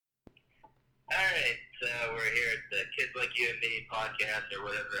Alright, so we're here at the Kids Like You and Me podcast, or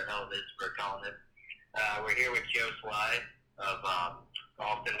whatever the hell it is we're calling it. We're here with Joe Slide of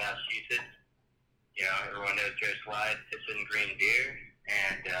Boston, Massachusetts. You know, everyone knows Joe Slide, Tipsin Green Beer,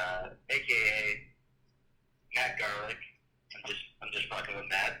 and aka Matt Garlic. I'm just fucking with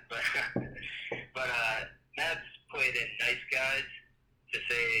Matt, but Matt's played in Nice Guys, to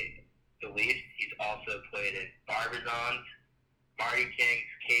say the least. He's also played in Barbizons, Marty King's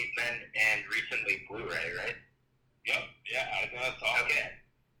Cavemen, and recently Blu-ray, right? Yep, yeah, I think that's all.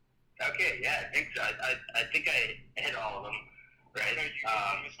 Okay, yeah, I think so. I think I hit all of them, right? No,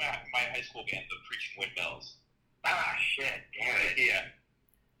 you missed my high school band, the Preaching Windmills. Ah, shit, damn it. Yeah.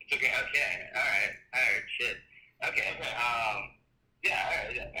 It's okay. Okay, alright, shit. Okay,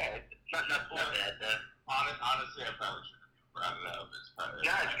 yeah, alright. Not bad, though. Honestly, I probably should have brought it up.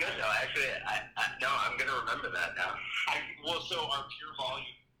 No, it's good, though. Actually, I'm gonna remember that now. So our Pure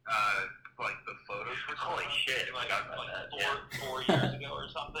Volume, like the photos were Holy shit, like that, four years ago or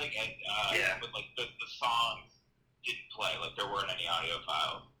something, and yeah. but like the songs didn't play, like there weren't any audio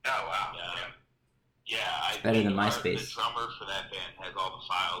files. Oh, wow. Yeah, Better than MySpace. The drummer for that band has all the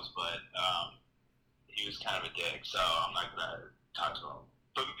files, but he was kind of a dick, so I'm not gonna talk to him.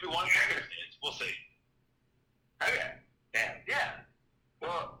 But if you want to understand, we'll see. Okay. Damn. Yeah.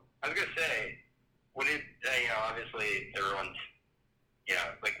 Well, I was gonna say, obviously everyone's,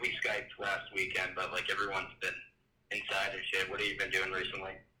 like we Skyped last weekend, but like everyone's been inside and shit. What have you been doing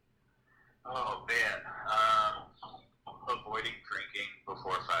recently? Oh man, avoiding drinking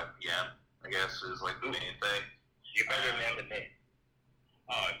before 5 p.m. I guess is like the main thing. You're better man than me.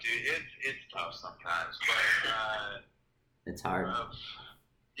 Oh, dude, it's tough sometimes, but it's hard.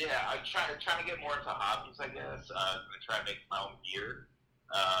 Yeah, I'm trying to get more into hobbies, I guess. I'm gonna try to make my own gear.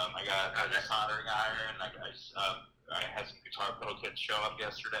 I got a soldering iron. I had some guitar pedal kits show up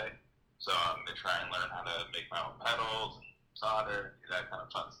yesterday, so I'm gonna try and learn how to make my own pedals and solder, do that kind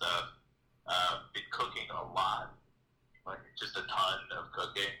of fun stuff. Been cooking a lot, like just a ton of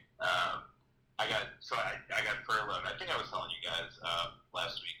cooking. I got furloughed. I think I was telling you guys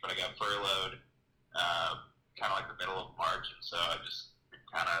last week, but I got furloughed kind of like the middle of March, and so I just been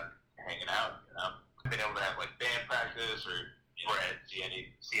kind of hanging out. Been able to have like band practice or see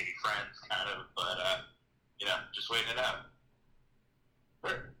any friends, kind of, but just waiting it out.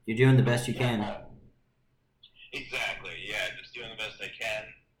 You're doing the best you can. Exactly. Yeah, just doing the best I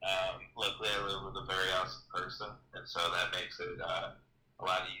can. Luckily, I live with a very awesome person, and so that makes it a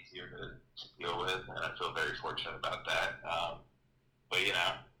lot easier to deal with, and I feel very fortunate about that. But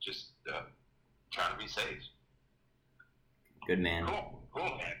just trying to be safe. Good man.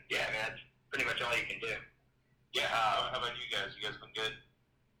 Cool, man. Yeah, man, that's pretty much all you can do. Yeah. How about you guys? You guys been good?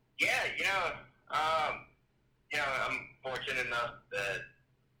 Yeah, I'm fortunate enough that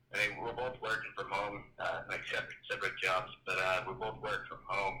we're both working from home, like separate jobs, but we both work from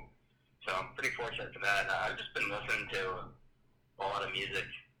home, so I'm pretty fortunate for that. I've just been listening to a lot of music,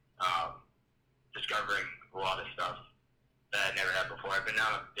 discovering a lot of stuff that I never had before. I've been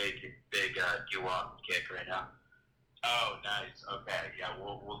on a big doo-wop kick right now. Oh, nice. Okay, yeah,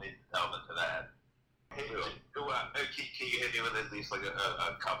 we'll need to delve into that. Hey, can you hit me with at least like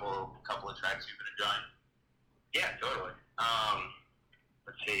a couple of tracks you've been enjoying? Yeah, totally.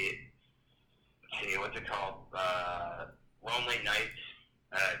 Let's see, what's it called? Lonely Nights.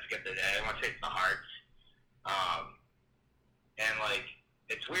 I want to say it's The Hearts. And like,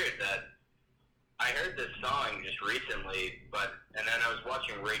 it's weird that I heard this song just recently, and then I was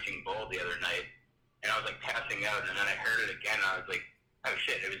watching Raging Bull the other night, and I was like passing out, and then I heard it again, and I was like, oh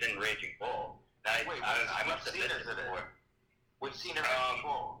shit, it was in Raging Bull. I must have missed it before. What scene in Raging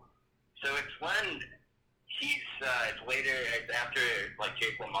Bull? So it's when it's later, it's after like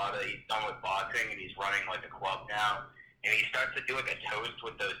Jake LaMotta, he's done with boxing, and he's running like a club now, and he starts to do like a toast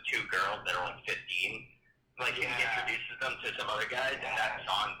with those two girls that are like 15. Like he introduces them to some other guys, and that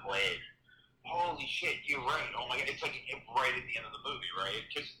song plays. Holy shit, you're right. Oh my god, it's like right at the end of the movie, right?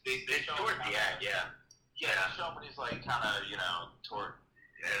 Because they show towards the end, yeah. Yeah, they show him when he's like kind of, toward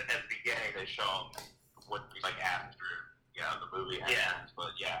at the beginning they show him what he's like after, the movie happens. Yeah.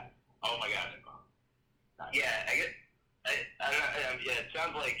 But yeah, oh my god. Nice. Yeah, I don't know. Yeah, it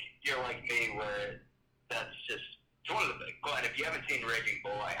sounds like you're like me, where that's just it's one of the big. Well, and if you haven't seen Raging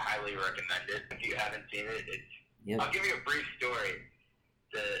Bull, I highly recommend it. If you haven't seen it, I'll give you a brief story.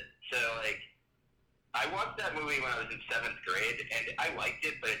 I watched that movie when I was in 7th grade, and I liked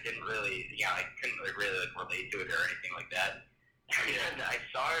it, but it didn't really, I couldn't really relate to it or anything like that. And I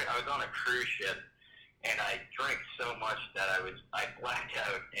saw it. I was on a cruise ship, and I drank so much that I blacked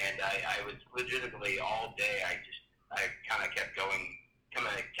out, and I was legitimately all day. I kind of kept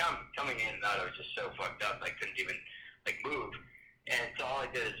coming coming in and out, I was just so fucked up. I couldn't even like move. And so all I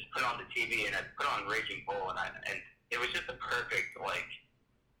did is put on the TV and I put on Raging Bull, and it was just a perfect like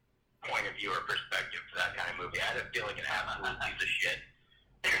point of view or perspective for that kind of movie. I had to feel like an absolute piece of shit.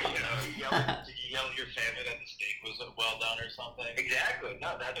 Did you yell at your family that the steak was well done or something? Exactly.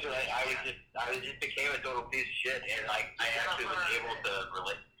 No, that's what I just became a total piece of shit, and like I actually was able to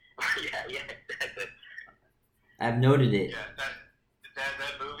relate. yeah, that's it. I've noted it. Yeah,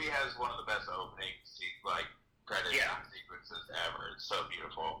 that movie has one of the best opening credit sequences ever. It's so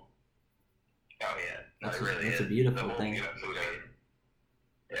beautiful. Oh yeah, no, it really that's is. a beautiful The whole thing. movie.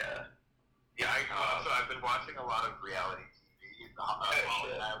 Yeah. Yeah, I've been watching a lot of reality TV.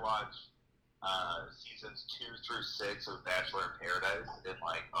 Holly and I watch seasons 2 through 6 of Bachelor in Paradise in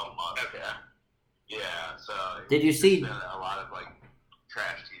like a month. Okay. Yeah, so Did you see? Been a lot of like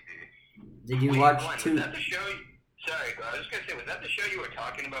trash TV. Did you watch Glenn, two? Was that the show? Sorry, I was gonna say, was that the show you were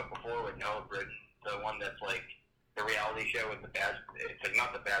talking about before with Noah Britton? The one that's like the reality show with the Bachelor? It's like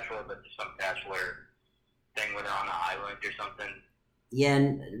not the Bachelor, but some Bachelor thing where they're on an island or something. Yeah,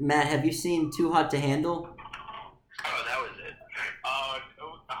 and Matt, have you seen Too Hot to Handle? Oh, that was it.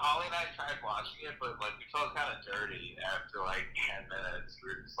 Holly and I tried watching it, but like we felt kind of dirty after like 10 minutes. We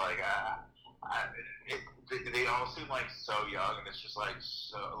were just like, they all seem like so young, and it's just like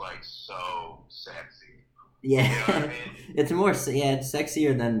so sexy. Yeah, You know what I mean? it's more. Yeah, it's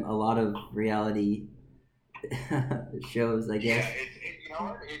sexier than a lot of reality shows, I guess. Yeah, you know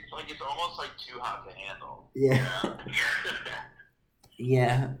what? It's almost like Too Hot to Handle. Yeah.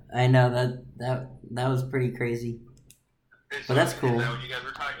 Yeah, I know that was pretty crazy. But that's cool. Is that what you guys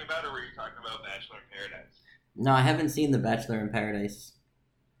were talking about, or were you talking about Bachelor in Paradise? No, I haven't seen The Bachelor in Paradise.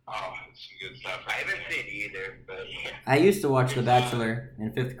 Oh, it's some good stuff. I haven't seen it either, but yeah. I used to watch The Bachelor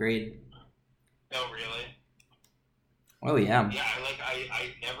in 5th grade. Oh, really? Oh yeah. Yeah,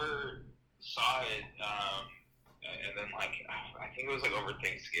 I never saw it, and then like I think it was like over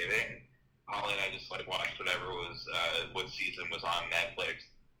Thanksgiving. Holly and I just like watched whatever was what season was on Netflix,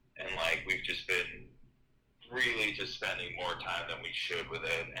 and like we've just been really just spending more time than we should with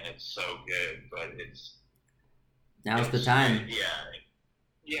it, and it's so good. But Now's the time.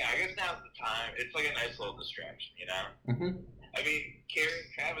 Yeah, I guess now's the time. It's like a nice little distraction, you know. Mhm. I mean, Carrie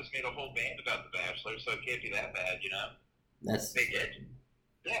and Travis made a whole band about The Bachelor, so it can't be that bad, you know. That's They did.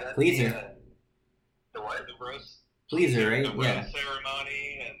 Yeah. Pleaser. The what? The rose. Pleaser, right? The rose Yeah.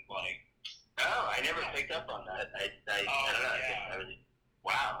 ceremony and like. Oh, I never picked up on that. I don't know. Yeah.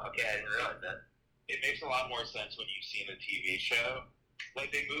 Wow. Okay, I didn't realize that. It makes a lot more sense when you've seen a TV show.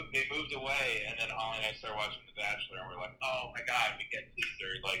 Like they moved away, and then Holly and I started watching The Bachelor, and we're like, oh my god, we get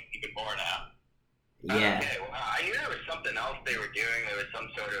Pleaser like even more now. Yeah. Okay, well, I knew there was something else they were doing. There was some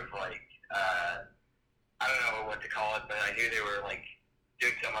sort of like, I don't know what to call it, but I knew they were like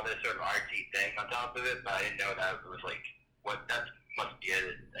doing some other sort of artsy thing on top of it, but I didn't know that it was like what that must be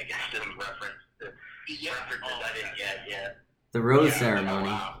it. I guess some reference to references I didn't get yet. The rose ceremony.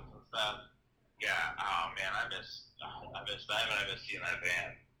 Wow. Yeah. Oh man, I miss them, and I miss seeing that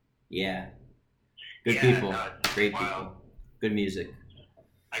band. Yeah. Good Yeah, people. no, it's Great wild. people. Good music.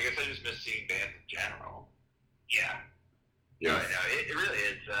 I guess I just miss seeing bands in general. Yeah. No, no, it really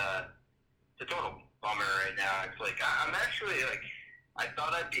is. It's a total bummer right now. It's like I'm actually like I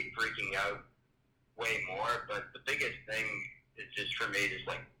thought I'd be freaking out way more, but the biggest thing is just for me, just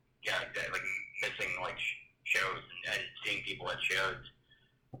like like missing like shows and seeing people at shows.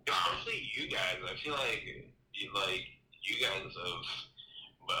 Especially you guys. I feel like you guys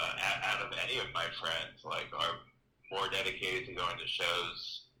out of any of my friends are more dedicated to going to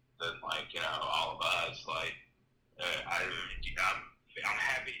shows than all of us. Like I'm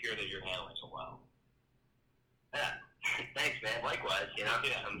happy to hear that you're handling it well. Yeah. Thanks, man. Likewise, you know.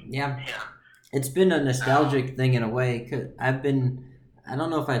 Yeah. Yeah. It's been a nostalgic thing in a way. 'Cause I don't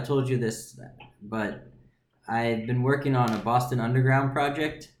know if I told you this, but I've been working on a Boston Underground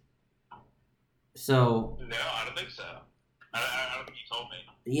project. So No, I don't think so. I don't think you told me.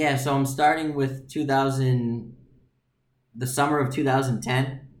 yeah, so I'm starting with the summer of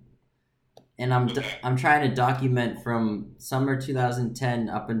 2010, and I'm trying to document from summer 2010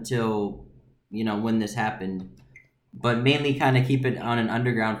 up until when this happened, but mainly kind of keep it on an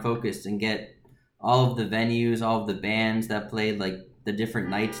underground focus and get all of the venues, all of the bands that played, like the different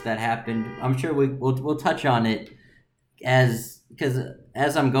nights that happened. I'm sure we'll touch on it because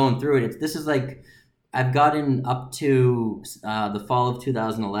as I'm going through it, this is like I've gotten up to the fall of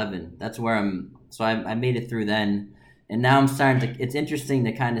 2011. That's where I made it through then, and now I'm starting to. It's interesting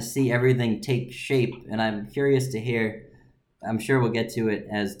to kind of see everything take shape, and I'm curious to hear. I'm sure we'll get to it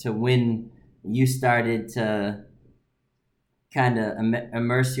as to when you started to kind of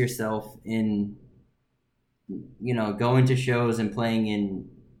immerse yourself in, going to shows and playing in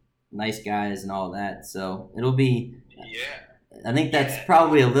Nice Guys and all that. So it'll be. Yeah. I think that's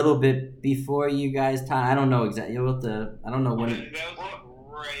probably a little bit before you guys' time. I don't know exactly. You'll have to. I don't know when. That was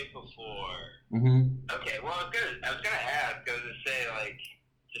right before. Mm-hmm. Okay, well, I was gonna ask. I was gonna say, like,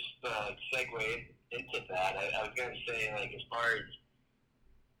 just segue into that. I was gonna say, like, as far as,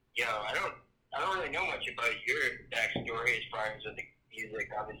 I don't really know much about your backstory as far as with the music.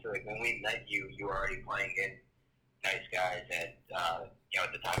 Obviously, like when we met you, you were already playing in Nice Guys, and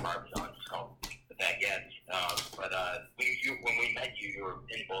at the time our song was called The Baguettes. But when we met you, you were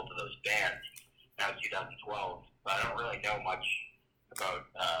in both of those bands. Now it's 2012, but I don't really know much about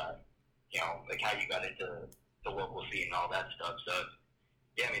like how you got into the local scene and all that stuff. So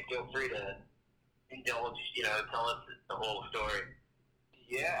yeah, I mean, feel free to indulge. Tell us the whole story.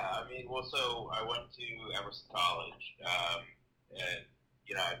 Yeah, I mean, well, so I went to Emerson College,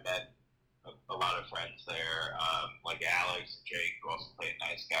 and I met a lot of friends there, like Alex and Jake, who also played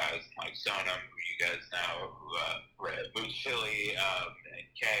Nice Guys, and Mike Sonam, who you guys know, who moved to Philly, and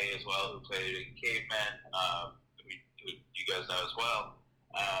Kay as well, who played in Cavemen, who you guys know as well.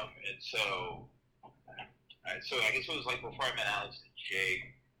 And so I guess it was like before I met Alex and Jake,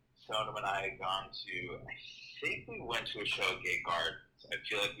 Sonam and I had gone to, I think we went to a show at Gay Gardens. I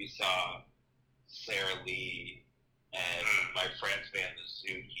feel like we saw Sarah Lee and my friend's band, the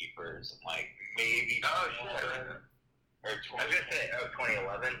Zookeepers, and like maybe Or 20. I was gonna say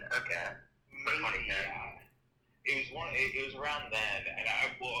 2011. Okay. Maybe, yeah. It was around then, and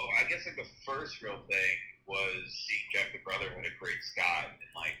I guess like the first real thing was seeing Jeff the Brotherhood at Great Scott in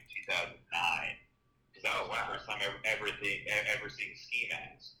like 2009. Because that was my first time ever seeing Ski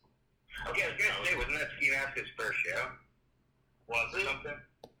Mask. Okay, I was gonna say, wasn't that Ski Mask's first show? Was it something?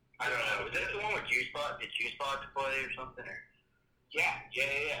 I don't know. Was that the one with Juicebox? Did Juicebox play or something? Or?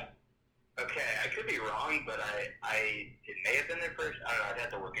 Yeah. Okay, I could be wrong, but it may have been their first. I don't know. I'd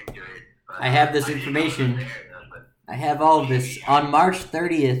have to look into it. I have this information. I have all of this. On March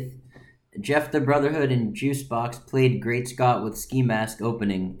 30th, Jeff the Brotherhood and Juicebox played Great Scott with Ski Mask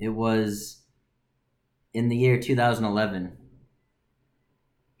opening. It was in the year 2011.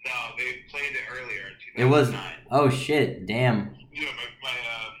 No, they played it earlier in 2009. It was. Oh shit! Damn. Yeah,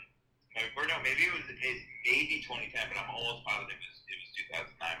 or no, maybe it was maybe 2010, but I'm almost positive it was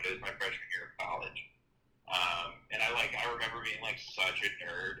 2009. But it was my freshman year of college, and I remember being like such a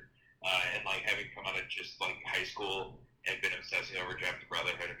nerd, and like having come out of just like high school and been obsessing over Jeff the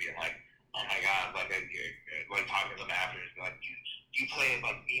Brotherhood and being like, oh my god, like talking to them after and be like, you play at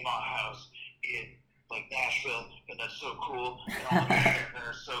like Meemaw House in like Nashville, and that's so cool, and all the guys there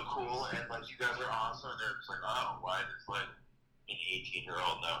are so cool, and like you guys are awesome, and they're just like, oh, why does like an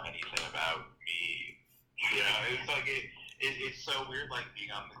 18-year-old know anything about me? It's like it's so weird, like being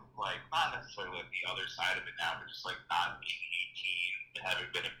on the, like not necessarily like the other side of it now, but just like not being 18 and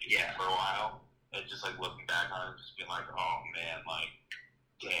having been in music for a while, and just like looking back on it, just being like, oh man, like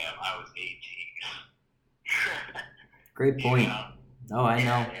damn, I was 18. Great point. Oh, I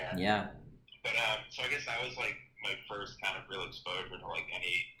know. Yeah. But so I guess that was like my first kind of real exposure to like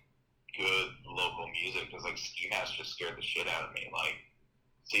any good local music, because like Ski Mask just scared the shit out of me. Like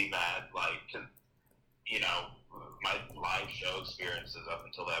seeing that, like, cause, my live show experiences up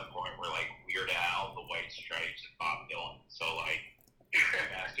until that point were like Weird Al, The White Stripes, and Bob Dylan. So like Ski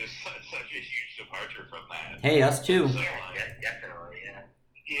Mask is such a huge departure from that. Hey, us too. So, definitely, yeah.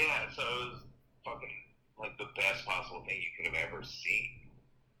 Yeah, so it was fucking like the best possible thing you could have ever seen.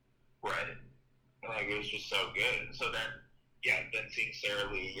 Right. Like, it was just so good. So then seeing Sarah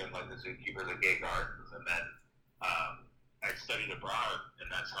Lee and like the Zookeepers at Gay Gardens, and then I studied abroad,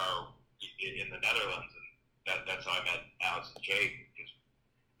 and that's how in the Netherlands, and that's how I met Alex and Jake, because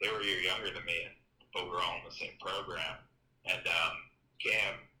they were a year younger than me, but we were all in the same program. And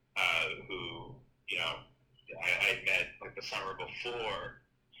Cam, who I met like the summer before.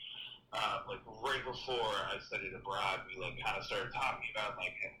 Like right before I studied abroad, we like kind of started talking about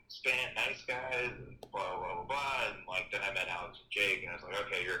like band Nice Guys and blah blah blah blah, and like then I met Alex and Jake, and I was like,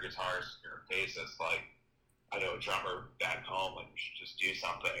 okay, you're a guitarist, you're a bassist, like I know a drummer back home, like we should just do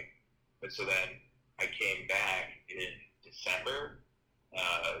something. And so then I came back in December.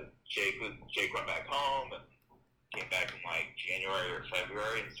 Jake went back home and came back in like January or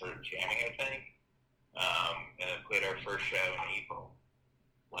February and started jamming, I think, and then played our first show in April.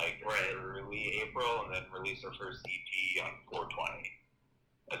 Like early April, and then released our first EP on 420,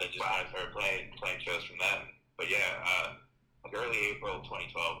 and then just kind of started playing shows from then. But yeah, like early April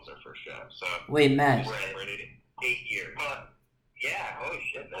 2012 was our first show. So wait, Matt. We celebrated 8 years. Yeah, holy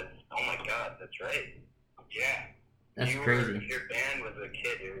shit! Oh my god, that's right. Yeah. That's crazy. If your band was a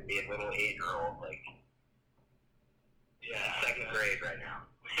kid, it would be a little 8-year-old, like, second grade right now.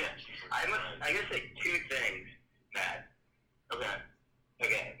 I guess say two things, Matt.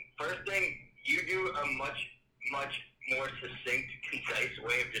 Okay. First thing, you do a much more succinct, concise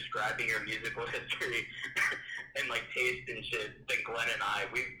way of describing your musical history and like taste and shit than Glenn and I.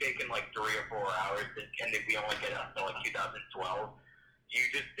 We've taken like 3 or 4 hours, and we only get up to like 2012. You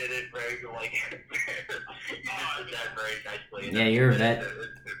just did it very like you just did that very nicely. Yeah, you're a vet.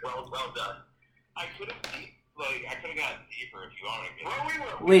 Well done. I could have gotten deeper if you wanted to.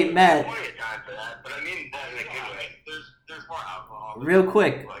 Well, Wait, Matt. Plenty of time for that, but I mean that in a good way. There's more alcohol. Real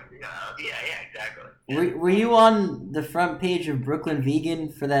quick. Like, yeah, exactly. Were you on the front page of Brooklyn Vegan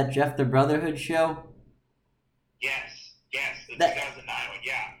for that Jeff the Brotherhood show? Yes, the 2009 one,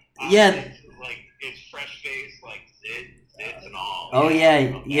 yeah. Yeah. It's fresh face, like zits and all. Oh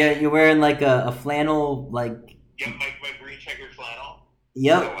yeah, you're wearing like a flannel, like. Yeah, my green checkered flannel.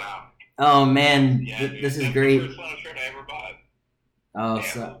 Yep. Oh wow. Oh man, Yeah, this is that's great. the first flannel shirt I ever bought. Oh,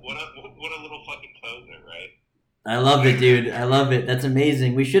 Yeah, so what a little fucking poser, right? I love it, dude. I love it. That's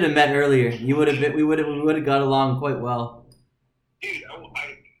amazing. We should have met earlier. We would have got along quite well. Dude,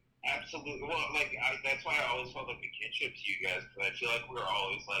 I absolutely. Well, that's why I always felt like a kinship to you guys, because I feel like we were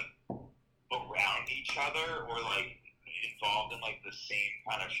always like around each other or like involved in like the same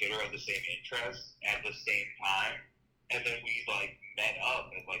kind of shit or the same interests at the same time, and then we like met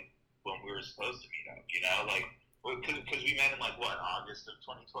up at like when we were supposed to meet up, you know, like because we met in like what, August of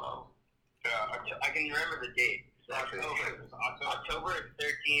 2012. I can remember the date. October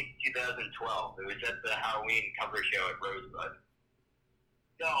 13th, 2012. It was at the Halloween cover show at Rosebud.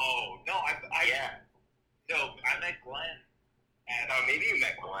 I met Glenn. And maybe you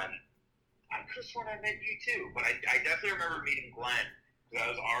met Glenn. I could have sworn I met you too, but I definitely remember meeting Glenn because I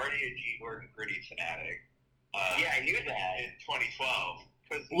was already a G Gordon Gritty fanatic. Yeah, I knew that. In 2012.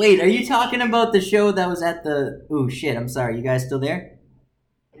 Wait, are you talking about the show that was at the? Ooh, shit! I'm sorry. You guys still there?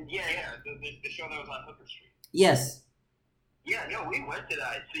 Yeah. The show that was on Hooker Street. Yes. Yeah, no, we went to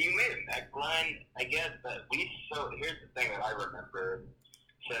that. So you may have met Glenn, I guess, but here's the thing that I remember.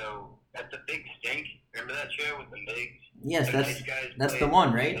 So, at the Big Stink, remember that show with the Migs? Yes, the nice guys that's the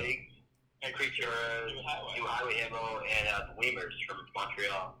one, right? Migs, and Creature, New Highway Hippo, and the Weemers from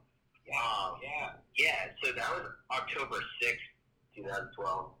Montreal. Yeah, so that was October 6th,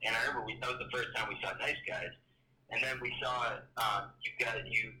 2012. And I remember that was the first time we saw Nice Guys. And then we saw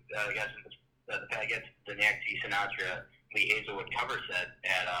the Nancy Sinatra, Lee Hazelwood cover set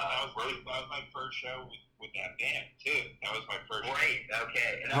at that was my first show with that band too. That was my first. Right.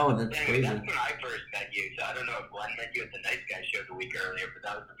 Okay. And that's crazy. That's when I first met you. So I don't know if Glenn met you at the Nice Guys show the week earlier, but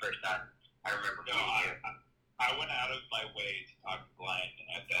that was the first time I remember meeting you. I went out of my way to talk to Glenn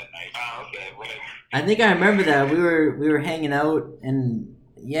at that night. Oh, okay. I think I remember that we were hanging out, and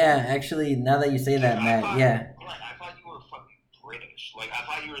yeah, actually, now that you say that, Matt, yeah. Glenn, I thought you were fucking British. Like I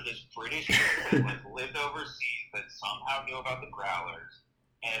thought you were this British kid that like lived overseas that somehow knew about the Growlers,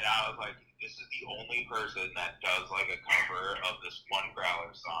 and I was like, this is the only person that does like a cover of this one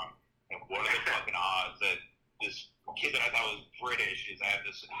Growler song, and what are the fucking odds that this kid that I thought was British is at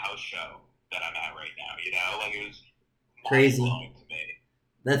this house show that I'm at right now, you know? Like, it was crazy mind-blowing to me.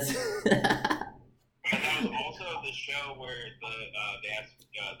 That's And that was also the show where the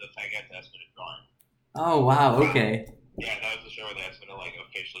Faggots asked me to join. Oh, wow, okay. Yeah, that was the show where they asked me to, like,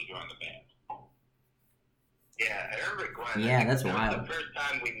 officially join the band. Yeah, I remember Glenn. Yeah, that's that wild. was the first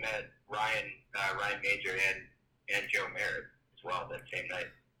time we met Ryan Major and Joe Merritt as well that same night.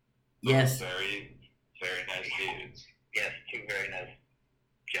 Yes. Very, very nice dudes. Yes, two very nice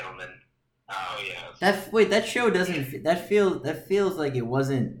gentlemen. Oh yeah. That show doesn't. That feels like it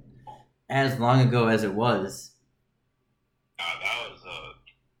wasn't as long ago as it was. That was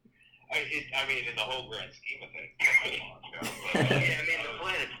I mean, in the whole grand scheme of things, that's a long ago. But, yeah, I mean, the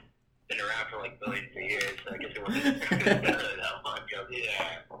planet's been around for like billions of years, so I guess it wasn't really that long ago.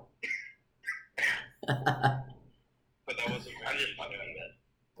 Yeah. But that wasn't. I'm just fucking with that.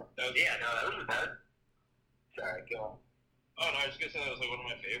 That was bad. Sorry, go on. Oh no, I was gonna say that was like one of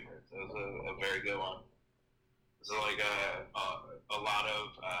my favorites. That was a very good one. So like a lot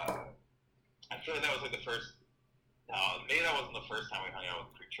of I feel like that was like the first. No, maybe that wasn't the first time we hung out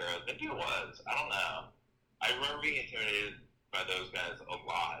with Creature. Maybe it was. I don't know. I remember being intimidated by those guys a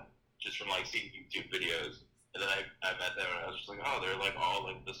lot, just from like seeing YouTube videos. And then I met them and I was just like, oh, they're like all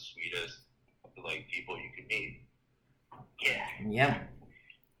like the sweetest like people you could meet. Yeah. Yeah.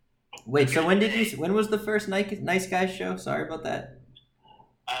 Wait, so when was the first Nice Guys show? Sorry about that.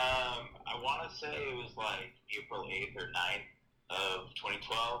 I want to say it was like April 8th or 9th of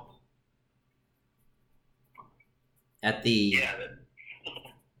 2012. at the Yeah,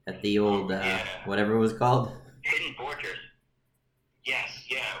 at the old Yeah. whatever it was called. Hidden Fortress. Yes,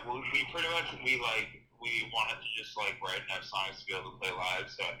 yeah. We pretty much we wanted to just like write enough songs to be able to play live.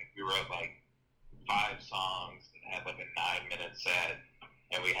 So I think we wrote like 5 songs and had like a 9-minute set,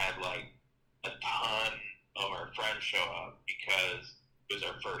 and we had like a ton of our friends show up because it was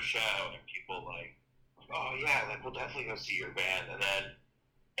our first show, and people like, oh yeah, like we'll definitely go see your band. And then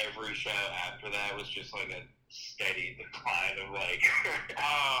every show after that was just like a steady decline of like,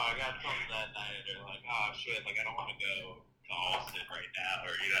 oh, I got something that night, or like, oh shit, like I don't want to go to Austin right now,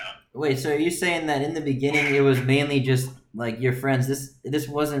 or you know. Wait, so are you saying that in the beginning it was mainly just like your friends? This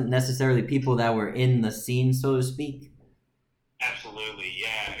wasn't necessarily people that were in the scene, so to speak. Absolutely,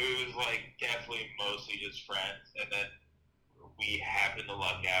 yeah. It was like definitely mostly just friends, and then we happened to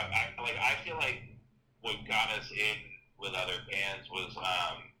luck out. I feel like what got us in with other bands was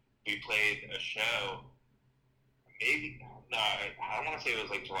we played a show. Maybe no, I don't want to say it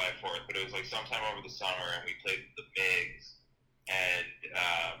was like July 4th, but it was like sometime over the summer, and we played the Migs and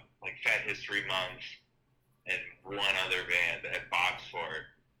like Fat History Month and one other band at Boxford,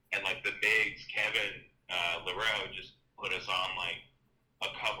 and like the Migs, Kevin LaRoe just put us on like a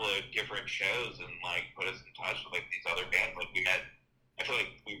couple of different shows and like put us in touch with like these other bands. Like we met, I feel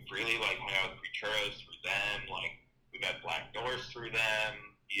like we really like hung out with Churros through them. Like we met Black Doors through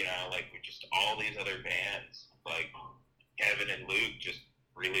them. You know, like we just all these other bands. Like Kevin and Luke just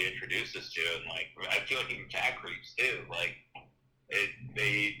really introduced us to, and like I feel like even Fat Creeps too. Like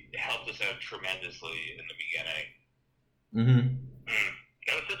they helped us out tremendously in the beginning. Mm-hmm.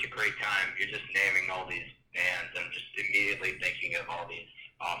 That was such a great time. You're just naming all these bands. I'm just immediately thinking of all these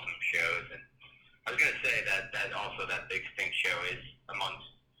awesome shows. And I was going to say that also that Big Stink show is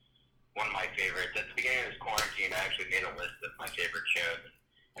amongst one of my favorites. At the beginning of this quarantine, I actually made a list of my favorite shows,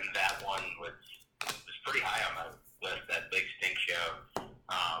 and that one was pretty high on my list, that Big Stink show.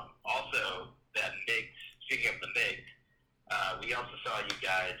 Also, that Migs, speaking of the Migs, we also saw you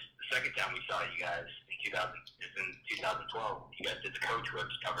guys, the second time we saw you guys in 2012, you guys did the Coach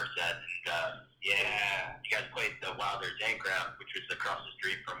Whips cover set, and yeah, you guys played the Wilder Zancraft, which was across the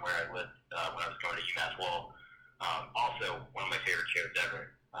street from where I lived when I was going to UMass Lowell. Also, one of my favorite shows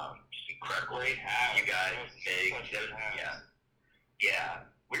ever. Just incredible. Great house. You guys, Migs, yeah.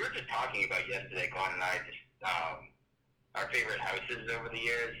 We were just talking about yesterday, Glenn and I, just our favorite houses over the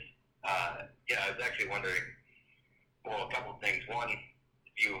years. Yeah, I was actually wondering, well, a couple of things. One, if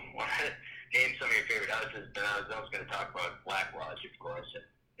you want to name some of your favorite houses, but I was also going to talk about Black Lodge, of course, and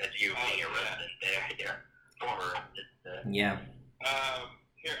as you being a resident there, former resident. Yeah.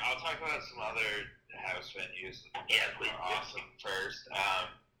 Here, I'll talk about some other house venues that please. are awesome first,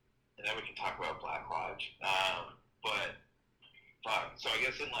 and then we can talk about Black Lodge. But fuck, so I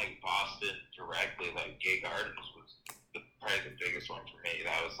guess in like Boston directly, like Gay Gardens was probably the biggest one for me.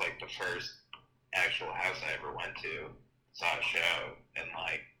 That was like the first actual house I ever went to, saw a show, and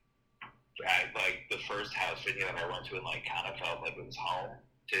like the first house venue that I went to, and like kind of felt like it was home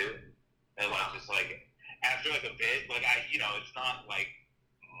too. And like just like after like a bit, like it's not like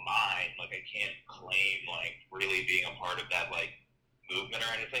mine. Like I can't claim like really being a part of that like movement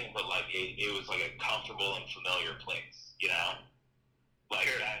or anything, but like it was like a comfortable and familiar place, you know. Like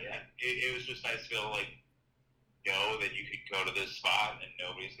it was just nice to feel like know that you could go to this spot and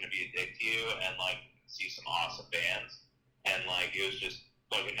nobody's gonna be a dick to you, and like see some awesome bands, and like it was just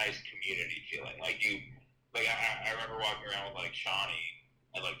like a nice community feeling. Like I remember walking around with like Shawnee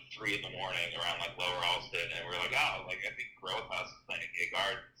at like 3 a.m. around like Lower Alston, and we're like, oh, like I think Growth House is playing at Gay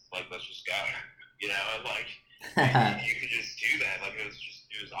Gardens, like let's just go, you know, and like you could just do that. Like it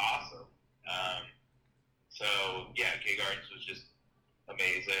was awesome. So yeah, Gay Gardens was just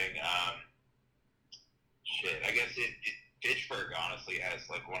amazing. I guess Fitchburg honestly has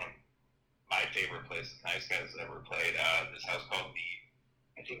like one of my favorite places Nice Guys ever played. This house called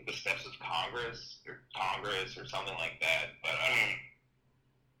I think the Steps of Congress or something like that. But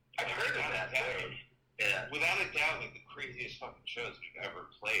I've heard of that. Yeah. Without a doubt, like the craziest fucking shows we've ever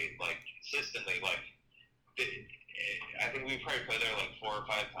played. Like consistently, like I think we probably played there like 4 or 5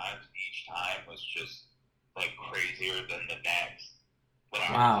 times. Each time was just like crazier than the next. Like,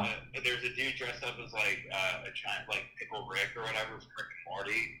 wow. There's a dude dressed up as like a giant like Pickle Rick or whatever from Rick and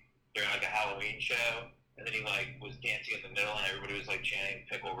Morty during like a Halloween show, and then he like was dancing in the middle, and everybody was like chanting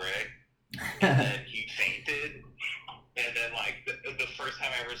Pickle Rick, and then he fainted, and then like the first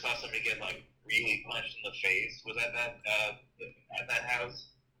time I ever saw somebody get like really punched in the face was at that house.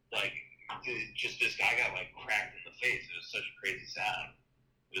 Like just this guy got like cracked in the face. It was such a crazy sound.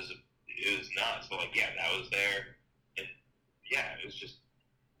 It was nuts. But like yeah, that was there, and yeah, it was just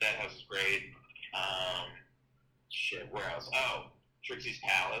that house is great. shit. Where else? Oh, Trixie's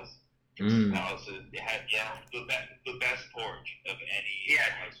Palace. Trixie's Palace had the best porch of any.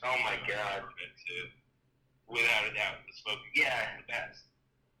 Yeah. Oh my god. Without a doubt, the smoking. Yeah. The best.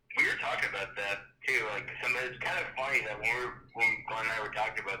 We were talking about that too. Like, it's kind of funny that when Glenn and I were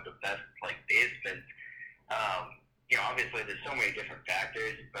talking about the best like basements, obviously there's so many different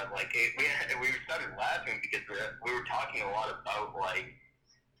factors, but like we started laughing because we were talking a lot about like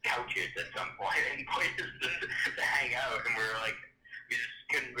couches at some point and places to hang out, and we were like,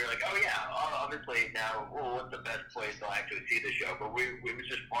 we were like, oh yeah, obviously now, what's the best place to actually see the show? But it was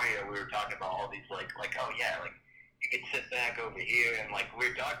just funny that we were talking about all these like oh yeah, like. You could sit back over here and like we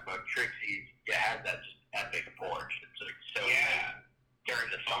were talking about Trixie's. You had that just epic porch. It's like so nice during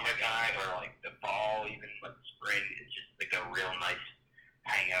the summertime or like the fall, even like spring. It's just like a real nice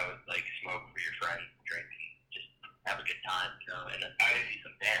hangout, like smoke for your friends, drink, and just have a good time, and I see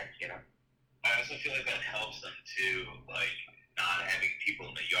some bands, I also feel like that helps them too, like not having people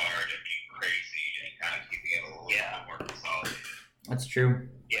in the yard and being crazy and kind of keeping it a little bit more consolidated. That's true.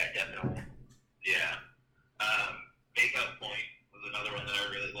 Yeah, definitely. Yeah. Makeout Point was another one that I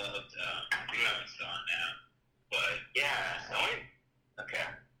really loved. I think it's gone now. But, Okay.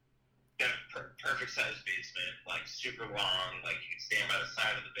 Perfect size basement, like super long, like you can stand by the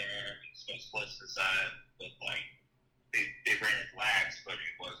side of the band, you can smoke splits inside, but like, they ran it lax, but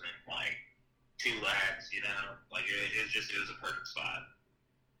it wasn't like too lax, Like, it was a perfect spot.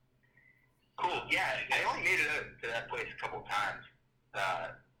 Cool, yeah, I only made it out to that place a couple times.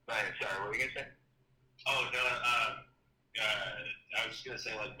 Sorry, what were you going to say? Oh, no, I was going to say,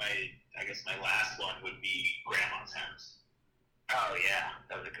 like, I guess my last one would be Grandma's house. Oh, yeah,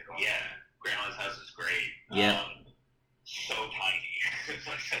 that was a good one. Yeah, Grandma's house is great. Yeah. So tiny. It's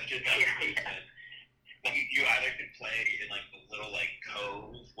like such a nice basement. Like, you either can play in, like, the little, like,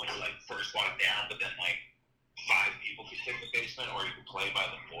 cove when you, like, first walk down, but then, like, 5 people could fit in the basement, or you could play by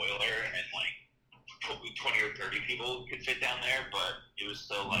the boiler, and, like, 20 or 30 people could fit down there, but it was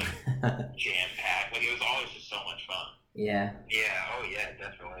still like jam-packed. Like, it was always just so much fun. Yeah. Yeah, oh yeah,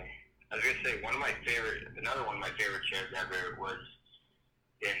 definitely. I was going to say, another one of my favorite shows ever was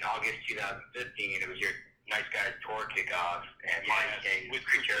in August 2015. It was your Nice Guys tour kickoff, and Mind King with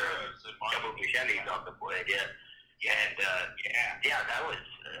Creature, Double Buscemi's on the blade, And, that was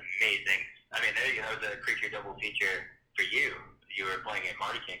amazing. I mean, that was a Creature double feature for you. You were playing at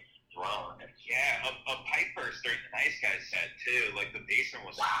Marty King's as well. Yeah, a pipe burst during the Nice Guys set too. Like, the basement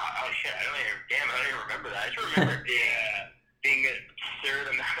was. Wow! Oh shit! I don't even remember that. I just remember being an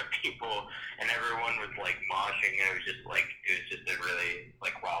absurd amount of people, and everyone was like moshing, and it was just a really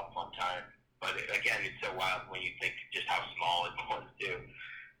like wild fun time. But again, it's so wild when you think just how small it was too.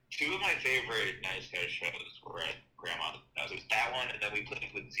 2 of my favorite Nice Guys shows were at Grandma's house. It was that one, and then we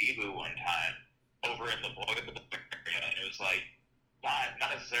played with Zebu one time over in the boiler area, and it was like. Not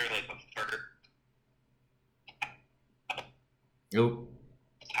necessarily like the third Nope.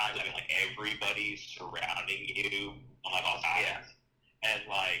 times, I mean, like, everybody's surrounding you on, like, all sides. And,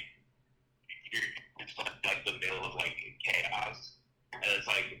 like, you're just, like, the middle of, like, chaos. And it's,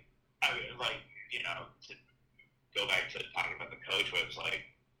 like, to go back to talking about the coach, where it's, like,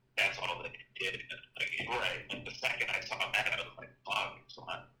 that's all they did. Like, the second I saw that, I was like, fuck,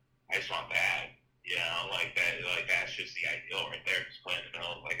 I just want that. Like that. Like, that's just the ideal right there. Just playing in the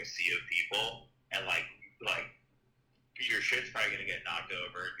middle of like a sea of people, and like your shit's probably gonna get knocked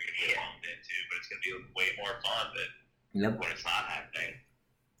over. You're gonna get bumped into, but it's gonna be way more fun than when it's not happening.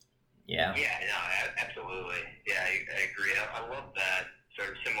 Yeah. Yeah. No. Absolutely. Yeah. I agree. I love that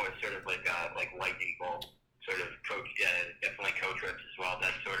sort of similar, sort of like lightning bolt sort of coach. Yeah. Definitely coach reps as well.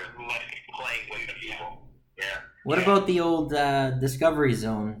 That sort of like playing with the people. Yeah. What about the old Discovery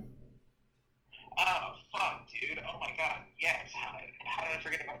Zone? Oh, fuck, dude. Oh, my God. Yes. How did I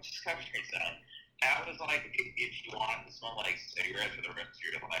forget about Discovery Zone? That was like, if you want to smell like cigarettes for the rest of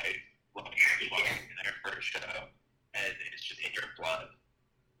your life, you're in there for a show, and it's just in your blood.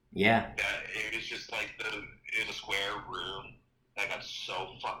 Yeah. It was just like it was a square room that got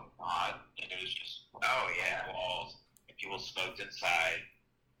so fucking hot, and it was just walls, and people smoked inside,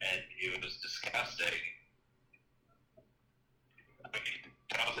 and it was disgusting. I mean,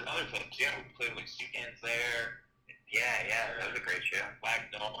 that was another thing. Yeah, we played like Stevens there. Yeah, that was a great show.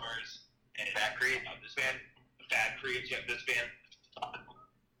 Black Doors and Fat Creed. This band, Fat Creed. Yeah, this band.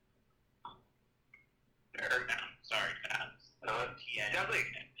 Sorry, sounds like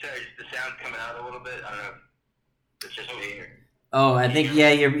the sound's coming out a little bit. I don't know if it's just me. Oh, I think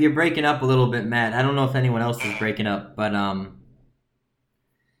you're breaking up a little bit, Matt. I don't know if anyone else is breaking up, but Am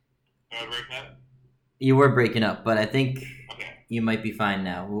I breaking up? You were breaking up, but I think okay. You might be fine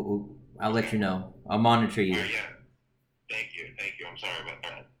now. I'll let you know. I'll monitor you. Yeah. Thank you. I'm sorry about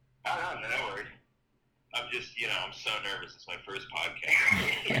that. Oh, no worries. I'm just, I'm so nervous. It's my first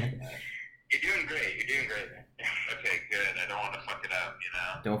podcast. You're doing great. Okay, good. I don't want to fuck it up,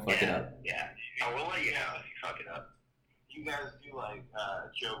 Don't fuck it up. Yeah. I will let you know if you fuck it up. You guys do,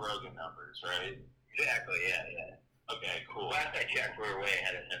 Joe Rogan numbers, right? Exactly, yeah. Okay, cool. Last I checked, we were way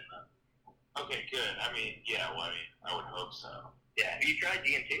ahead of him, though. Okay, good. I would hope so. Yeah. Have you tried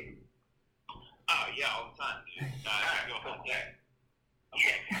DMT? Oh, yeah, all the time, dude. I go whole day.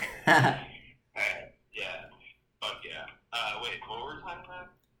 Yeah. Alright. Yeah. Fuck yeah. Wait, what were we talking about?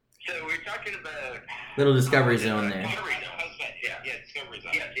 So we're talking about... Little Discovery Zone there. Discovery Zone. How's that? Yeah, Discovery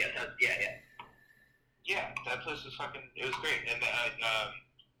Zone. Yeah. Yeah, that place was fucking... It was great. And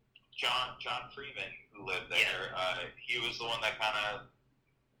John Freeman, who lived there, he was the one that kind of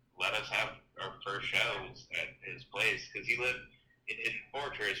let us have our first shows at his place, because he lived in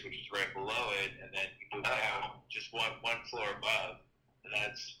Fortress, which is right below it, and then he moved out just one floor above, and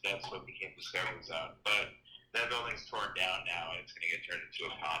that's what became Discovery Zone. But that building's torn down now, and it's going to get turned into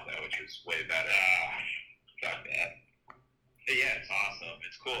a condo, which is way better. Fuck that. But yeah, it's awesome.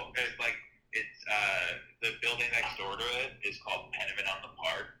 It's cool. It's the building next door to it is called Penniman on the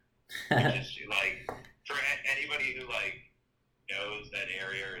Park, which is for anybody who knows that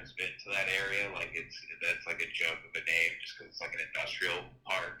area or has been to that area, that's like a joke of a name just because it's like an industrial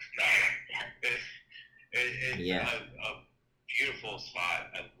park. It's a beautiful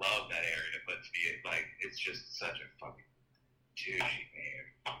spot. I love that area, but to be it's just such a fucking douchey name.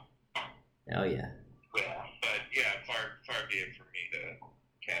 Oh yeah. Yeah, but yeah, far be it from me to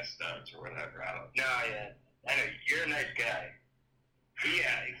cast stones or whatever. I don't. No, yeah. I know you're a nice guy.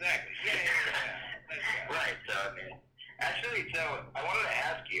 Yeah, exactly. Yeah. Nice guy. Right. So I mean. Actually, I wanted to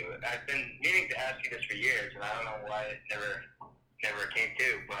ask you. I've been meaning to ask you this for years, and I don't know why it never came to.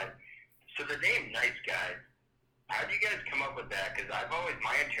 But so the name Nice Guy, how did you guys come up with that? Because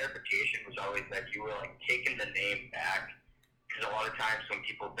my interpretation was always that you were taking the name back. Because a lot of times when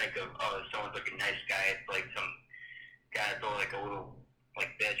people think of someone's a nice guy, it's like some guy that's a little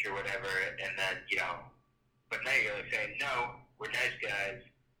bitch or whatever, and then But now you're saying no, we're nice guys.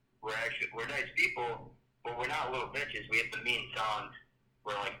 We're nice people. But we're not little bitches. We have the mean songs.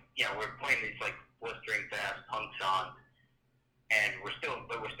 We're we're playing these blistering fast punk songs, and we're still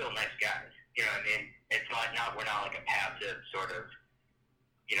nice guys. You know what I mean? It's we're not a passive sort of,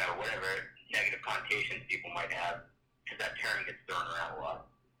 whatever negative connotations people might have, because that term gets thrown around a lot.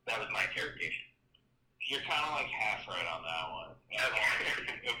 That was my interpretation. You're kind of half right on that one.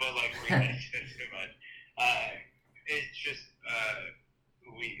 Okay. But reading it too much. It's just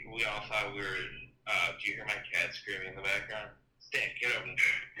we all thought we were. Do you hear my cat screaming in the background? Stan, get over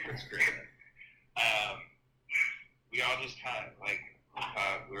there. Quit screaming. We all just kind of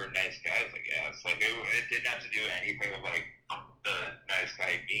thought we were nice guys, I guess. It didn't have to do anything with the nice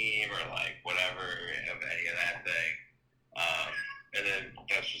guy meme or whatever of any of that thing. And then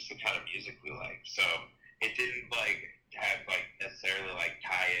that's just the kind of music we like. So it didn't have necessarily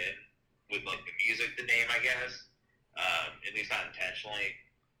tie in with the music, the name, I guess. At least not intentionally.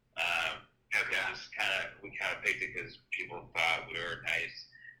 We kind of picked it because people thought we were nice,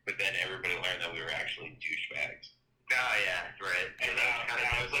 but then everybody learned that we were actually douchebags. Oh yeah, right. And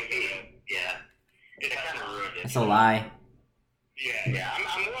I was it kind of ruined it. That's a lie. Yeah.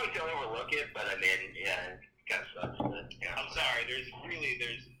 I'm willing to overlook it, but I mean, yeah, it kind of sucks. But, I'm sorry. There's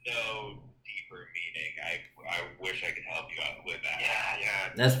no deeper meaning. I wish I could help you out with that. Yeah.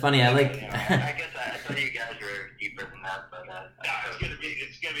 That's funny. I I guess I thought you guys were deeper than that, but it's gonna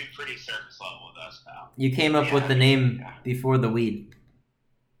be pretty surface level with us now. You came up with the name before the weed.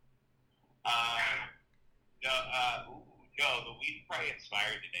 No, the weed probably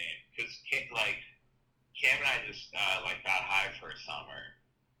inspired the name because Cam and I just got high for a summer.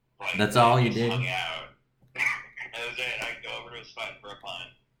 That's all you did. Hung out. That was it. I'd go over to a spot in Brooklyn,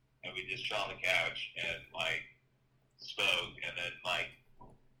 and we just chill on the couch and spoke, and then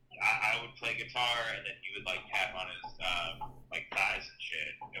I would play guitar, and then he would tap on his thighs and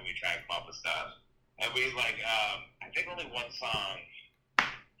shit, and we try to come up with stuff. And we I think only one song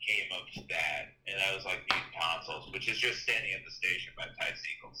came of that, and that was These Tonsils, which is just Standing at the Station by Ty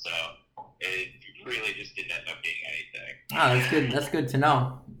Segall. So it really just didn't end up being anything. Oh, that's good. That's good to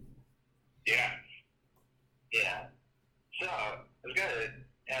know. Yeah. So I was gonna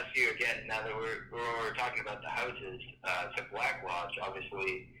ask you again. Now that we're talking about the houses, so Black Lodge,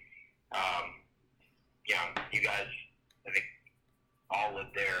 obviously, you guys, I think, all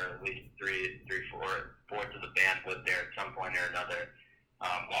lived there. At least fourths of the band lived there at some point or another.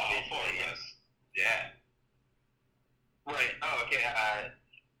 Obviously, yes. Yeah. Right. Oh, okay. I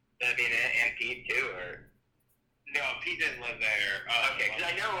mean, and Pete too, or? No, Pete didn't live there. Okay, because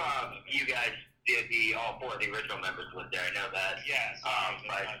I know you guys, all four of the original members lived there. I know that. Yeah, sorry, that's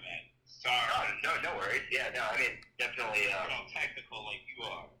my bad. Sorry. No worries. Yeah, no, I mean, definitely. Technical like you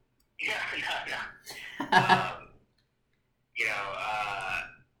are. Yeah,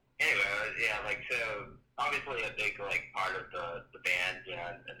 anyway, yeah, like, so, obviously a big, like, part of the band,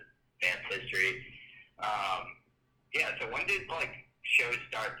 and the band's history. Yeah, so when did, like, shows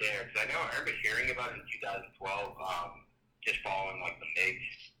start there? Because I remember hearing about it in 2012, just following, like, the Migs,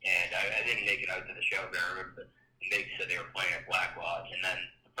 and I didn't make it out to the show, but I remember the Migs said they were playing at Black Lodge, and then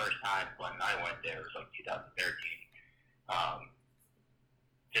the first time when I went there was, like, 2013,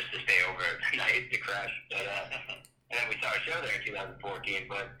 just to stay over the night to crash, but, and then we saw a show there in 2014,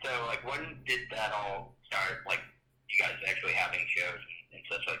 but, so, like, when did that all start, like, you guys actually having shows and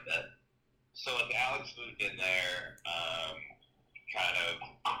such like that? So, like, Alex moved in there, kind of,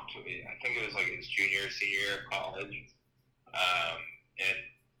 I think it was, like, his junior, senior year of college, and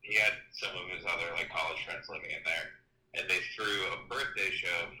he had some of his other, like, college friends living in there, and they threw a birthday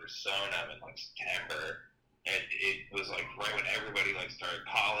show for Sonam in, like, September, and it was, like, right when everybody, like, started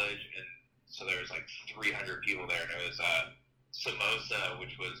college, and so there was, like, 300 people there, and it was, Samosa,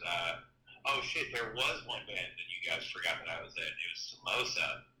 which was, oh, shit, there was one band that you guys forgot that I was in. It was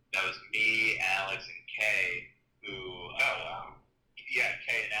Samosa. That was me, Alex, and Kay, who, yeah,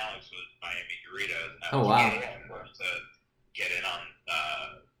 Kay and Alex was Miami Doritos, and I was of course, to get in on,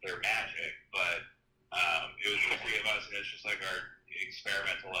 their magic, but, it was the three of us, and it's just, like, our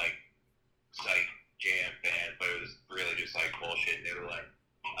experimental, like, psych jam band, but it was really just like bullshit noodling.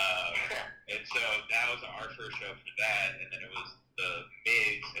 And so that was our first show for that, and then it was the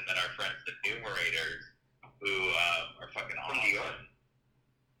Migs, and then our friends the Numerators, who are fucking awesome. From New York?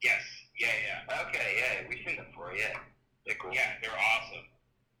 Yes. Yeah. Okay, yeah, we've seen them before, yeah. They're cool. Yeah, they're awesome.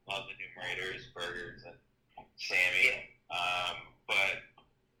 Love the Numerators, Burgers, and Sammy. Yeah.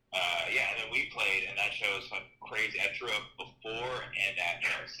 Yeah, and then we played, and that show was fucking crazy. I threw up before and after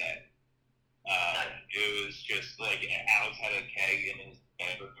our set. It was just like Alex had a keg in his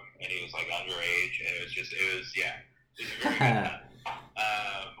bedroom, and he was like underage, and it was a very good time.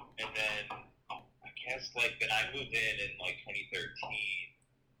 And then I guess like then I moved in like 2013,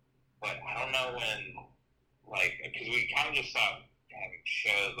 but I don't know when, like, because we kind of just stopped having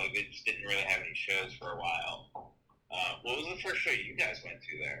shows, like they just didn't really have any shows for a while. What was the first show you guys went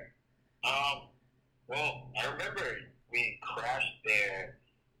to there? Well, I remember we crashed there.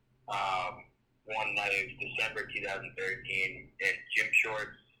 One night, it was December 2013, and Jim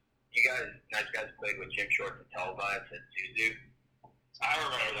Shorts. You guys, nice guys, played with Jim Shorts and Televibes at Zuzu. I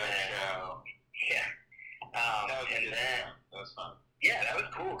remember that show. Yeah. That was fun. Yeah, that was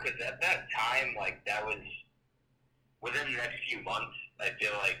cool, because at that time, like, that was, within the next few months, I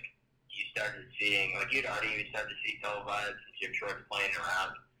feel like you started seeing, like, you started to see Televibes and Jim Shorts playing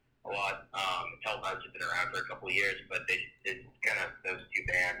around a lot. Televibes have been around for a couple of years, but it's kind of those two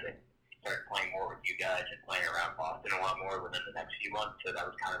bands that started playing more with you guys and playing around Boston a lot more within the next few months. So that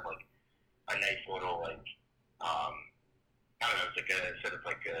was kind of like a nice little, like, I don't know, it's like a sort of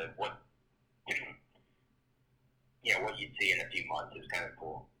like a, what you'd see in a few months is kind of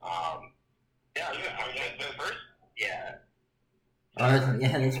cool. The first, yeah.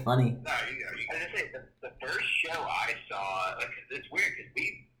 That's funny. No, I was gonna say the first show I saw, like, it's weird because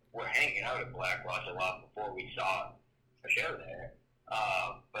we were hanging out at Black Lodge a lot before we saw a show there.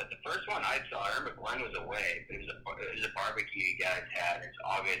 But the first one I saw, I remember Glenn was away, but it was a barbecue you guys had. It's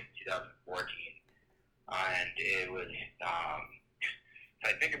August 2014, and it was. If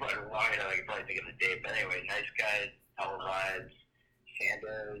I think about it long enough, I can probably think of the date. But anyway, Nice Guys, Televibes,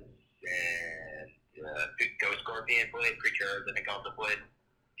 Sandoz, and Ghost Scorpion played. Preacher Herbs, I think, also played.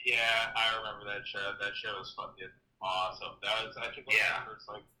 Yeah, I remember that show. That show was fucking awesome. That was, I think, one of the first,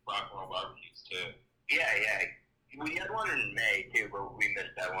 like, rock and roll barbecues, too. Yeah. We had one in May, too, but we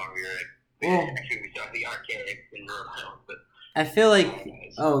missed that one. We saw the arcade in Rhode Island. But I feel like,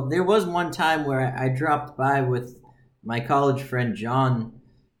 there was one time where I dropped by with my college friend John,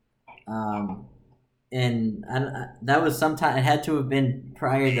 and that was sometime, it had to have been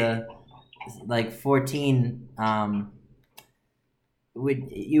prior to, like, 14,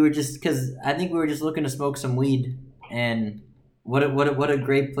 you were just, because I think we were just looking to smoke some weed, and what a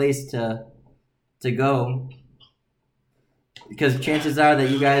great place to go, because chances are that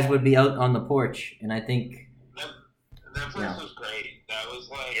you guys would be out on the porch, and I think that place was great. That was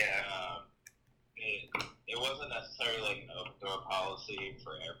like, it wasn't necessarily like an outdoor policy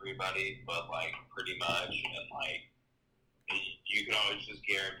for everybody, but like pretty much, and like you could always just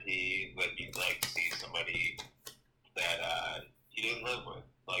guarantee like you'd like see somebody that you didn't live with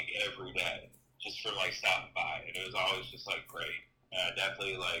like every day. just for like stopping by, and it was always just like great.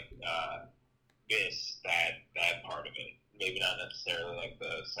 Definitely like miss that part of it. Maybe not necessarily like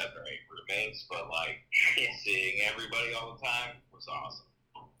the 7 or 8 roommates, but like seeing everybody all the time was awesome.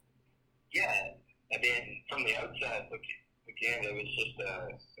 Yeah, I mean, from the outside looking in, it was just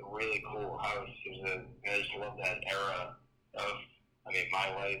a really cool house. I just love that era of, I mean, my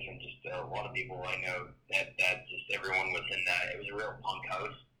life and just a lot of people I know that just everyone was in that. It was a real punk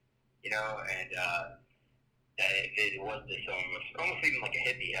house, you know, and it was this almost even like a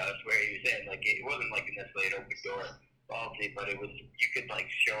hippie house where he was in. Like, it wasn't like necessarily an open door policy, but it was, you could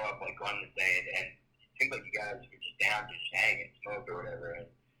like show up like on the day and it seemed like you guys were just down to just hang and smoke or whatever. And,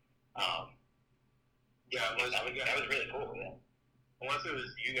 that was really cool, yeah. Unless it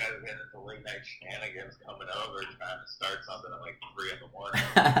was you guys getting into late night shenanigans coming over trying to start something at like 3 in the morning.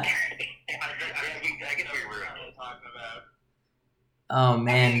 I guess we were talking about. Oh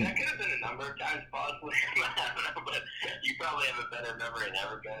man. I mean, that could have been a number of times possibly. I don't know, but you probably have a better memory than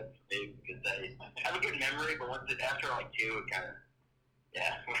ever guys, maybe, because I have a good memory, but once after like 2, it kind of,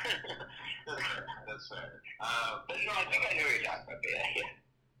 yeah. That's fair. But no, I think I knew what you're talking about. Yeah.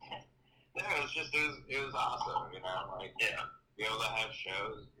 Yeah, it was awesome, you know, like, yeah, be able to have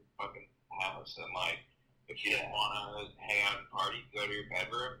shows in your fucking house, and like, if you didn't want to hang out and party, go to your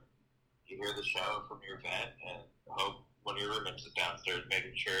bedroom, you hear the show from your vent, and hope one of your roommates is downstairs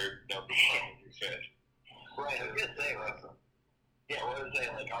making sure nobody's fucking your shit. Right, I was gonna say, like, yeah, what I was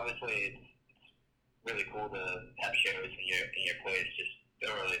saying, like, obviously it's really cool to have shows in your place, just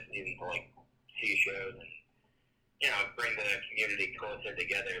really even to like see shows and, you know, bring the community closer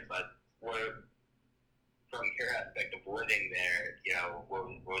together, but what, from your aspect of living there, you know, what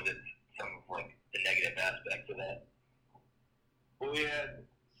was it, some of like the negative aspects of that? Well, we had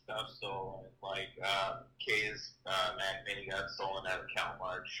stuff stolen, like Kay's Mac Mini got stolen at a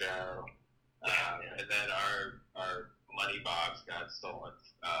Calmart show, and then our money box got stolen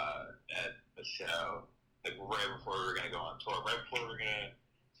at a show, like right before we were gonna go on tour,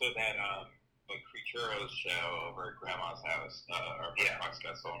 so that like Creaturo's show over at Grandma's house, our money box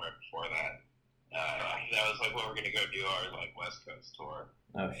got stolen right before that. That was like when we're gonna go do our like West Coast tour.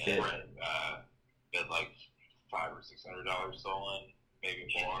 Oh shit. And had like $500 or $600 stolen,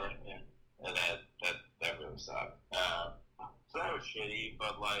 maybe more, and that really sucked. So that was shitty,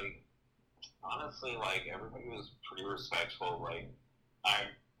 but like honestly, like everybody was pretty respectful. Like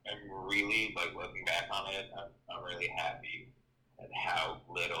I'm really, like, looking back on it, I'm really happy at how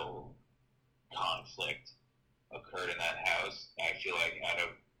little conflict occurred in that house. I feel like out of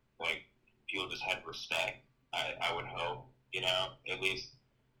like people just had respect. I would hope, you know, at least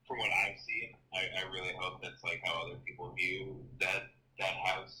from what I've seen, I really hope that's like how other people view that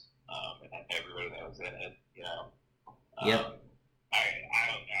house, and everybody that was in it, you know. Yep.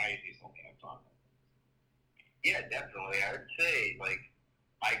 I do something I'm talking about. Yeah, definitely. I would say, like,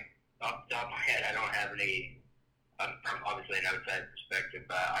 off the top of my head, I don't have any, from obviously an outside perspective,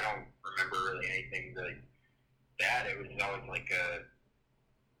 but I don't remember really anything really bad. It was always like a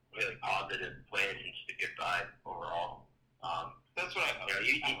really positive place and just a good vibe overall. That's what I thought.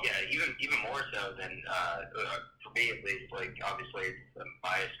 You know, even more so than, for me at least, like, obviously I'm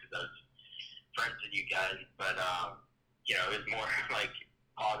biased because I was friends with you guys, but, you know, it was more like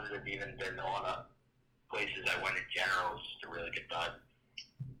positive even than a lot of places I went in general. It was just a really good vibe.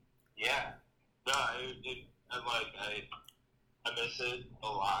 Yeah. No, I miss it a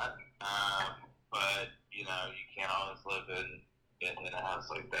lot, but, you know, you can't always live in a house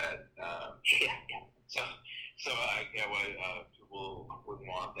like that. So I get why people would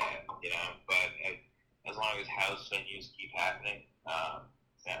want that, you know, but as long as house venues keep happening,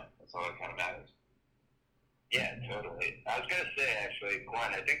 yeah, that's all that kind of matters. Yeah, totally. I was going to say, actually,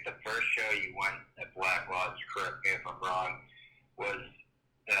 Glenn, I think the first show you went at Black Lodge, correct me if I'm wrong, was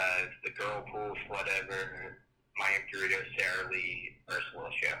the Girl Pool, Whatever, Miami Doritos, Sarah Lee, Ursula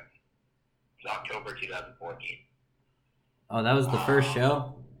show. It was October 2014. Oh, that was the first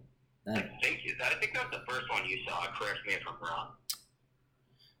show? I think that was the first one you saw. Correct me if I'm wrong.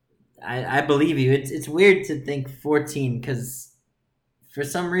 I believe you. It's weird to think 14 because for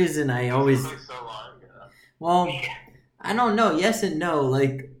some reason I always. Like so long ago. Well, I don't know. Yes and no.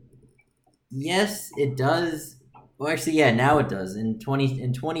 Like, yes, it does. Well, actually, yeah, now it does. In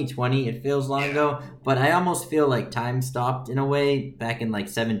 2020, it feels long ago, but I almost feel like time stopped in a way back in like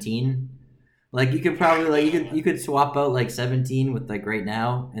 17. Like you could probably you could swap out like 17 with like right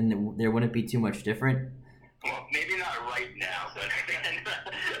now, and there wouldn't be too much different. Well, maybe not right now, but I think I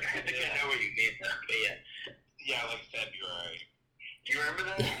know what you mean. But yeah, like February. Do you remember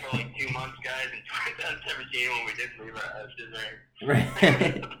that for like 2 months, guys, in 2017 when we didn't leave our houses, right?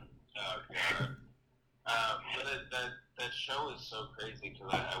 Right. Oh god.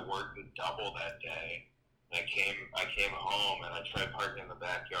 worked a double that day. And I came home and I tried parking in the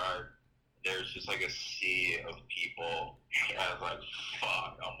backyard. There's just like a sea of people. And I was like,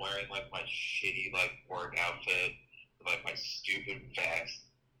 fuck, I'm wearing like my shitty like work outfit, with, like my stupid vest.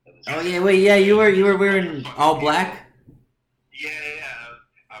 Oh yeah, wait, yeah, you were wearing all black? Yeah.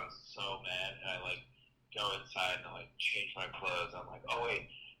 I was so mad. And I like go inside and I like change my clothes. I'm like, oh wait.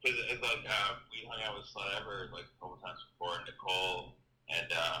 Because it's like, we hung out with Slut Ever like a couple times before, Nicole, and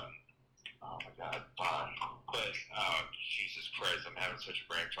oh my god, Bob. But Jesus Christ, I'm having such a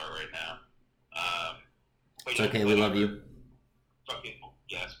brain fart right now. It's okay, we love you. Fucking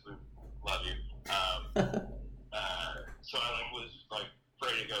yes, we love you. So I like was like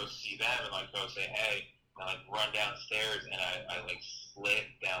ready to go see them and like go say hey, and I like run downstairs and I like slid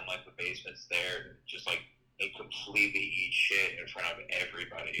down like the basement stairs, just like and completely eat shit in front of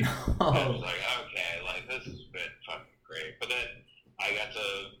everybody. I was like, okay, like this has been fucking great. But then I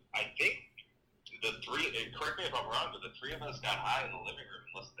think the three, correct me if I'm wrong, but the three of us got high in the living room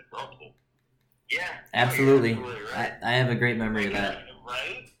and listened to Girl Pool. Yeah. Absolutely. Oh, absolutely right. I have a great memory of that.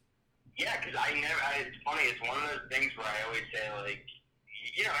 Right? Yeah, because it's funny, it's one of those things where I always say, like,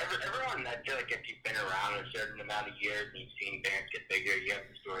 you know, everyone, I feel like if you've been around a certain amount of years and you've seen bands get bigger, you have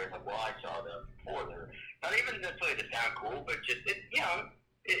the story of like, well, I saw them before. They're not even necessarily to sound cool, but just, it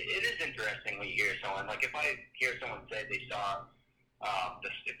is interesting when you hear someone. Like, if I hear someone say they saw,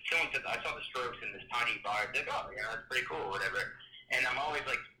 if someone said, I saw the Strokes in this tiny bar, they're like, oh, you know, that's pretty cool or whatever. And I'm always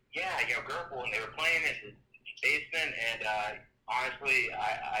like, yeah, you know, Girl Pool, and they were playing in the basement, and honestly,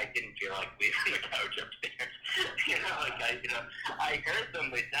 I didn't feel like leaving the couch upstairs. You know, like I heard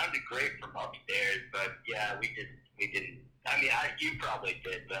them. They sounded great from upstairs, but yeah, we didn't. I mean, you probably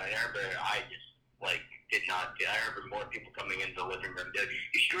did, but I remember I just like did not. I remember more people coming into the living room. Like,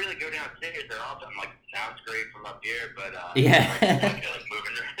 you should really go downstairs. They're awesome. I'm like, sounds great from up here, but yeah, like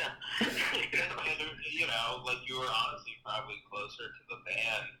moving around. You know, like you were honestly probably closer to the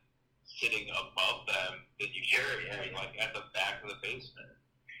band sitting above them than you were, like at the back of the basement.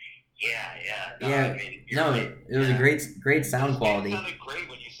 Yeah. No, yeah. I mean, it was a great sound quality. It sounded great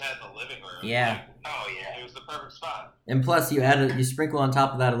when you sat in the living room. Yeah. Like, oh yeah, it was the perfect spot. And plus, you sprinkle on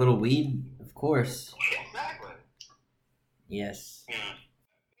top of that a little weed, of course. Exactly. Yes. Yeah, sure.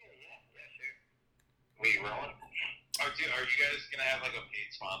 We rolling? Are you guys gonna have like a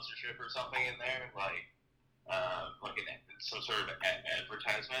paid sponsorship or something in there, like some sort of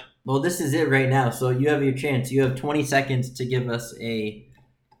advertisement? Well, this is it right now. So you have your chance. You have 20 seconds to give us a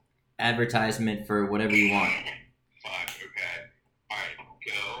advertisement for whatever you want. Fuck, okay. Alright,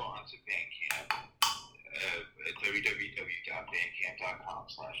 go onto Bandcamp at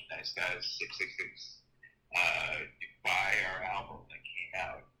www.bandcamp.com/niceguys666. Buy our album that came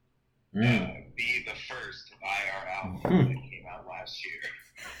out. Be the first to buy our album that came out last year.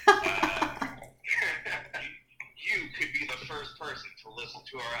 You could be the first person to listen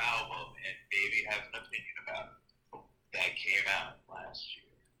to our album and maybe have an opinion about it. That came out last year.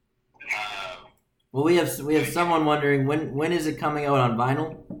 Well, we have someone wondering when is it coming out on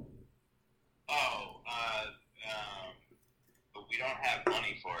vinyl? But we don't have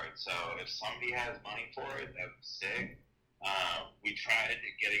money for it. So if somebody has money for it, that would be sick. We tried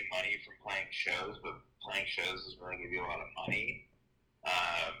getting money from playing shows, but playing shows doesn't really give you a lot of money.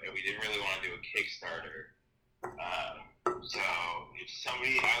 And we didn't really want to do a Kickstarter. So if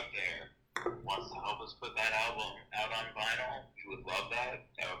somebody out there wants to help us put that album out on vinyl, we would love that.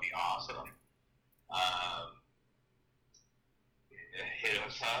 That would be awesome. Hit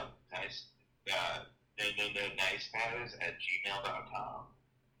us up, niceguys@gmail.com.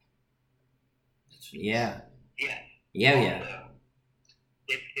 Yeah.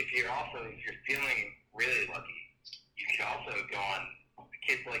 Also, if you're feeling really lucky, you could also go on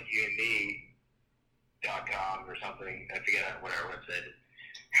kidslikeYouandme.com or something. I forget what our website is.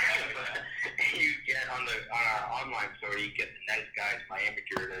 You get on our online store, you get the Nice Guys Miami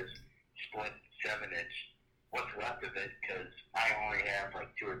Jordans split 7-inch. What's left of it? Because I only have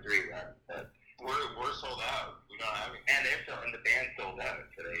like 2 or 3 left. But we're sold out. We don't have any. And the band sold out.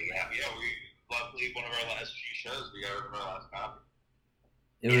 So there you go. Yeah, we luckily one of our last few shows we got rid of our last copy.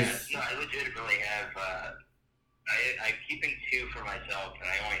 I legitimately have. I'm keeping 2 for myself, and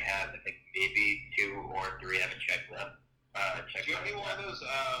I only have I think maybe 2 or 3 I haven't checked left. Do you have any one of those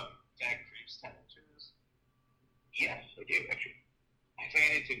Jack Creeps tattoos? Yes, I do actually. I think I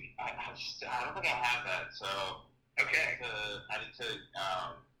need to. I don't think I have that. So okay. I need to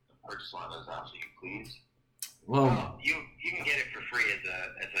purchase one of those off you, please. Well, you can get it for free as a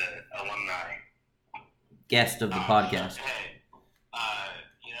alumni guest of the podcast. Hey,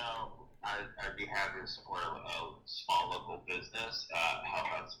 you know, I I'd be happy to support a small local business. Help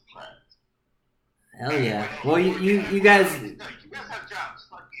out some friends. Hell yeah. Well, you guys. No, you guys have jobs.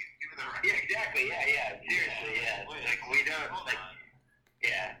 Fuck you. Give me the right. Yeah, exactly. Yeah. Seriously, yeah. Like we don't like.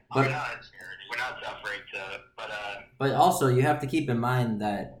 Yeah, But- we're not charity. We're not suffering. So, But also, you have to keep in mind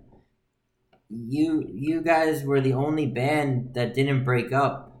that you guys were the only band that didn't break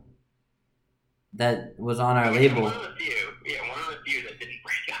up that was on our label. One of the few. Yeah, one of the few that didn't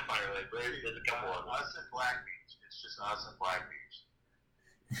break up on our label. There's a couple of them. Us and Black Beach. It's just us and Black Beach.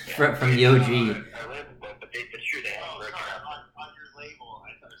 From the OG. Our label, but it's true they haven't Oh, broken sorry, up. on your label. I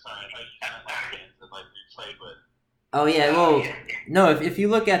thought you meant like bands that like we played with. Oh yeah, well, Yeah. no. If you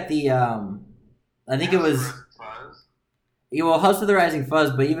look at the, I think it was. Fuzz. Yeah, well, House of the Rising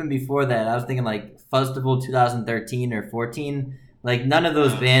Fuzz, but even before that, I was thinking like Fuzzival 2013 or 14. Like none of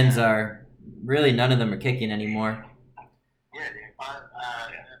those bands are really. None of them are kicking anymore. Yeah, dude.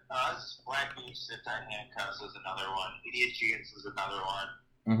 Us, Black Beach, Sit Tight Handcuffs was another one. Idiot Jeans was another one.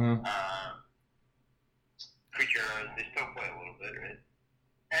 Mm-hmm. Creature, they still play a little bit, right?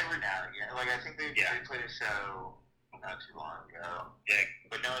 Every now and again. Like, I think they Yeah. played a show not too long ago. Yeah.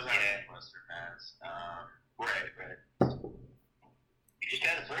 But no one's out Yeah. in Western Mass. Right. You just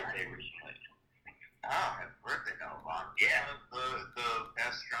had a birthday recently. Oh, happy birthday, Noah Vaughn. Yeah. One of the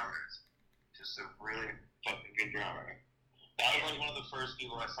best drummers. Just a really Fucking good drummer. That was like one of the first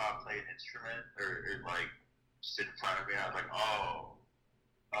people I saw play an instrument or like sit in front of me. I was like, oh,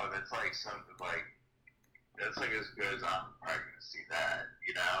 that's like something like that's like as good as I'm probably gonna see that,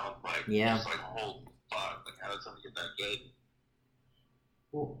 you know? Like, Yeah. just like holy fuck, like how did something get that good?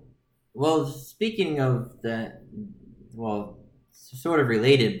 Well, speaking of that, well, sort of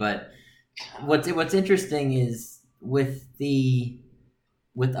related, but what's interesting is with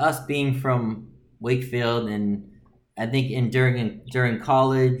us being from Wakefield, and I think during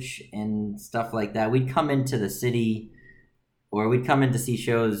college and stuff like that, we'd come into the city, or we'd come in to see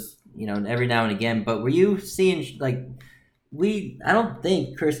shows, every now and again. But were you seeing like I don't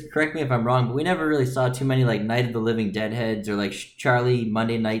think, Chris, correct me if I'm wrong, but we never really saw too many like Night of the Living Deadheads or like Charlie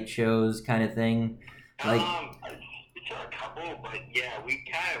Monday night shows kind of thing. Like, We saw a couple, but yeah, we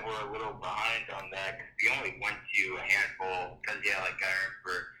kind of were a little behind on that because we only went to a handful. Because like I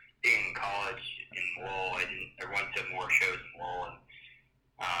remember being in college in Lowell, I went to more shows in Lowell, and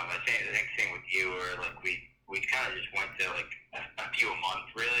I think same with you, where like we kind of just went to like a few a month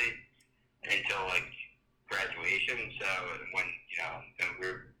really until like graduation. So when then we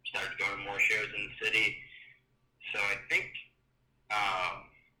started going to more shows in the city. So I think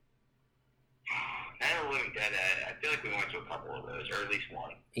Night of the Living Dead, I feel like we went to a couple of those, or at least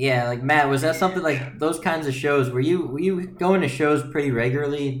one. yeah, like Matt, was that something like those kinds of shows? Were you going to shows pretty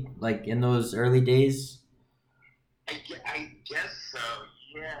regularly, like in those early days? I guess so,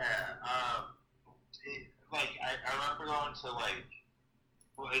 yeah. I remember going to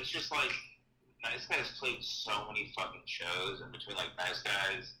it's just like Nice Guys played so many fucking shows, and between like Nice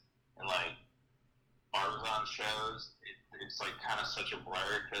Guys and like Barbizon shows, it's like kind of such a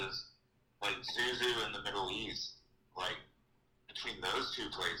blur because like Zuzu in the Middle East, like between those two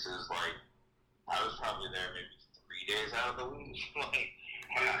places, like I was probably there maybe 3 days out of the week.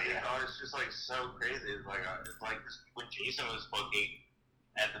 It's just like so crazy. It's like when Jason was booking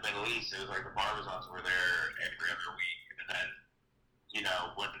at the Middle East, it was like the Barbizons were there every other week, and then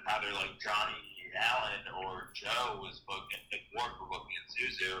when either like Johnny Allen or Joe was booking, Nick Ward were booking in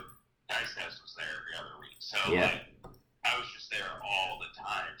Zuzu, Dice Test was there every other week. So Yeah. I was just there all the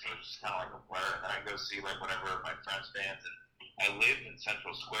time, so it was just kind of like a blur. And then I'd go see like whatever of my friends' bands, and I lived in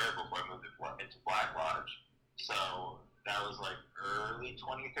Central Square before I moved into Black Lodge. So that was like early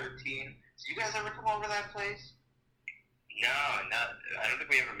 2013. So you guys ever come over to that place? No, I don't think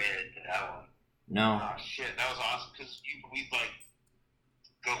we ever made it to that one. No. Oh shit, that was awesome because we'd like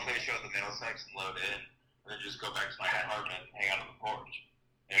go play a show at the Middlesex and load in, and then just go back to my apartment and hang out on the porch.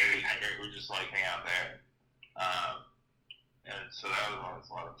 And we just like hang out there. And so that was always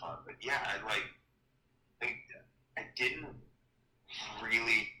a lot of fun. But yeah, I didn't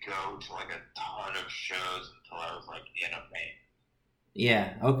really go to like a ton of shows until I was like in a band.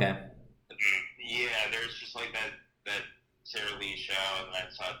 Yeah. Okay. Yeah, there's just like that Sarah Lee show, and then I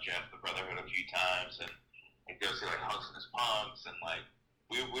saw Jeff the Brotherhood a few times, and I'd go see like Hunks and His Punks, and like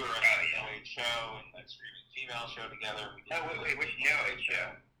we were at a NOH show and like Screaming Female show together. Wait, which NOH show?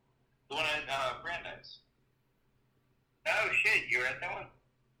 The one at Brandeis. Oh shit, you were at that one?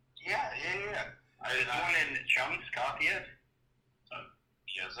 Yeah. The one in Chum's Coffee House?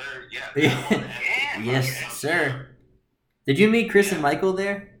 Yes, sir. Yeah. That one. Yes, Okay. sir. Did you meet Chris and Michael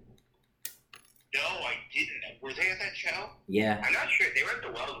there? No, I didn't. Were they at that show? Yeah. I'm not sure. They were at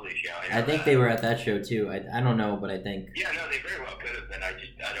the Wellesley show. I think they were at that show too. I don't know, but I think. Yeah, no, they very well could have been. I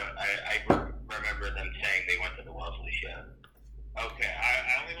remember them saying they went to the Wellesley show. Okay,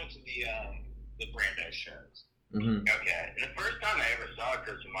 I only went to the Brandeis shows. Mm-hmm. Okay, and the first time I ever saw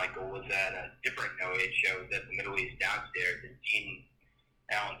Chris and Michael was at a different No Age show. It was at the Middle East downstairs, and Dean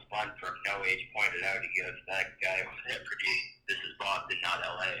Allen Spun from No Age pointed out, he goes, that guy that produced This Is Boston, Not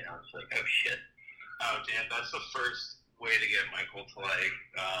LA, and I was like, oh shit. Oh, damn, that's the first way to get Michael to, like,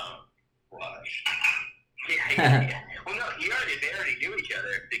 blush. Yeah. Well, no, they already knew each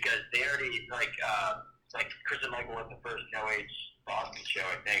other, because they already, like Chris and Michael were the first No Age Boston show,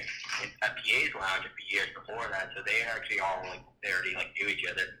 I think, at PA's Lounge a few years before that, so they actually all, like, they already, like, knew each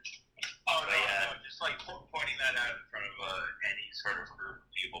other. Oh, no, just, like, pointing that out in front of any sort of group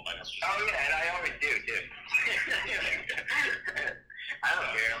of people. Oh, yeah, and I always do, too. I don't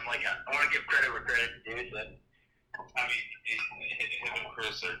care. I'm like, I want to give credit where credit's due, so. I mean, him and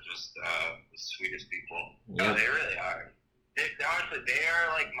Chris are just the sweetest people. Yep. No, they really are. Honestly, they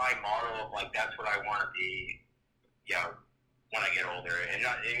are, like, my model of, like, that's what I want to be, you know, when I get older. And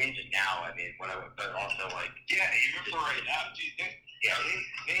not, I mean, just now, I mean, but also, like... Yeah, even for right now, dude,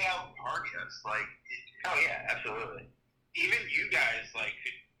 they out-party us, like... Oh, yeah, absolutely. Even you guys, like,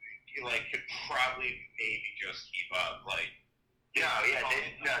 could probably maybe just keep up, like... No, yeah,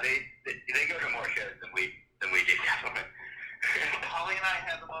 they go to more shows than we do, definitely. Holly and I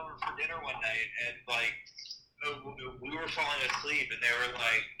had them over for dinner one night, and, like... we were falling asleep, and they were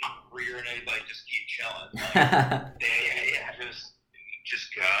like, we're gonna like just keep chilling. Like, yeah, just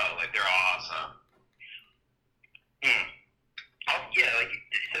go. Like they're awesome. Oh yeah, like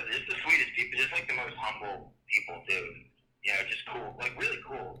so this is the sweetest people, just like the most humble people too. You know, just cool, like really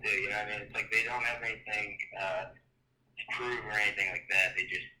cool too. You know what I mean? It's like they don't have anything to prove or anything like that. They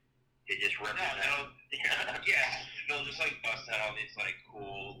just represent. Yeah, they'll just like bust out all these like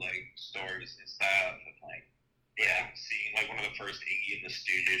cool like stories and stuff, and like. Yeah, seeing like one of the first Iggy in the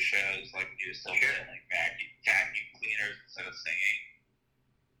Stooges shows, like when he was still doing like vacuum cleaners instead of singing.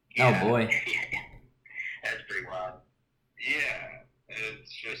 Oh boy. That's pretty wild. Yeah, it's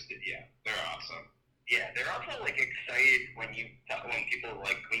just they're awesome. Yeah, they're also like excited when people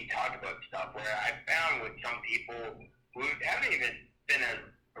like when you talk about stuff. Where I found with some people who haven't even been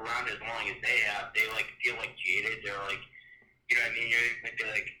around as long as they have, they like feel like jaded. They're like, you know what I mean?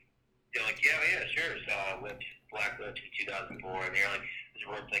 They're like, yeah, sure. So Black Lips in 2004, and they're like, it's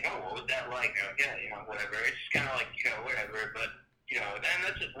like, oh, what was that like? And I'm like, yeah, you know, whatever. It's just kind of like, you know, whatever. But you know, then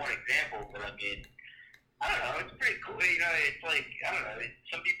that's just one example. But I mean, I don't know. It's pretty cool. You know, it's like I don't know.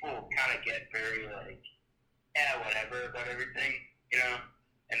 Some people kind of get very like, whatever about everything. You know,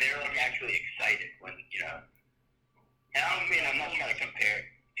 and they're like actually excited when you know. And I mean, I'm not trying to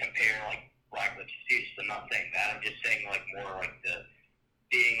compare like Black Lips to Stooges. I'm not saying that. I'm just saying like more like the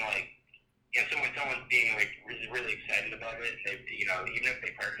being like. You know, so when someone's being like really excited about it, and they, you know, even if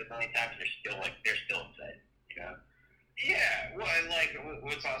they've heard it a million times, they're still excited. You know. Yeah, well, and like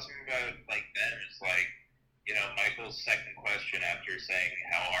what's awesome about like them is like, you know, Michael's second question after saying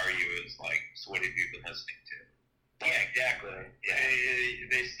 "How are you?" is like, "So what have you been listening to?" Yeah, exactly. Yeah,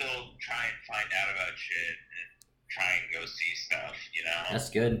 they still try and find out about shit and try and go see stuff. You know. That's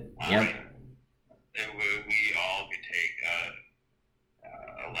good. Yep. We all could take a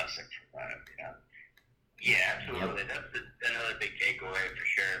lesson from that, you know? Yeah, absolutely. Yep. That's another big takeaway for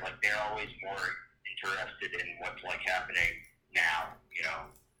sure. Like, they're always more interested in what's, like, happening now, you know?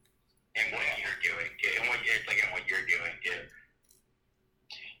 And what you're doing, too. And what you're doing, too.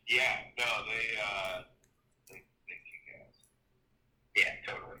 Yeah, no, they kick ass. Yeah,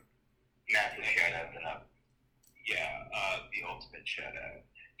 totally. Massive shout-out to them. Yeah, the ultimate shout-out.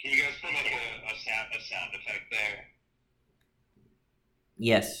 Can you guys put, like, a sound effect there?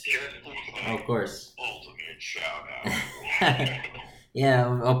 Yes. Yeah, of course. Ultimate shout out.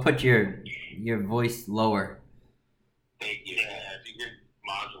 Yeah, I'll put your voice lower. Thank you. Yeah, if you could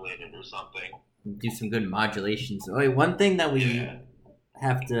modulate it or something. Do some good modulations. Oh, wait, one thing that we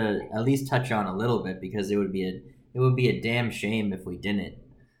have to at least touch on a little bit, because it would be a damn shame if we didn't,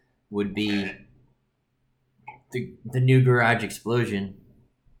 would be the new Garage Explosion.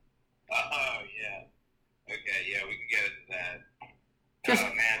 Oh yeah. Okay, yeah, we can get into that. Just,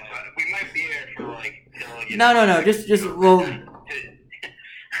 oh man, we might be there for like till no. Just well. To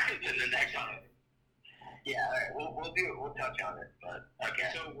the next one. Yeah, all right. We'll touch on it, but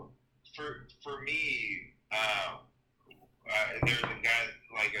okay. So for me, there's a guy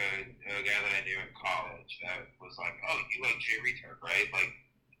that I knew in college that was like, oh, you like Jay Return, right? Like,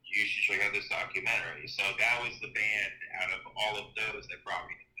 you should check out this documentary. So that was the band out of all of those that brought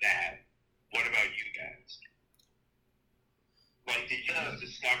me to that. What about you guys? Like, did you just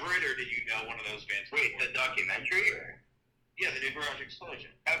discover it, or did you know one of those bands? Wait, the documentary? Or? Yeah, the New Garage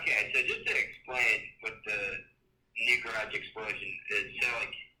Explosion. Okay, so just to explain what the New Garage Explosion is, so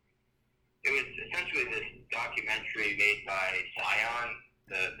like, it was essentially this documentary made by Scion,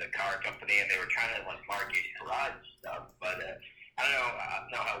 the car company, and they were trying to like market garage stuff, but I don't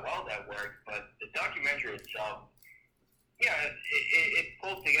know how well that worked, but the documentary itself, yeah, it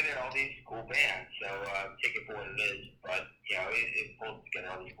pulls together all these cool bands. So take it for what it is, but it pulls together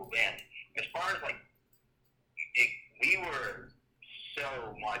all these cool bands. As far as like, we were so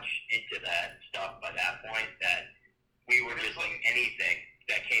much into that stuff by that point that we were just like anything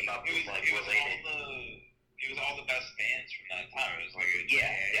that came up was like related. It was all the best bands from that time. It was like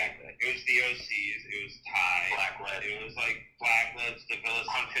exactly. It was the OCs. It was Ty. Blacklips. It was like Blacklips, the Villa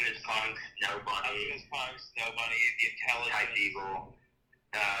Hunkin' is Punks, No Bunny. Hunkin' is Punks, No Bunny, The Intelligence. High Eagle.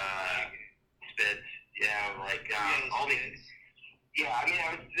 Spitz. All these. Yeah, I mean,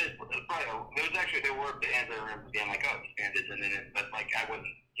 I was just probably there were bands I remember being like, oh, this band isn't in it, but like I wasn't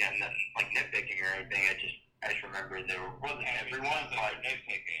like nitpicking or anything. I just remember there wasn't everyone like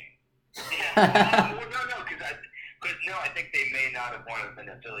nitpicking. Yeah, no, because I think they may not have wanted to been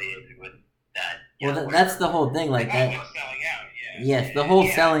affiliated with that. Well, that's the whole thing, like that. Selling out, yeah. Yes, the whole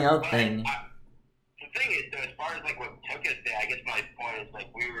selling out thing. The thing is, though, as far as like what took us there, I guess my point is like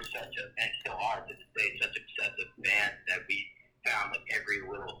we were such a, and still are to this day, such obsessive band that we found like every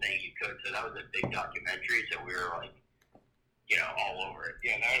little thing you could. So that was a big documentary. So we were like, all over it.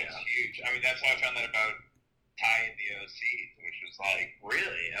 Yeah, that was huge. I mean, that's how I found that about Ty and the OCs, which was like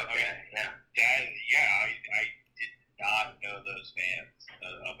really okay. I did not know those bands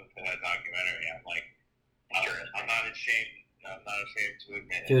up until that documentary. I'm like, I'm not ashamed. I'm not ashamed to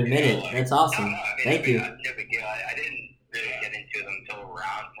admit it. To admit it, that's awesome. No, I mean, Thank you. No big deal. I didn't really get into them until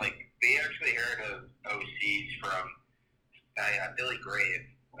around like we actually heard of OCs from Billy Grave.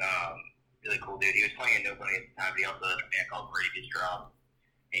 Really cool dude. He was playing in Nobody at the time, but he also has a band called Rabies Drop.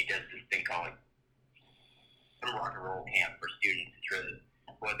 And he does this thing called like rock and roll camp for students. It's really,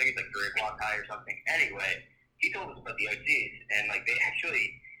 I think it's like 3 o'clock high or something. Anyway, he told us about the OCs, and like they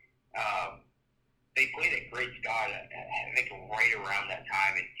actually, they played at Great Scott, I think right around that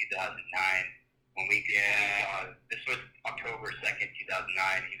time in 2009 when we this was October 2nd, 2009.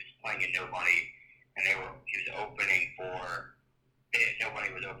 He was playing in Nobody, and he was opening for. Nobody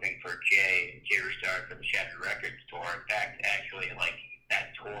was opening for Jay Restart for the Shattered Records tour. In fact, actually, like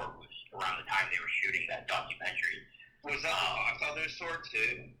that tour was around the time they were shooting that documentary. Was that Box Other Sword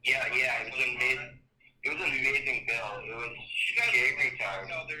too? Yeah, it was amazing. It was an amazing bill. It was Jay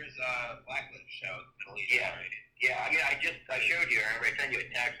Restart. So there's Blacklist show in the Middle East. Yeah, right? yeah. I mean, I showed you. I remember I sent you a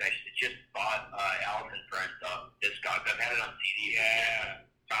text. I just bought Allison Friends Discogs. I've had it on CD. Yeah.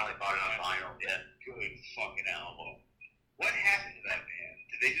 Finally bought it on vinyl. Yeah. Good fucking album. What happened to that band?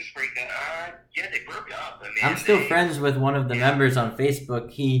 Did they just break up? Yeah, they broke up. I mean, I'm still friends with one of the members on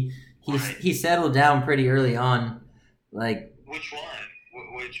Facebook. He settled down pretty early on. Like which one?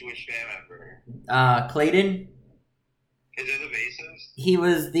 Which band member? Clayton. Is it the bassist? He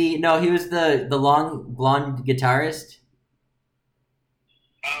was the long blonde guitarist.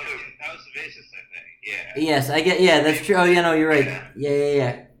 Oh, that was the bassist, I think. Yeah. Yes, I get. Yeah, that's true. Oh, yeah, no, you're right.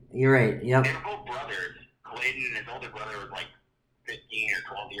 Yeah. You're right. Yep. They were both brothers. Clayton and his older brother was like 15 or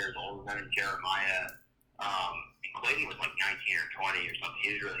 12 years older than Jeremiah. And Clayton was like 19 or 20 or something.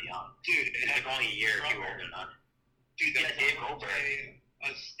 He was really young. Dude, it was like only a year or two older than us. Dude, that Dave Goldberg, a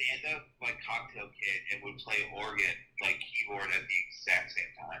stand-up like cocktail kid, and would play organ like keyboard at the exact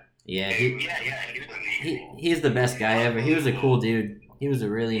same time. Yeah, he was amazing. He's the best guy ever. He was a cool dude. He was a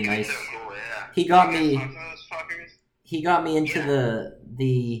really nice. So cool, yeah. He got me into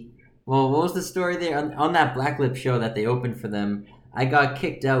the. Well, what was the story there on that Blacklip show that they opened for them? I got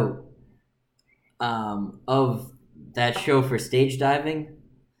kicked out of that show for stage diving.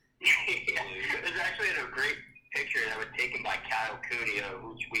 There's actually a great picture that was taken by Kyle Cuneo,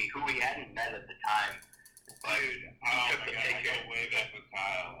 who we hadn't met at the time. But dude, oh my god, I go way back with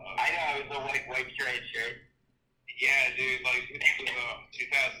Kyle. I know, it was the white straight shirt. Yeah, dude, like 2006,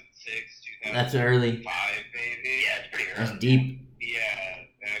 2005, That's early. maybe. Yeah, it's pretty early. That's deep. Yeah,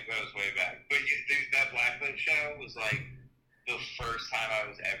 that goes way back. But dude, that Blacklight show was like the first time I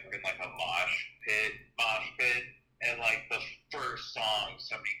was ever in like a mosh pit, and like the first song,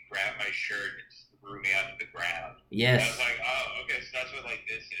 somebody grabbed my shirt and threw me onto the ground. Yes. And I was like, oh, okay, so that's what like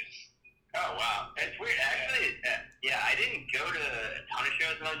this is. Oh wow, that's weird. Actually, I didn't go to a ton of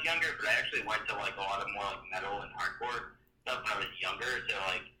shows when I was younger, but I actually went to like a lot of more like metal and hardcore stuff when I was younger. So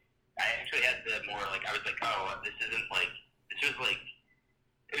like, I actually had the more like I was like, oh, this was like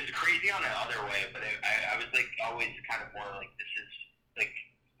it was crazy on the other way, but I was like always kind of more like this is like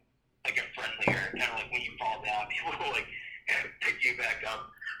a friendlier kind of like when you fall down, people will like pick you back up.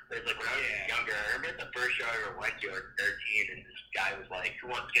 It's like when I was younger, I remember the first show I ever went to, I was 13, and this guy was like, "Who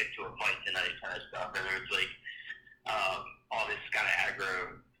wants to get into a fight tonight?" kind of stuff, and there was like all this kind of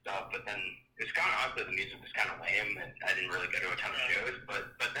aggro stuff, but then it was kind of awkward. The music was kind of lame, and I didn't really go to a ton of shows.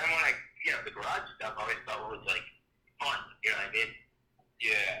 But then when the garage stuff, I always thought was like fun. You know what I mean?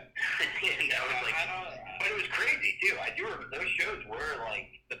 Yeah. And that was like, but it was crazy too. I do remember those shows were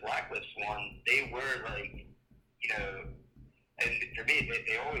like the Blacklist ones. They were like, and for me,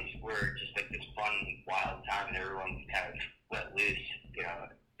 they always were just like this fun, wild time, and everyone kind of let loose,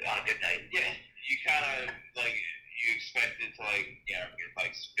 on a good night. Yeah, you kind of like you expected to like get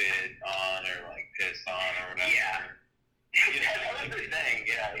like spit on or like pissed on or whatever. Yeah. That was the thing.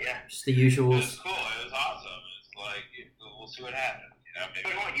 Yeah. Just the usuals. It was cool. It was awesome. It's like we'll see what happens. Maybe.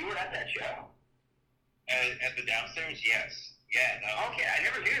 But hold on, you were at that show? At the downstairs, yes. Yeah. No. Okay, I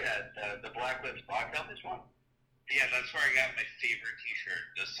never knew that. The Black Lips Box Office one. Yeah, that's where I got my favorite T-shirt.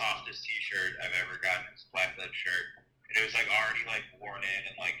 The softest T-shirt I've ever gotten. It's a Black Lips shirt, and it was like already like worn in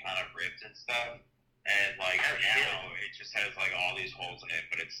and like kind of ripped and stuff. And like now, it just has like all these holes in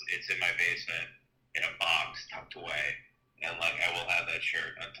it, but it's in my basement in a box tucked away. And like I will have that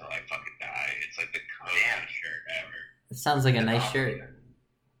shirt until I fucking die. It's like the coolest shirt ever. It sounds like a nice shirt.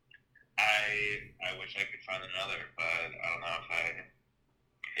 I wish I could find another, but I don't know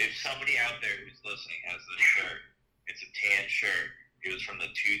if somebody out there who's listening has this shirt. It's a tan shirt. It was from the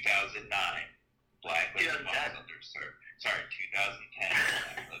 2009 Black Lives Matter. Sorry, 2010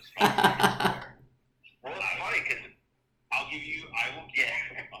 Black Lives Matter. Well, it's funny because I will give you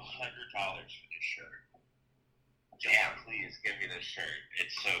 $100 for this shirt. Damn, please give me this shirt.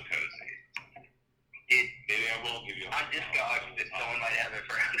 It's so cozy. Maybe I will give you on Discogs that someone might have it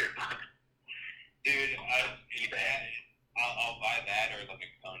for $100. Dude, I'll buy that or like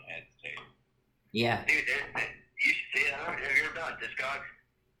a Coneheads tape. Yeah. Dude, you should see it. Have you ever been on Discogs?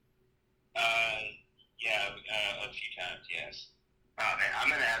 Yeah, a few times, yes. Oh man,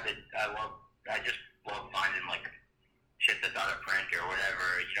 I'm an avid. I just love finding like shit that's out of print or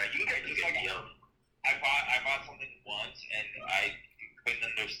whatever. You can get good deals. I bought something once and I couldn't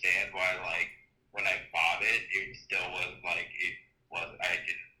understand why like when I bought it, it still was like I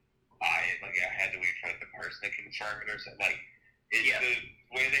didn't buy it. Like I had to wait for like the person to confirm it or something. Like the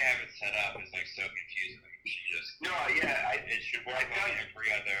way they have it set up is like so confusing. Like, you should just it should work like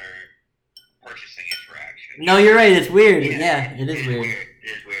every other purchasing interaction. No, you're right. It's weird. Yeah, it is weird. It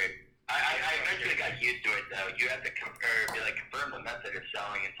is weird. I eventually got used to it though. You have to confirm the method of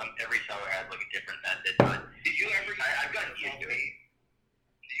selling, and every seller has like a different method. But did you ever? I've gotten used to it.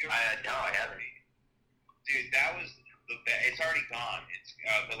 No, I haven't. Dude, that was the best. It's already gone. It's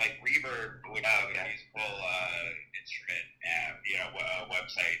but like Reverb, which is a musical instrument app,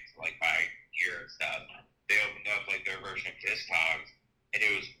 website to like buy gear and stuff. They opened up like their version of Discogs, and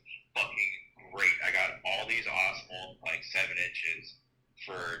it was fucking great. I got all these awesome like 7 inches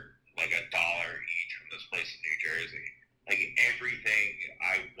for like $1 each from this place in New Jersey. Like everything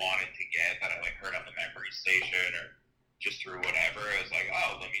I wanted to get that I like heard on the memory station or just through whatever, I was like,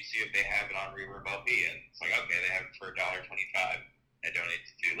 oh, let me see if they have it on Reverb LP, and it's like, okay, they have it for $1.25. I don't need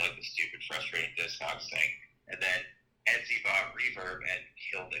to do like the stupid, frustrating Discogs thing. And then Etsy bought Reverb and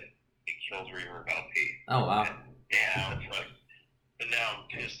killed it. It killed Reverb LP. Oh wow. And now I'm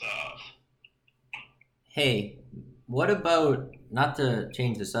pissed off. Hey, what about, not to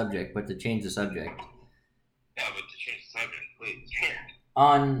change the subject, but to change the subject? Yeah, but to change the subject, please.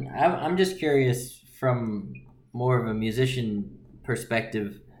 I'm just curious from more of a musician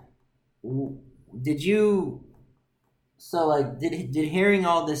perspective. Did hearing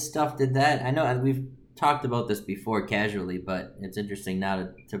all this stuff, I know we've talked about this before casually, but it's interesting now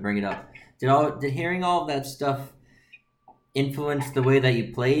to bring it up. Did hearing all of that stuff influence the way that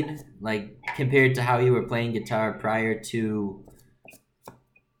you played, like compared to how you were playing guitar prior to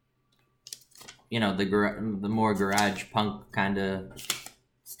the more garage punk kind of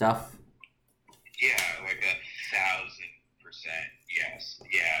stuff? Yeah, like 1,000%, yes.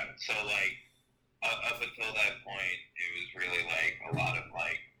 Yeah, so like up until that point, it was really like a lot of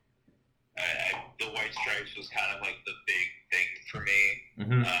like the White Stripes was kind of like the big thing for me.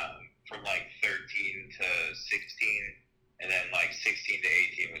 Mm-hmm. From like 13 to 16, and then like 16 to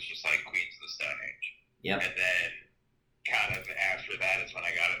 18 was just like Queens of the Stone Age. Yep. And then kind of after that is when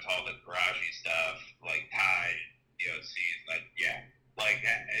I got into all the garagey stuff, like Tide, DOCs, like my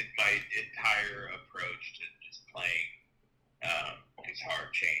entire approach to just playing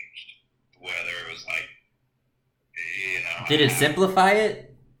guitar changed. Whether it was like, Did it simplify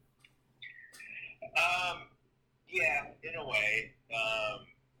it?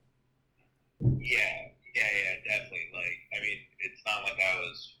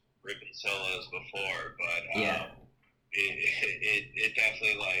 ripping solos before, but Yeah. it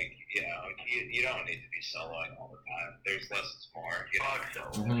definitely like you don't need to be soloing all the time. There's less is more. You know? Fuck so.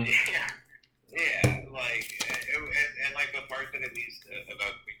 Mhm. Yeah, like and like the part that at least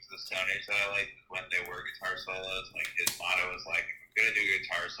about Queens of the Stone Age that I like is when they were guitar solos. Like his motto was like, if I'm gonna do a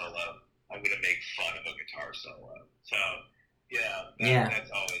guitar solo, I'm gonna make fun of a guitar solo. So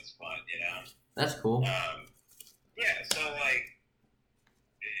that's always fun, you know. That's cool. So like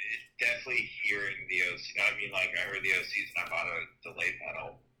it's definitely hearing the OC. I mean, like I heard the OCs and I bought a delay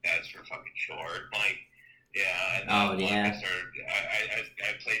pedal. That's for fucking short. Like. Yeah, and then I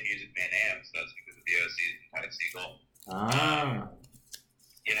played Music Man amps. That's because of the OCs and Ty Segall.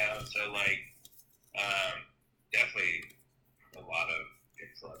 You know, so like, definitely a lot of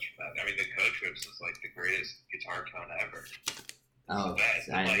influence from that. I mean, the Coach Whips is like the greatest guitar tone ever. Oh,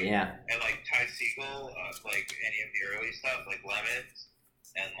 yeah. And like Ty Segall, like any of the early stuff, like Lemons,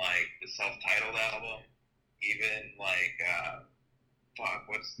 and like the self-titled album, even like,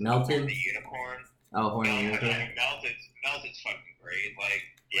 what's Melted? The Unicorn. Oh, Horny Unicorn. Melted's fucking great. Like,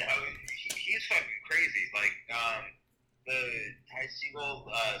 he's fucking crazy. Like, the Ty Segall,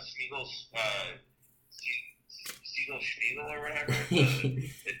 Segall Schmiegel or whatever,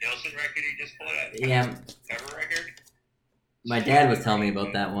 the Nelson record he just put out. Yeah. Cover record. My dad was telling me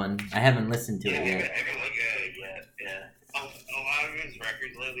about that one. I haven't listened to it yet. I haven't looked at it yet. Yeah. A lot of his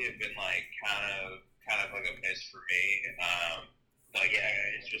records lately have been like kind of like a miss for me.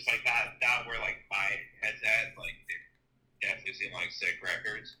 It's just like not where like my head's at. Like they definitely seem like sick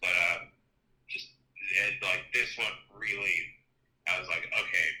records, but and like this one really, I was like,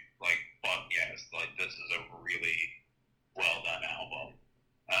 okay, like fuck yes, like this is a really well done album.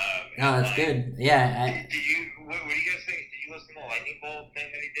 That's good. Yeah. Did you? What do you guys think? Did you listen to the Lightning Bolt thing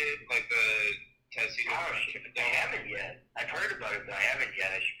that he did? Like the Tessie? I haven't yet. I've heard about it, but I haven't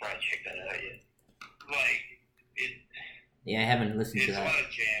yet. I should probably check that out yet. Like it. Yeah, I haven't listened to that. It's a lot of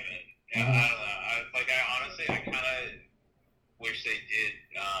jamming. Mm-hmm. I don't know. I honestly kind of wish they did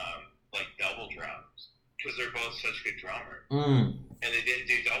like double drums because they're both such good drummers. And they didn't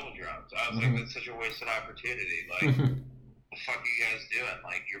do double drums. I was like, that's such a wasted opportunity. Like, what the fuck are you guys doing?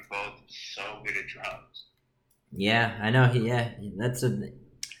 Like, you're both so good at drums. Yeah, I know.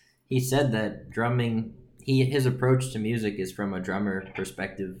 He said that drumming. His approach to music is from a drummer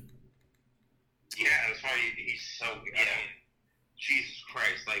perspective. Yeah, that's why he's so good. I mean, Jesus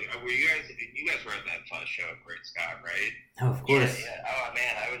Christ! Like, you guys were at that fun show at Great Scott, right? Oh, of course. Yeah. Oh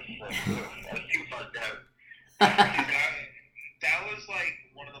man, I was too fucked out. That was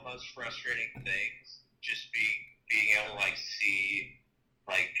like one of the most frustrating things. Just being able to like see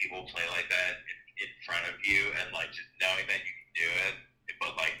like people play like that in front of you, and like just knowing that you can do it,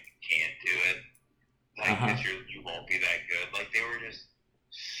 but like can't do it. Like, because you won't be that good. Like, they were just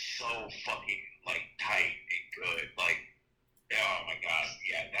so fucking like tight and good. Like, oh my god,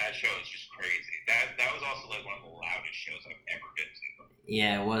 yeah, that show is just crazy. That was also like one of the loudest shows I've ever been to.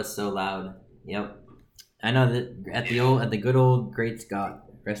 Yeah, it was so loud. Yep, I know that at the good old Great Scott.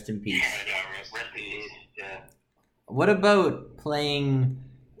 Rest in peace. Rest in peace. Yeah. What about playing?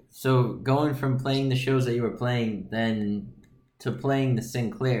 So going from playing the shows that you were playing, then to playing the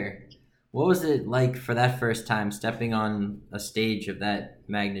Sinclair. What was it like for that first time stepping on a stage of that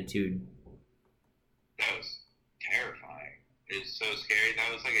magnitude? That was terrifying. It was so scary. That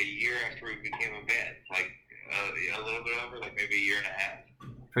was like a year after we became a band. Like a little bit over, like maybe a year and a half.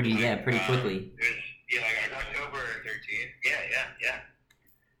 Pretty quickly. It was, like October 13th. Yeah.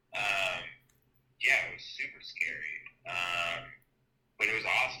 It was super scary. But it was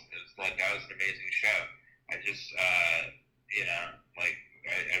awesome. It was like, that was an amazing show. I just, I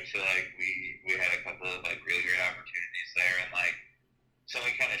feel like we had a couple of like really great opportunities there, and like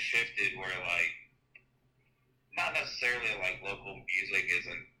something kind of shifted where like not necessarily like local music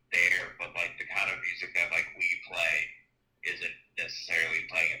isn't there, but like the kind of music that like we play isn't necessarily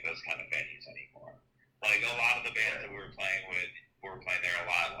playing at those kind of venues anymore. Like a lot of the bands that we were playing there a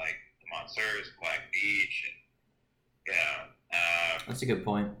lot, like the Monsters, Black Beach, and that's a good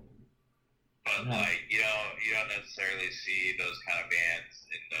point. But like you don't necessarily see those kind of bands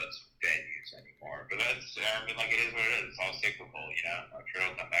in those venues anymore. But like it is what it is. It's all cyclical, I'm sure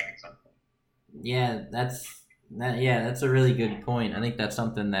it'll come back at some point. Yeah, that's a really good point. I think that's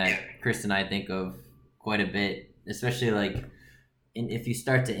something that Chris and I think of quite a bit, especially like if you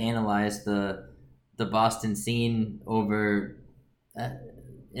start to analyze the Boston scene over.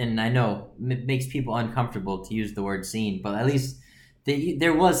 And I know it makes people uncomfortable to use the word scene, but at least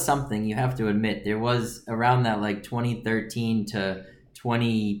there was something, you have to admit. There was around that like 2013 to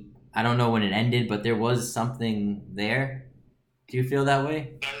 20, I don't know when it ended, but there was something there. Do you feel that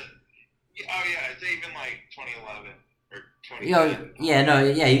way? 2011 or 2010.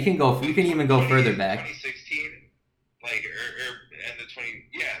 You can go. You can even go further back. 2016, like or end of 2016.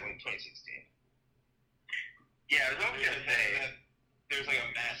 Yeah, I was always gonna say there's like a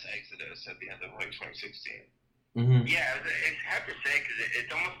mass exodus at the end of like 2016. Mm-hmm. Yeah, it's hard to say because it's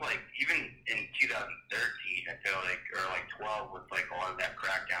almost like even in 2013, I feel like, or like 12, with like a lot of that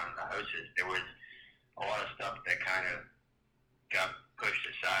crackdown on the houses, there was a lot of stuff that kind of got pushed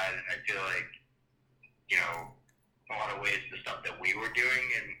aside, and I feel like, you know, a lot of ways the stuff that we were doing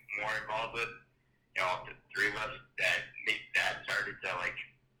and more involved with, you know, the three of us, that started to like,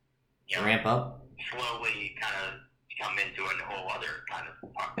 you know, Ramp up. Slowly kind of come into a whole other kind of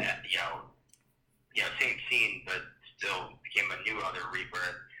same scene, but still became a new other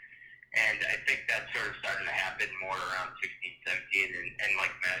rebirth. And I think that sort of started to happen more around 16, 17, and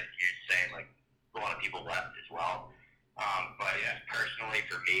like Matt, you're saying, like a lot of people left as well. But yeah, personally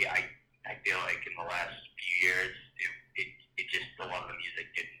for me, I feel like in the last few years, it just, a lot of the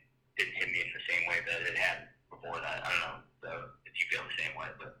music didn't hit me in the same way that it had before that. I don't know if you feel the same way,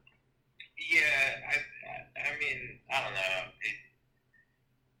 but yeah, I mean, I don't know.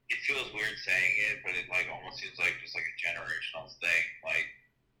 It feels weird saying it, but it like almost seems like just like a generational thing. Like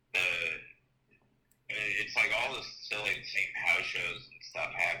it's like all this still like the same house shows and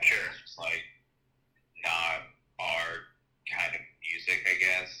stuff happening. Sure. It's just like not our kind of music, I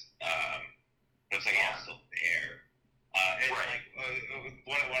guess. But it's like all still there. And right. Like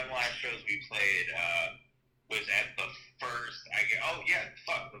one of the last shows we played was at the first.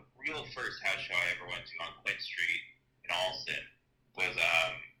 The real first house show I ever went to on Quinn Street in Allston was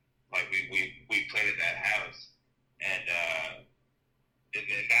like we played at that house, and that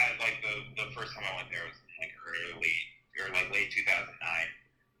like the first time I went there was like late 2009,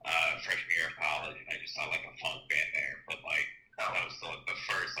 freshman year of college, and I just saw like a funk band there, but like that was still like, the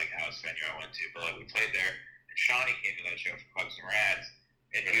first like house venue I went to, but like we played there, and Shawnee came to that show for Pugs and Rats,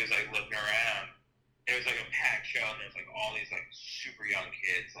 and he was like looking around. It was like a packed show, and there's like all these like super young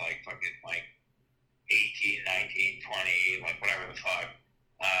kids, like fucking like 18, 19, 20, like whatever the fuck.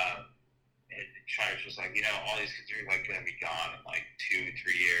 And China was just like, you know, all these kids are like gonna be gone in like 2-3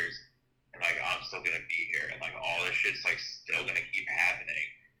 years, and like I'm still gonna be here, and like all this shit's like still gonna keep happening,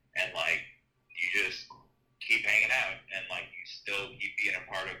 and like you just keep hanging out, and like you still keep being a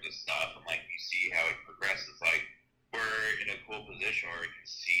part of this stuff, and like you see how it progresses. Like we're in a cool position where we can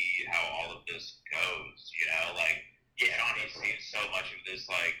see how all of this goes, you know, like Johnny's seen so much of this,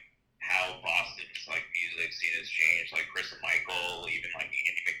 like how Boston's like music scene has changed, like Chris and Michael, even like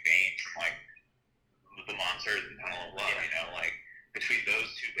Andy McBain from like the Monsters and Tunnel of Love, you know, like between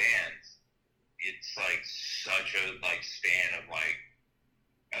those two bands, it's like such a like span of like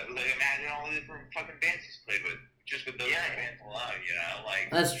imagine all the different fucking bands he's played with, just with those two bands alone, you know,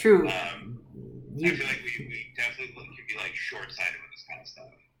 like that's true. I feel like we definitely can be like short-sighted with this kind of stuff.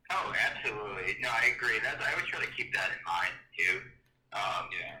 Oh, absolutely. No, I agree. I would try to keep that in mind too.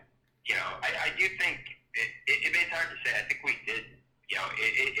 You know, I do think it's hard to say. I think we did. You know,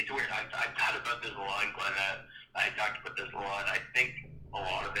 it's weird. I've thought about this a lot, Glenn. I talked about this a lot. I think a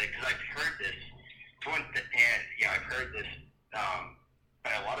lot of it because I've heard this. I've heard this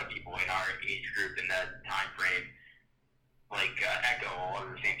by a lot of people in our age group in that time frame. Like echo a lot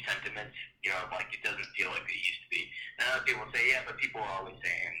of the same sentiments. You know, like it doesn't feel like it used to be. And other people say, yeah, but people are always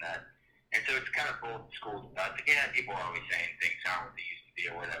saying that. And so it's kind of both schools. It's like, yeah, people are always saying things aren't what they used to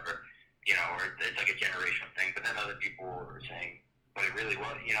be or whatever. You know, or it's like a generational thing. But then other people are saying, but it really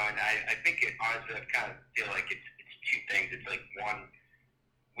was. You know, and I think it honestly, I kind of feel like it's two things. It's like one,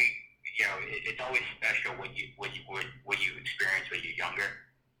 it's always special what you experience when you're younger.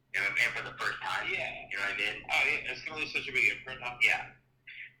 You know, and for the first time. Yeah. You know what I mean? Oh, yeah. It's going to leave such a big imprint on me. Yeah.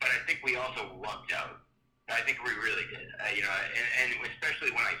 But I think we also lucked out. I think we really did. You know, and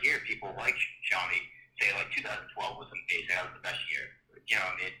especially when I hear people like Shawnee say, like, 2012 was amazing. That was the best year. You know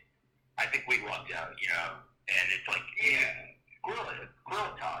what I mean? I think we lucked out, you know? And it's like, Gorilla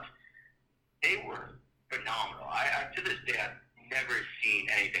Toss, they were phenomenal. I to this day, I've never seen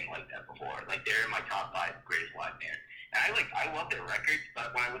anything like that before. Like, they're in my top 5 greatest live bands. And I love their records,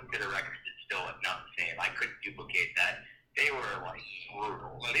 but when I listen to their records, it's still like not the same. I couldn't duplicate that. They were like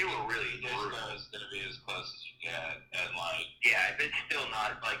brutal. Like, they were really brutal. It's going to be as close as you get, and like if it's still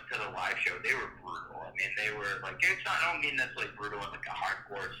not like to the live show, they were brutal. I mean, they were like it's not. I don't mean that's like brutal in like a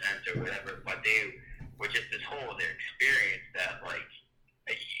hardcore sense or whatever, but they were just this whole their experience that like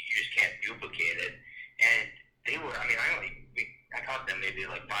you just can't duplicate it. And they were. I mean, I caught them maybe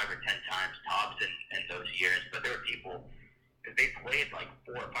like 5 or 10 times tops in those years, but there were people that they played like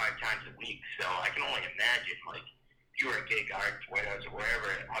 4 or 5 times a week. So I can only imagine like if you were at Gay Gardens, White House, or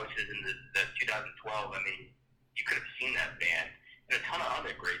wherever houses in the 2012. I mean,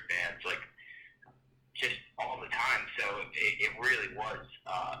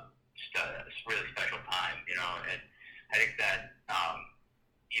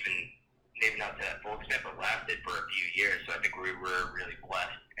 for a few years, so I think we were really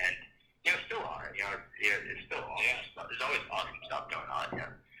blessed, and still are. It's still awesome. Yeah. Stuff. There's always awesome stuff going on.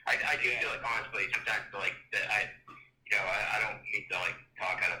 I do feel like honestly sometimes like that I don't mean to like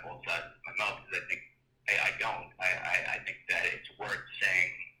talk out of both sides of my mouth because I think I don't. I think that it's worth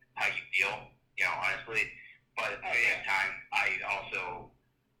saying how you feel, honestly. But at the same time, I also,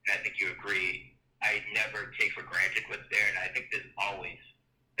 and I think you agree, I never take for granted what's there, and I think there's always,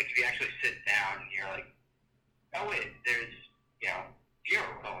 like, if you actually sit down and you're like, oh wait, there's,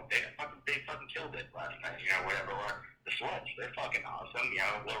 Funeral, they fucking killed it last night, whatever. Or the Sludge, they're fucking awesome.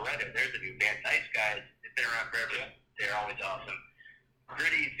 Loretta, there's a new band. Nice Guys, they've been around forever. They're always awesome.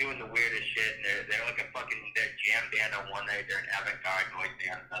 Gritty's doing the weirdest shit, and they're like they're jam band on one night, they're an avant-garde noise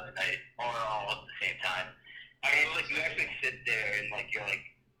band on another night, or all at the same time. I mean, like, you actually sit there and, like, you're like,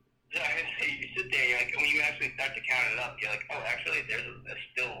 you sit there and you're like, when you actually start to count it up, you're like, oh, actually, there's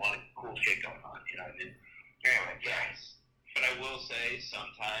still a lot of cool shit going on, Anyway, yes. But I will say,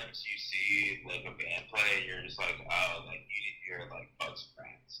 sometimes you see, like, a band play, and you're just like, oh, like, you need to hear, like, Bugs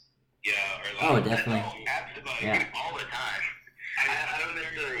Friends. Or, like... Oh, definitely. Absolutely. Yeah. All the time. I don't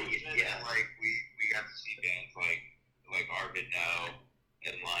necessarily... Yeah. Like, we got to see bands like Arvid No,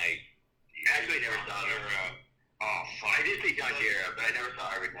 and, like... Actually, never saw them. Oh, fuck. I did see John Gera, but I never saw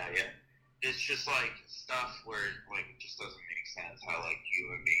Arvid No yet. It's just, like, stuff where, like, it just doesn't make sense how, like,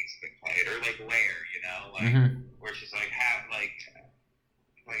 human beings can play it. Or, like, Lair, Like, where it's just, like, I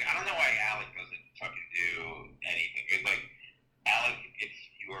don't know why Alec doesn't fucking do anything. It's like, Alec, if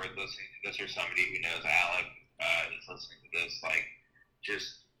you are listening to this or somebody who knows Alec is listening to this, like,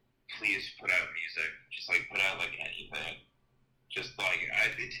 just please put out music. Just, like, put out, like, anything. Just, like,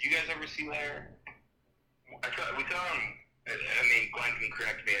 did you guys ever see Lair? We saw him, I mean, Glenn can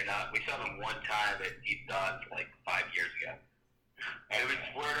correct me or not, we saw them one time at Deep Thoughts, like, 5 years ago. It was,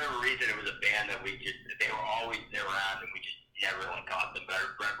 for whatever reason, it was a band that they were always around, and we just never, like, caught them. But I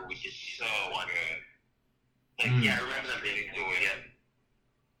remember we just so good. Like, I remember them being so good.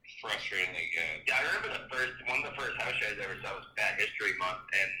 Frustratingly good. Yeah, I remember one of the first house shows I ever saw was Bad History Month,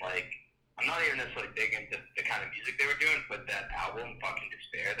 and, like, I'm not even necessarily big into the kind of music they were doing, but that album, Fucking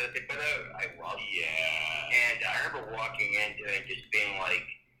Despair, that they put out, I love. Yeah. And I remember walking into it just being like,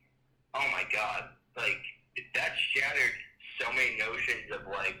 oh my god, like, that shattered so many notions of,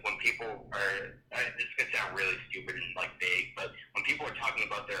 like, when people are, this is going to sound really stupid and, like, vague, but when people are talking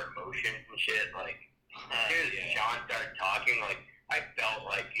about their emotions and shit, like, as soon as Sean started talking, like, I felt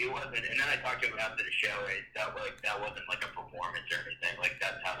like it wasn't, and then I talked to him after the show, and it felt like that wasn't like a performance or anything, like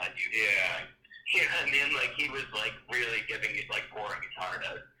that's how I do. Yeah. You know what I mean? Like he was like really giving it, like pouring his heart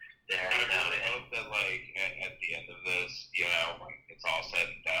out there. I hope that like at the end of this, when it's all said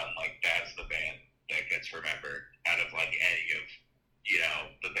and done, like that's the band that gets remembered out of like any of,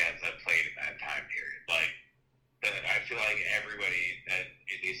 the bands that played in that time period. Like, I feel like everybody that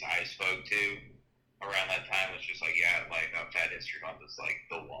at least I spoke to around that time was just like, Fat History Month is like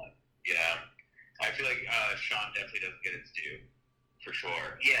the one, I feel like Sean definitely doesn't get his due, for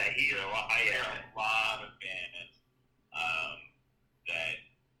sure. Yeah, there are a lot of bands that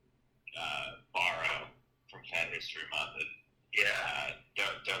borrow from Fat History Month, and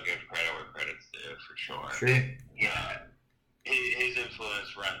don't give credit where credit's due, for sure. Sure. His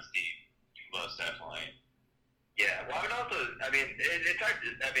influence runs deep, most definitely. Yeah, well, I would also, it's hard to,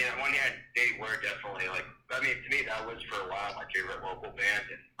 on one hand, they were definitely, like, to me, that was for a while my favorite local band,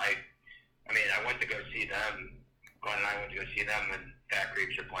 and I went to go see them, Glenn and I went to go see them when Fat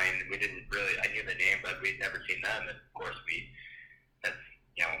Creeps were playing, and we didn't really, I knew the name, but we'd never seen them, and of course that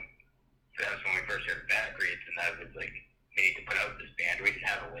was when we first heard Fat Creeps, and that was, like, we need to put out this band, we didn't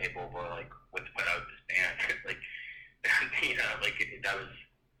have a label for, like, let's put out this band, like, it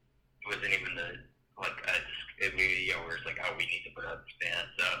wasn't even we were just like, oh, we need to put out this band.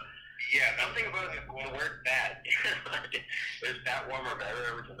 So, nothing about the word bad. There's Fat Warmer better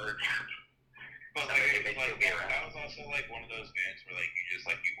ever to heard. But that was also like one of those bands where like you just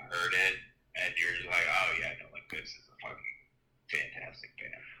like you heard it and you're just like, oh yeah, no, like this is a fucking fantastic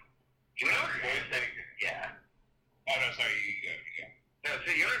band. You know what it is? Yeah. Oh no, sorry, you go. No,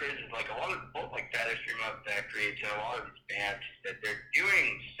 so you know what it is like a lot of both like Fat History Month, Fat Creeps, and a lot of these bands that they're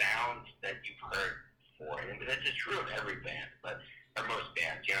doing sounds that you've heard before, and that's just true of every band, or most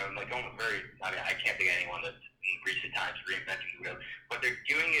bands. Like I can't think of anyone that's in recent times reinventing the wheel, but they're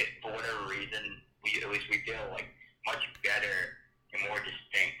doing it for whatever reason. At least we feel like much better and more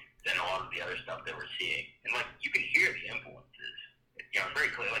distinct than a lot of the other stuff that we're seeing, and like you can hear the influences. Very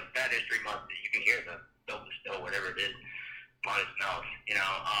clear. Like Fat History Month, you can hear the Built to Still, whatever it is. Modest Mouth,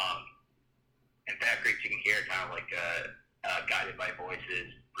 and Fat Creeps, you can hear kind of like Guided by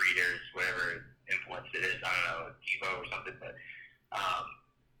Voices, Breeders, whatever influence it is. I don't know, Devo or something, but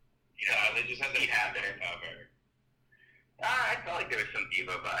they just had the cover. I felt like there was some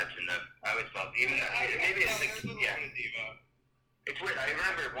Devo vibes in them. I always felt maybe it's Devo. It's weird. I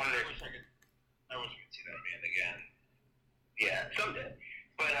remember one of their. I wish we could see that band again. Yeah, someday.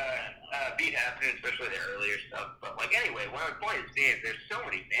 But Beat Happening, especially the earlier stuff. But like anyway, what my point is being is there's so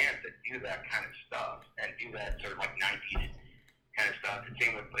many bands that do that kind of stuff and do that sort of like 90s kind of stuff. The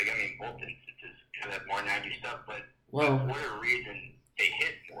same with Bolton, it's kind of more 90s stuff, but for whatever reason they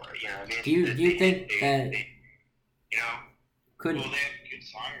hit more. You know what I mean? Do you think that? Well, they have good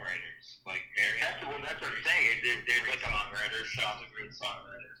songwriters. Like that's what I'm saying. There's like songwriters, shots of great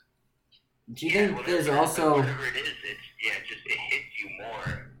songwriters. Do you think there's also whatever it is? It hits you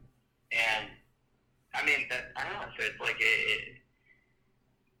more, and I mean that I don't know. So it's like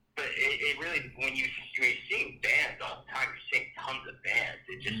but it really when you're seeing bands all the time, you're seeing tons of bands.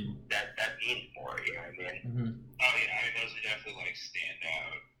 It just that means more. You know what I mean? Mm-hmm. Oh yeah, I mean those are definitely like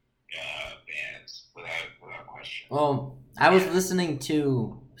standout bands without question. Well, I was listening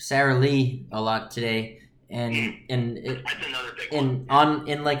to Sarah Lee a lot today, and that's another big one.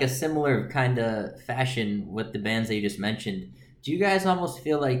 In like a similar kind of fashion with the bands that you just mentioned. Do you guys almost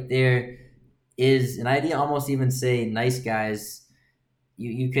feel like there is an idea, almost even say Nice Guys?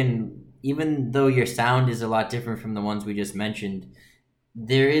 You can, even though your sound is a lot different from the ones we just mentioned,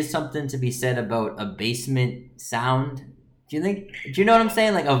 there is something to be said about a basement sound. Do you know what I'm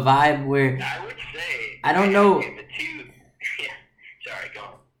saying? Like a vibe where I would say I don't know. Sorry, go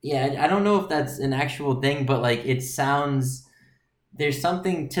on. Yeah, I don't know if that's an actual thing, but like it sounds. There's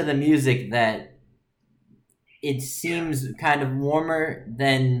something to the music that it seems kind of warmer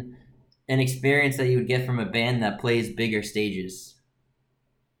than an experience that you would get from a band that plays bigger stages.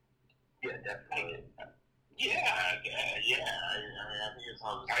 Yeah, definitely. Yeah. I think it's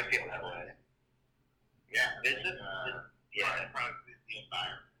all. I feel that way. Yeah, this is. Probably the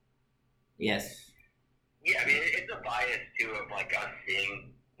environment. Yes. Yeah, I mean, it's a bias, too, of, like, us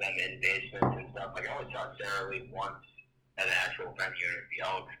seeing them in basements and stuff. Like, I only saw Sarah Lee once at an actual venue in the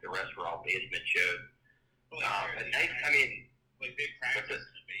Elks. The rest were all basement shows. Like they practice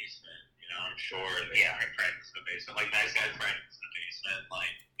in the basement, I'm sure. They practice in the basement. Like, Nice Guys practice in the basement.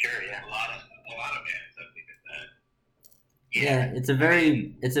 Like, sure, yeah. A lot of bands have to get that. Yeah, it's a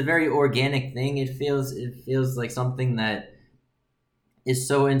very organic thing. It feels like something that is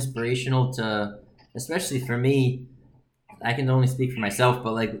so inspirational to, especially for me. I can only speak for myself,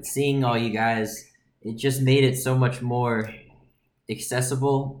 but like seeing all you guys, it just made it so much more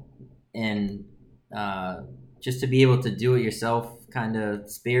accessible, and just to be able to do it yourself kind of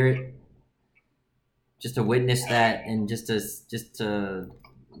spirit. Just to witness that, and just to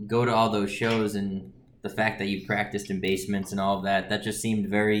go to all those shows, and the fact that you practiced in basements and all of that just seemed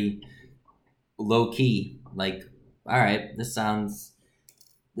very low key. Like, all right, this is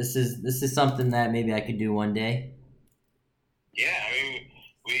something that maybe I could do one day. Yeah, I mean,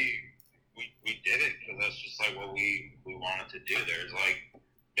 we did it because that's just like what we wanted to do. There's like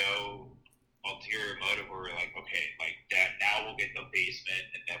no ulterior motive where we're like, okay, like that. Now we'll get the basement,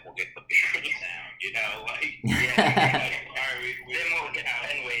 and then we'll get the basement sound. Like all right, then we'll get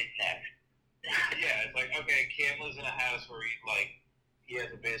Fenway's next. Yeah, it's like, okay, Cam lives in a house where he has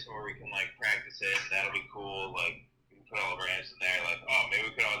a basement where we can like practice it. That'll be cool. Like we can put all of our amps in there. Like, oh, maybe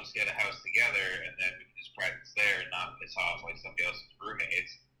we could all just get a house together, and then we can just practice there and not piss off like somebody else's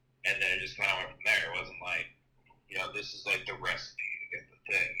roommates. And then it just kind of went from there. It wasn't like, this is like the recipe to get the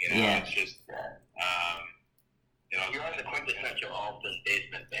thing. Yeah. It's just, you're on the quintessential Alton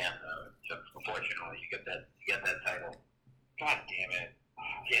basement band, though. So unfortunately, you get that title. God damn it.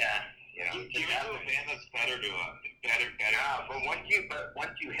 Yeah. Give me a band that's better to us. Better. But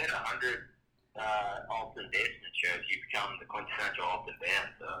once you hit 100 Alton basement shows, you become the quintessential Alton band.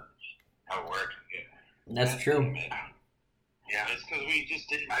 So that's how it works. Yeah. That's true. Yeah, it's because we just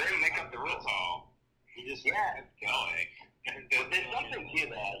didn't. I didn't make up the rules. All we just kept going. There's something to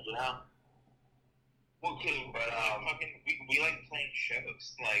that, Well, we like playing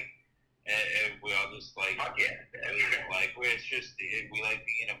shows, like. And we all just like, it's just, we like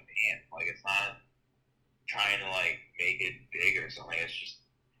being a band. Like, it's not trying to like make it big or something. It's just,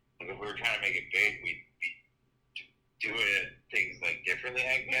 like, if we were trying to make it big, we'd be doing things like differently,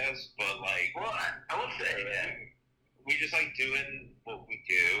 I guess. But like, well, I will say, we just like doing what we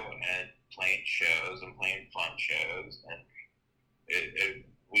do and playing shows and playing fun shows. And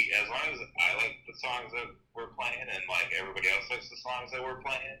as long as I like the songs that we're playing and like everybody else likes the songs that we're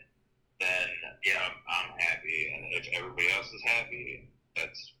playing, then I'm happy, and if everybody else is happy,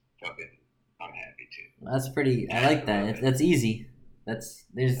 that's fucking I'm happy to. That's pretty. I like that. That's easy. There's.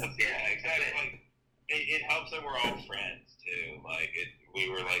 Yeah, exactly. Like, it helps that we're all friends too. Like we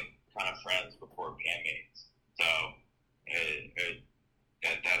were like kind of friends before bandmates, so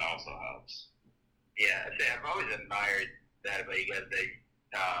that also helps. Yeah, I've always admired that about you guys.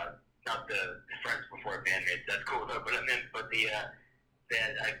 Not the friends before bandmates. That's cool though. But I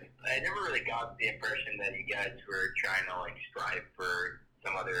never really got the impression that you guys were trying to like strive for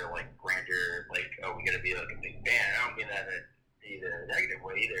some other like grander, like, oh, we gotta be like a big band. I don't mean that in a negative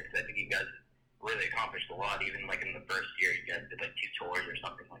way either, because I think you guys really accomplished a lot. Even like in the first year, you guys did like 2 tours or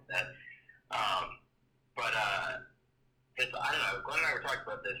something like that. Just, I don't know. Glenn and I were talking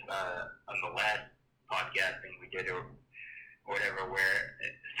about this on the last podcast thing we did, or whatever, where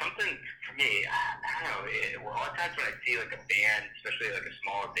something for me, I don't know. A lot of times when I see like a band, especially like a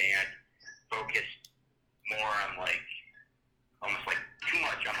smaller band, focused more on like almost like too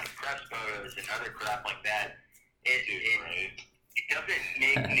much on like press photos and other crap like that, it doesn't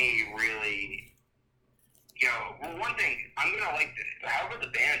make me really, you know, well, one thing, I'm going to like this, however the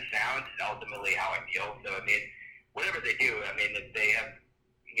band sounds is ultimately how I feel. So, I mean, whatever they do, I mean, if they have,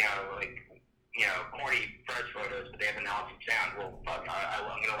 you know, like, you know, corny press photos, but they have an awesome sound, well, fuck, I'm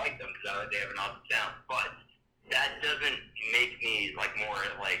going to like them because they have an awesome sound. But that doesn't make me, like, more,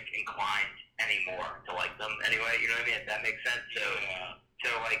 like, inclined anymore to like them anyway, you know what I mean? If that makes sense. So,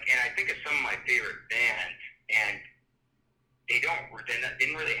 like, and I think of some of my favorite bands, and they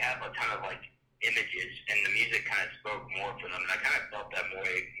didn't really have a ton of like images, and the music kind of spoke more for them. And I kind of felt that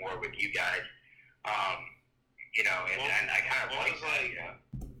more with you guys, you know. And I kind of liked that. You know?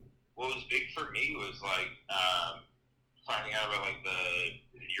 What was big for me was like finding out about like the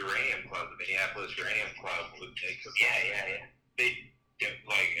Uranium Club, the Minneapolis Uranium Club. They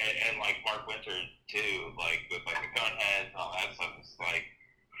like and like Mark Winter too, like with like the Gunheads and all that stuff. It's like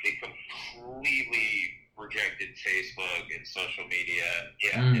they completely rejected Facebook and social media,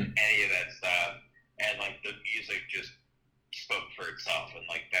 and any of that stuff, and like the music just spoke for itself, and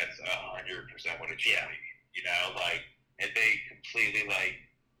like that's 100% what it should be, you know, like, and they completely like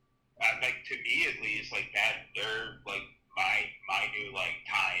to me at least, like that, they're like my new like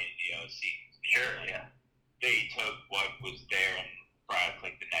tie in, you know, scene. Sure, yeah. They took what was there and brought it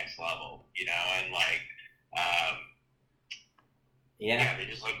like the next level, you know, and like they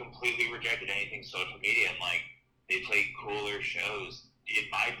just like completely rejected anything social media, and like they played cooler shows in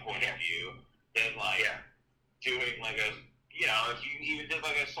my point of view than like doing like a, you know, if you even did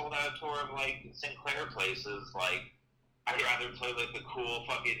like a sold out tour of like Sinclair places, like I'd rather play like the cool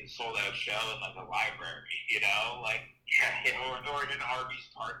fucking sold out show in like a library, you know, like or in an Arby's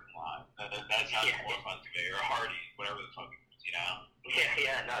parking lot. That sounds more fun to me, or Hardee's, whatever the fuck it is, you know.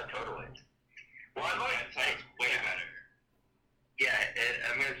 No, totally. Well, that sounds way better. Yeah,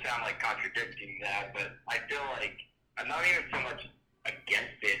 I'm going to sound like contradicting that, but I feel like I'm not even so much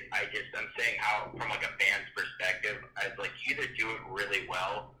against it. I'm saying how, from like a band's perspective, I'd like you either do it really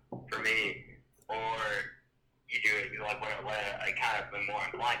well for me, or you do it like what I kind of been more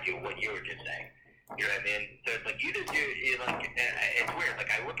inclined to what you were just saying. You know what I mean? So it's like you either do it like, it's weird.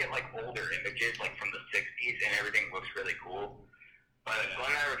 Like I look at like older images like from the '60s and everything looks really cool. But Glenn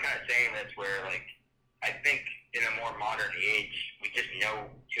and I were kind of saying this where like I think in a more modern age we just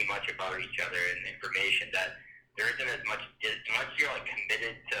know too much about each other and information that there isn't as much you're like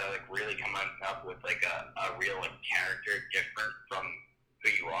committed to like really coming up with like a real like character different from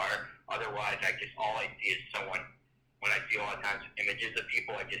who you are. Otherwise all I see is someone, when I see a lot of times images of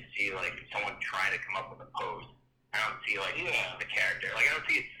people, I just see like someone trying to come up with a pose. I don't see like the character. Like I don't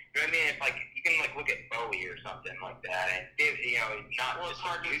see, you know what I mean? It's like you can like look at Bowie or something like that, and you know, it's not. Well, it's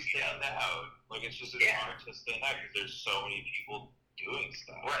hard to stand out. Like it's just hard to stand out because there's so many people doing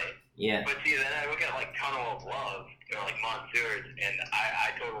stuff. Right. Yeah. But see, then I look at like Tunnel of Love, you know, like Monsters, and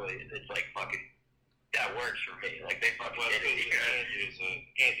I totally, it's like fucking, that works for me. Like they fucking did it.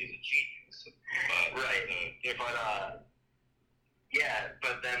 Andy's a genius. But, right.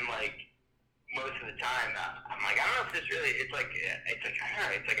 But then like most of the time, I'm like, I don't know if this really. It's like I don't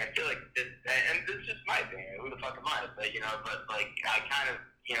know. It's like I feel like this, and this is just my opinion. Who the fuck am I? But you know, but like I kind of,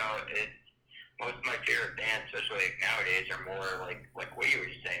 you know, most of my favorite bands, especially like nowadays, are more like what you were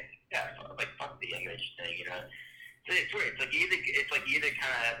just saying. Yeah, like fuck the image thing, you know. So it's weird. It's like either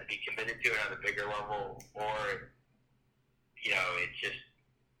kind of have to be committed to it on a bigger level, or you know, it's just,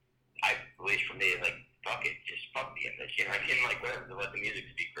 at least for me, like fuck it, just fuck the image, you know. I mean, like whatever, let the music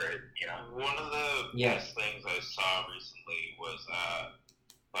speak for it, you know. One of the best things I saw recently was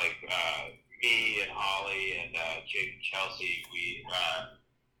me and Holly and Jake and Chelsea, we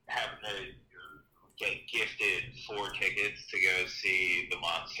happened to get gifted 4 tickets to go see the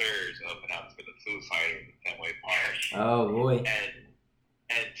Monsters open up for the Foo Fighters at Fenway Park. Oh boy.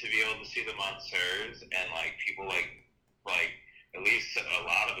 And to be able to see the Monsters and like people like at least a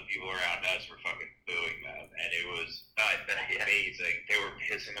lot of the people around us were fucking booing them, and it was amazing. They were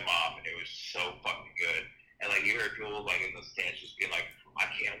pissing them off, and it was so fucking good. And like you heard people like in the stands just being like, "I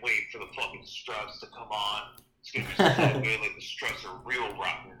can't wait for the fucking Struts to come on. It's gonna be so good. Like the Struts are real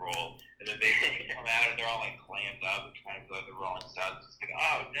rock and roll." And then they come out and they're all like clammed up and trying to be like the Rolling Stones. It's like,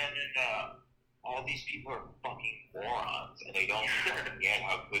 oh no. All these people are fucking morons, and they don't fucking get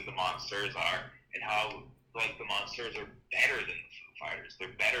how good the Monsters are, and how like the Monsters are better than the Foo Fighters.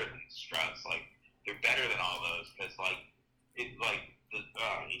 They're better than the Struts. Like they're better than all those because like it was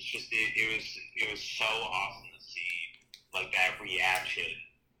so awesome to see like that reaction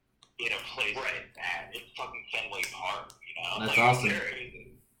in a place like that in fucking Fenway Park. You know, That's like, awesome.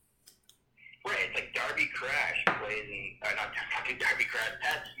 Right, it's like Darby Crash plays in, not fucking Darby Crash,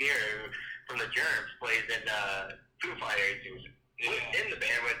 Pat Smear from the Germs plays in Foo Fighters, who was in the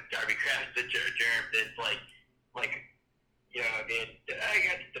band with Darby Crash, the Germs. It's like, you know, I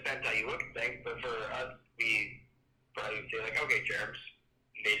guess it depends how you look at things, but for us, we probably would say like, okay, Germs,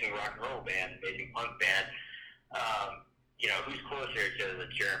 amazing rock and roll band, amazing punk band. You know, who's closer to the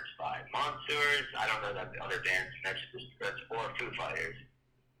Germs vibe? Monsters, I don't know that the other bands mentioned the Struts, or Foo Fighters.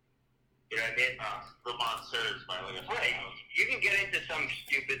 You know what I mean? The Monsters by like a right. You can get into some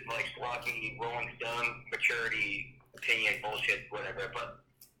stupid, like, sloppy Rolling Stone maturity opinion bullshit, whatever, but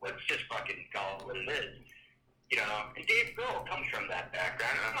let's just fucking call it what it is. You know, and Dave Grohl comes from that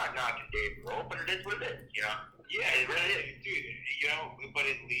background. I'm not knocking Dave Grohl, but it is what it is, you know? Yeah, it really is. Dude, you know, but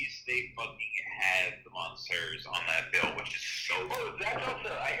at least they fucking had the Monsters on that bill, which is so cool. That's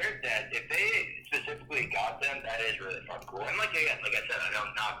also, I heard that if they specifically got them, that is really fucking cool. And like I said, I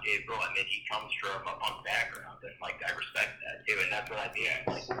don't knock Dave Grohl. I mean, he comes from a punk background, and like I respect that too. And that's what I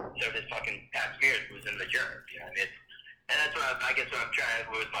mean. Like, so this fucking Pat Smears was in the Germs, you know what I mean? And that's what I guess what I'm trying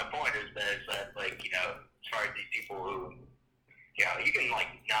with my point is that like, you know, as far as these people who, you know, you can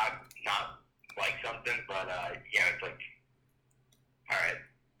like not like something, but yeah, it's like, all right,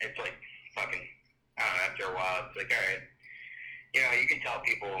 it's like fucking, I don't know, after a while, it's like, all right, you know, you can tell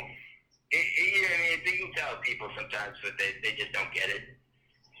people, you know what I mean, you can tell people sometimes that they just don't get it.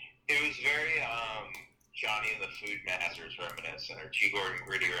 It was very Johnny and the Food Masters reminiscent, or G. Gordon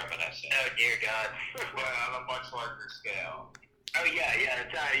Gritty reminiscent. Oh dear God. But on a much larger scale. Oh yeah,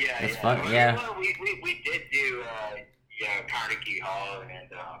 That's fun, yeah. Well, we did do you know, Carnegie Hall and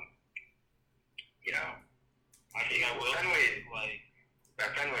you know, I think I will.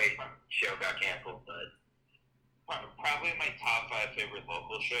 Fenway show got canceled, but probably my top 5 favorite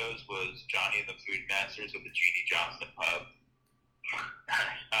local shows was Johnny and the Food Masters at the Jeannie Johnston Pub.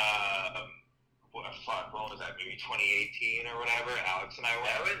 What was that? Maybe 2018 or whatever. Alex and I went.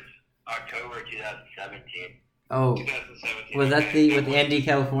 That was October 2017. Oh, 2017. was that the with Andy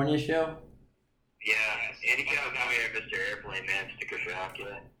California show? Yeah, Andy California and Mr. Airplane Man, Sticker Shock,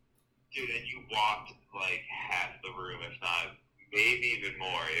 yeah. Dude, and you walked like half the room, if not maybe even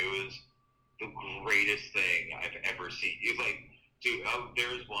more. It was the greatest thing I've ever seen. It was like, dude,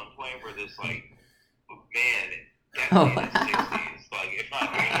 there was one point where this like man, definitely in his 60s, like if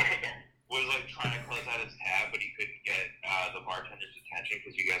not was like trying to close out his tab, but he couldn't get the bartender's attention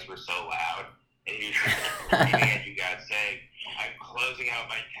because you guys were so loud, and he was just repeating at you guys saying, "I'm closing out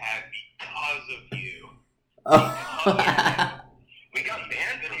my tab because of you." We got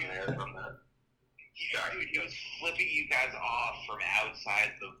banned from that. Dude, he was flipping you guys off from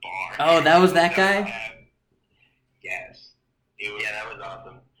outside the bar. Oh, that was that guy? Yes. Yeah, that was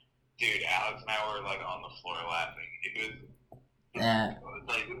awesome. Dude, Alex and I were like on the floor laughing. It was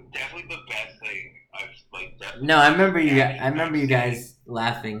like definitely the best thing I've like. No, I remember you guys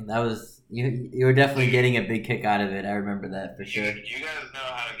laughing. That was you were definitely getting a big kick out of it. I remember that for sure. You guys know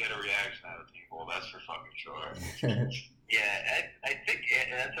how to get a reaction out of people. That's for fucking sure. Yeah, I think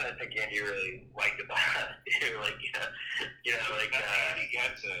that's what I think Andy really liked about it. Like, you know, like Andy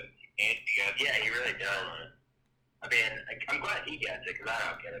gets it. Andy gets it. Yeah, he really does. I mean, I'm glad he gets it because I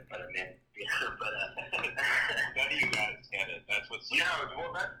don't get it, but I mean, but none of you guys get it. That's what's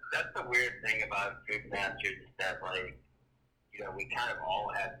well, that's the weird thing about Food Masters is that like, you know, we kind of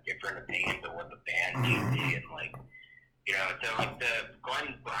all have different opinions of what the band should be, and like, you know, so like the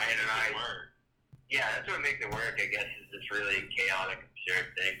Glenn, Brian, and I. Yeah, that's what makes it work, I guess, is this really chaotic,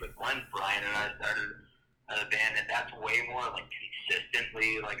 absurd thing. But Glenn, Brian, and I started a band, and that's way more, like,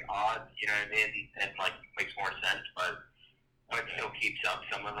 consistently, like, odd, you know what I mean? And, like, makes more sense, but it still keeps up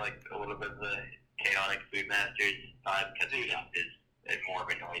some of, like, a little bit of the chaotic Food Masters vibe, because it more of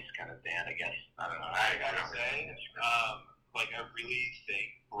a noise kind of band, I guess. I don't know. I gotta say, like I really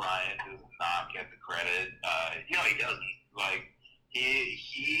think Brian does not get the credit. No, he doesn't. Like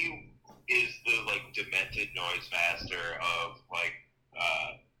he is the like demented noise master of like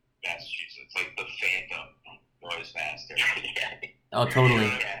Massachusetts, like the Phantom noise master. Yeah. Oh, totally.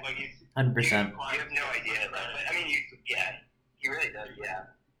 Yeah. Like he's 100%. You have no idea. I mean, he really does. Yeah.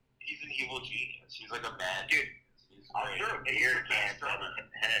 he's an evil genius. He's like a mad Dude, He's I'll great. throw a beer can at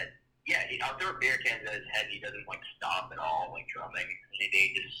his head. Yeah, I'll throw a beer can at his head. And he doesn't like stop at all, like drumming. And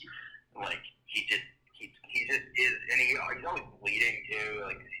he just is, and he's always bleeding too.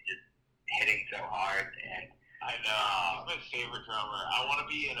 Like he's just hitting so hard. And I know. He's my favorite drummer. I want to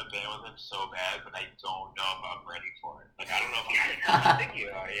be in a band with him so bad, but I don't know if I'm ready for it. Like I don't know if I think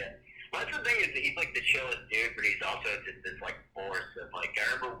you are. Yeah. Well, that's the thing is that he's like the chillest dude, but he's also just this like force of like. I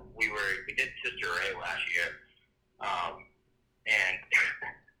remember we did Sister Ray last year, and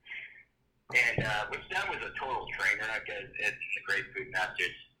which that was a total train wreck. It's the Great Food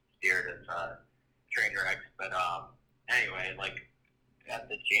Masters spirit of train wrecks. But anyway, like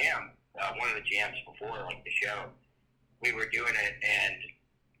at the jam, one of the jams before like the show, we were doing it, and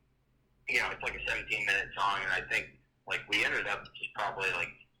it's like a 17-minute song, and I think like we ended up just probably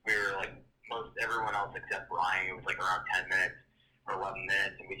like we were like most everyone else except Brian. It was like around 10 minutes or 11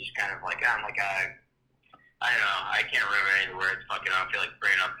 minutes, and we just kind of like I don't know. I can't remember any of the words. Fucking, I don't feel like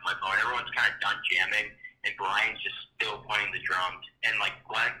bringing up my phone. Everyone's kind of done jamming, and Brian's just still playing the drums. And like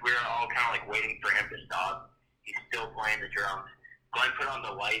Glenn, we were all kind of like waiting for him to stop. He's still playing the drums. Glenn put on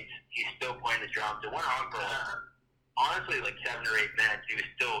the lights. He's still playing the drums. It went on for honestly like 7 or 8 minutes. He was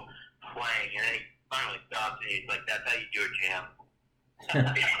still playing, and then he finally stopped, and he's like, "That's how you do a jam."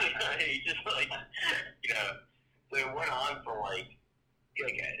 He just like So it went on for like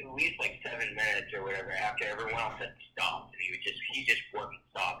at least like 7 minutes or whatever after everyone else had stopped, and he just wasn't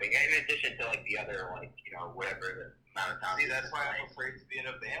stopping. In addition to like the other whatever the amount of time. See, that's why I'm afraid to be in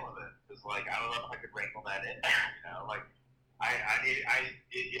a band with it, because like I don't know if I could wrangle that in. Like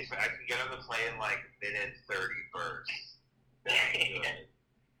if I can get him to play in like minute 30 first.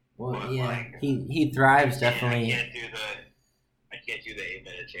 Well, But, yeah, like, he thrives definitely. I can't do the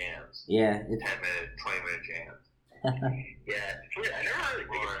 8-minute jams. Yeah, 10-minute, 20-minute jams. Yeah, it's weird. I never really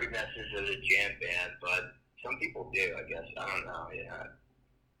think of Food Masters as a jam band, but some people do, I guess. I don't know, yeah.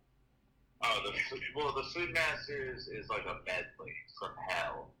 Oh, the Food Masters is like a medley from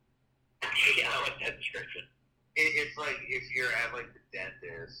hell. Yeah, I like that description. It's like if you're at like the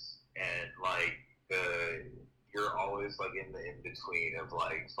dentist and like you're always like in the in between of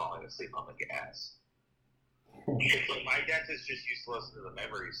like falling asleep on the gas. It's like my dentist just used to listen to the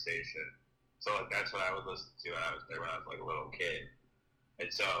Memory Station, so like that's what I would listen to when I was like a little kid,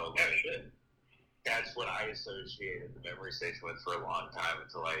 and so like, that's what I associated the Memory Station with for a long time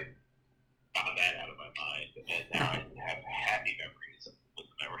until I got that out of my mind, and now I have happy memories with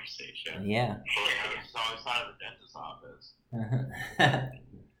the Memory Station. Yeah. So I was out of the dentist's office.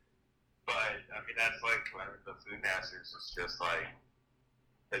 But I mean, that's like the Food Masters is just like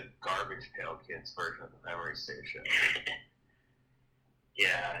the Garbage Pail Kids version of the Memory Station.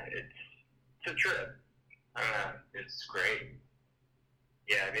 Yeah, it's a trip. It's great.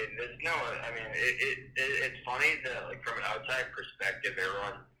 Yeah, I mean, it's funny that like from an outside perspective,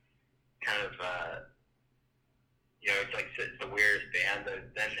 everyone kind of it's like it's the weirdest band.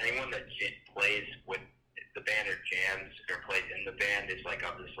 But then anyone that plays with the band or jams or plays in the band is like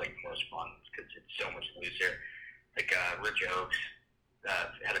just like the most fun because it's so much looser. Like Rich Oakes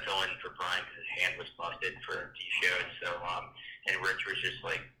had to fill in for Brian because his hand was busted for a few shows. So and Rich was just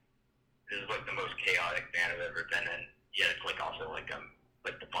like, this is like the most chaotic band I've ever been in. Yeah, it's like also like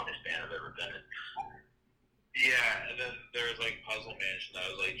the funnest band I've ever been in. Yeah, and then there was like Puzzle Mansion that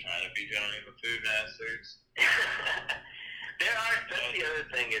was like trying to be joining the Food Masters. That's the other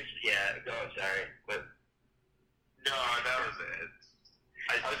thing is sorry, but no, that was it.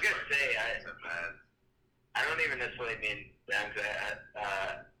 I was gonna say I don't even necessarily mean them,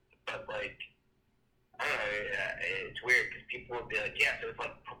 but like I don't know, it's weird because people would be like, yeah, so it's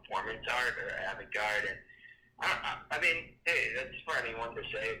like performance art or avant-garde, and I mean, hey, that's for anyone to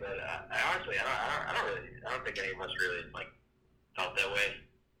say, but I don't think any of us really like felt that way.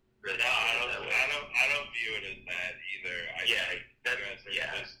 Really, no, I don't view it as that either.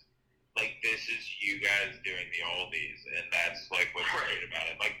 This is you guys doing the oldies, and that's like what's great about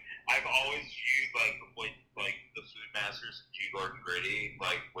it. Like I've always viewed like the Food Masters, G. Gordon Gritty,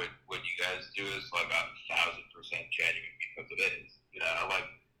 like what you guys do is like 1,000% genuine because it is. Like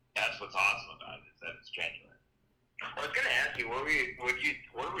that's what's awesome about it is that it's genuine. I was gonna ask you, what do you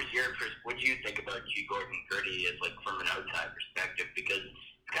think about G. Gordon Gritty as like from an outside perspective? Because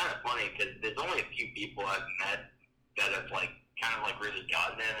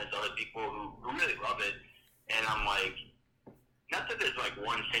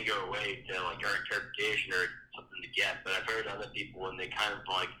one singular way to like our interpretation or something to get. But I've heard other people and they kind of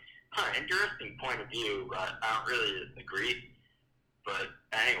like, interesting point of view, but I don't really agree. But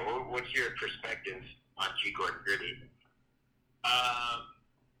anyway, what's your perspective on G. Gordon Gritty?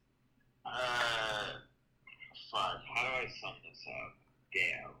 Fuck. How do I sum this up?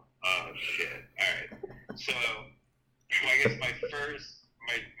 Damn. Oh shit. All right. So, I guess my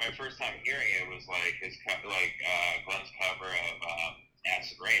first time hearing it was like Glenn's cover of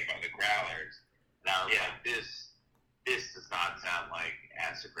 "Acid Rain" by the Growlers. And I was like, this does not sound like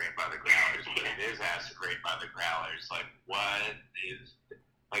 "Acid Rain" by the Growlers, but it is "Acid Rain" by the Growlers. Like, what is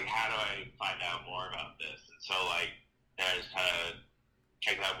like? How do I find out more about this? And so like, then I just kind of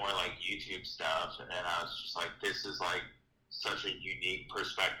checked out more like YouTube stuff, and then I was just like, this is like such a unique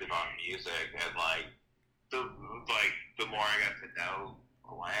perspective on music, and like the more I got to know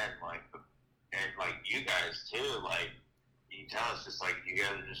Glenn, and you guys too, like you can tell it's just like you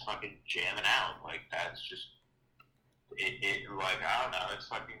guys are just fucking jamming out, like that's just it like I don't know, it's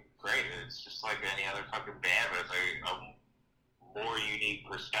fucking great. It's just like any other fucking band, but it's like a more unique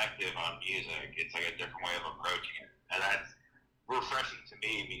perspective on music. It's like a different way of approaching it, and that's refreshing to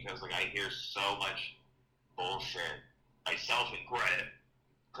me because like I hear so much bullshit, myself included,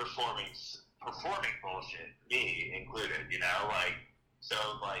 performing bullshit, me included, you know, like so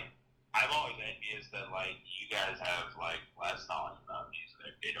like I'm always envious that like you guys have like less knowledge about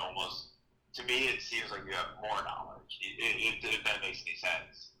music. It almost, to me, it seems like you have more knowledge. If that makes any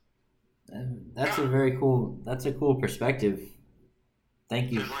sense. That's a very cool. That's a cool perspective.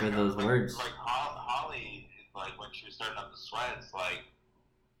 Thank you for those words. Like Holly, like when she was starting up the Sweats, like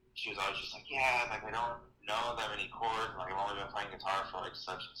she was always just like, yeah, like I don't know that many chords. Like I've only been playing guitar for like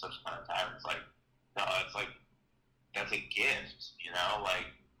such and such amount of time. It's like, no, it's like that's a gift, you know, like.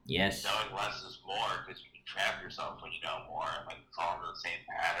 Yes. Knowing less is more because you can trap yourself when you know more and like fall into the same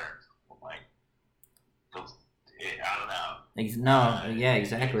patterns. Like, I don't know. No, yeah,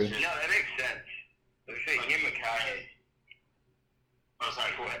 exactly. No, that makes sense. Like I say, Ian MacKaye. Oh,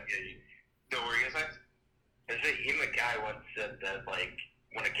 sorry. Go ahead. Yeah, what were you gonna say? I say Ian MacKaye once said that like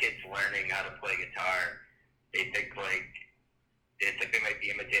when a kid's learning how to play guitar, they think like it's like they might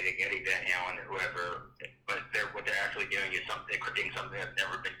be imitating Eddie Van Halen or whoever, but what they're actually doing is they're creating something that's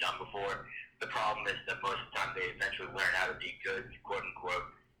never been done before. The problem is that most of the time they eventually learn how to be good, quote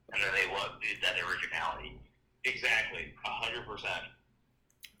unquote, and then they lose that originality. Exactly, 100%.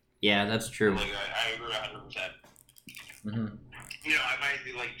 Yeah, that's true. Like, I agree 100%. Mm-hmm. You know, I might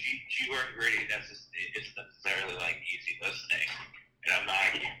be like G. Gordon Gritty. Isn't necessarily like easy listening. And I'm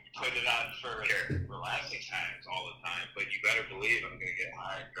not putting it on for relaxing times all the time, but you better believe I'm going to get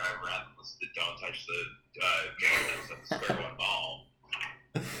high and drive around and listen to Don't Touch the Jordans at the Square One Mall.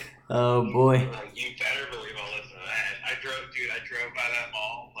 Oh, boy. Like, you better believe I'll listen to that. I drove by that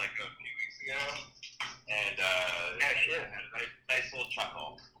mall like a few weeks ago, and had a nice little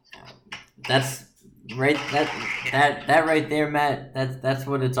chuckle. That's right. That right there, Matt. That's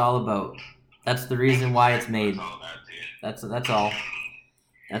what it's all about. That's the reason why it's made. That's all.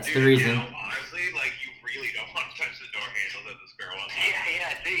 That's the reason. You know, honestly, like you really don't want to touch the door handles at this girl.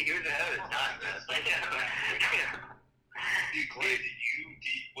 Yeah. See, he was ahead of his time. Dude, Clay,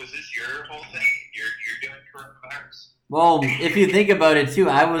 was this your whole thing? You're doing coronavirus? Well, if you think about it too,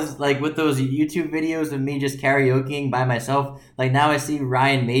 I was like with those YouTube videos of me just karaokeing by myself. Like now I see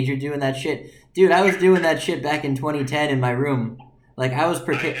Ryan Major doing that shit. Dude, I was doing that shit back in 2010 in my room. Like I was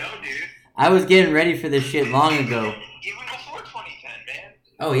prepared. I know, dude. I was getting ready for this shit long ago. Even before 2010, man.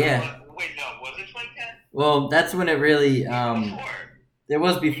 Oh yeah. Wait, no, was it 2010? Well, that's when it really. Before. It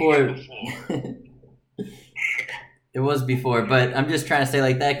was before. Yeah, before. It was before, but I'm just trying to say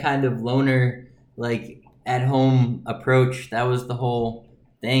like that kind of loner, like at home approach. That was the whole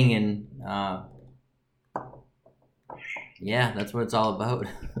thing, and yeah, that's what it's all about.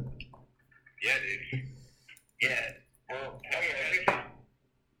 Yeah, dude. Yeah. Well,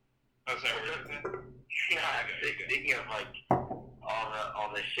 Oh, sorry, what did you say? No, speaking of like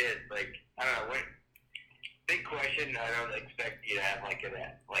all the shit, like I don't know, big question. I don't expect you to have like a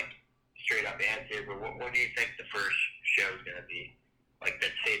straight up answer, but what do you think the first show is gonna be? Like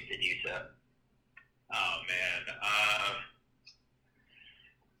that's safe to do so. Oh man,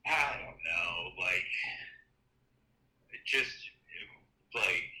 I don't know. Like, just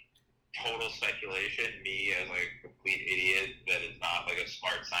like total speculation. Me as like a complete idiot that is not like a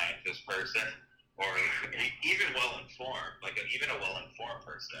smart scientist person, or even well informed, like even a well informed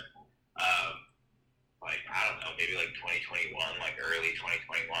person. Like I don't know, maybe like 2021, like early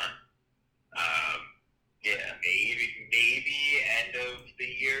 2021. Yeah, maybe end of the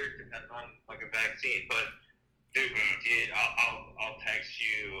year, depends on like a vaccine. But dude, I'll text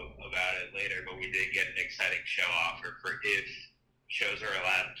show offer for if shows are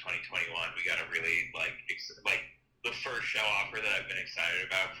allowed in 2021. We got a really like the first show offer that I've been excited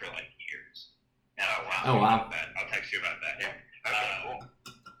about for like years. Oh wow! I'll text you about that. Yeah. Okay, cool.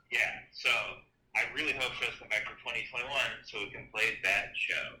 Yeah. So I really hope shows come back for 2021 so we can play that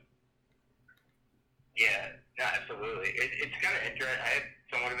show. Yeah, no, absolutely. It's kind of interesting. I have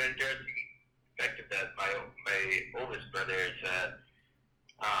somewhat of an interesting perspective that my oldest brother is,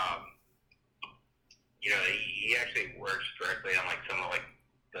 he actually works directly on like some of like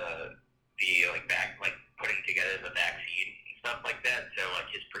the putting together the vaccine and stuff like that. So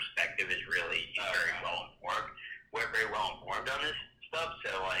like his perspective is really very well informed. We're very well informed on this stuff.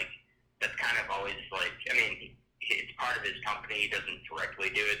 So like that's kind of always like, I mean, it's part of his company. He doesn't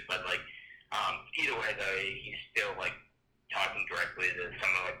directly do it, but like either way though, he's still like talking directly to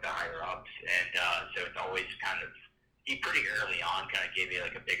some of like the higher ups, and so it's always kind of, he pretty early on kind of gave me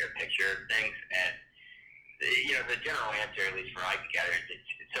like a bigger picture of things, and the general answer, at least from what I can gather, is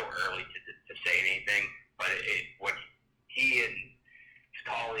it's so early to say anything. But what he and his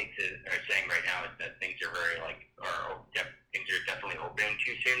colleagues are saying right now is that things are very things are definitely opening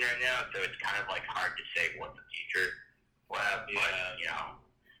too soon right now. So it's kind of like hard to say what the future will have. Yeah.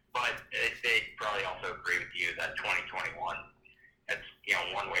 But they probably also agree with you that 2021, that's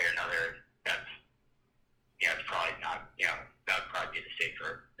one way or another, that's it's probably not that would probably be the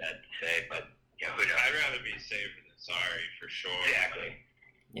safer bet to say, but. Who knows? I'd rather be safe than sorry, for sure. Exactly.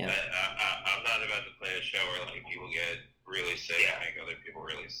 Yeah. But I'm not about to play a show where like people get really sick and make other people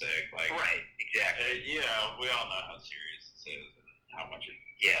really sick. Like, right. Exactly. We all know how serious this is and how much it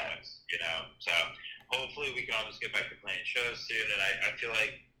affects, So hopefully we can all just get back to playing shows soon. And I feel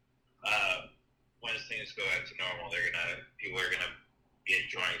like once things go back to normal, people are gonna be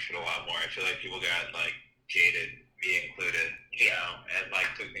enjoying shit a lot more. I feel like people got like jaded, me included, and like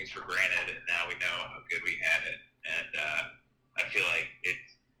took things for granted, and now we know how good we had it, and I feel like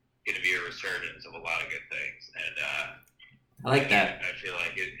it's going to be a resurgence of a lot of good things, and I like that. I feel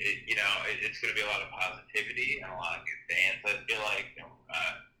like it's going to be a lot of positivity and a lot of good fans. I feel like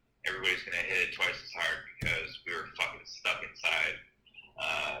everybody's going to hit it twice as hard because we were fucking stuck inside,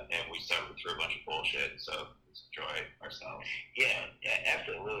 and we suffered through a bunch of bullshit, so let's enjoy ourselves. Yeah,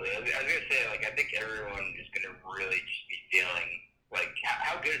 absolutely. I was going to say, like, I think everyone is going to really just be feeling, like,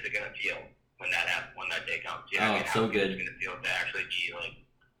 how good is it going to feel when that day comes? So good. It's going to feel to actually be, like,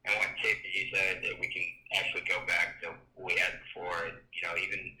 and what Tape that you said, that we can actually go back to what we had before, and,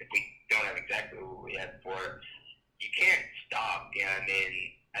 even if we don't have exactly what we had before, you can't stop, I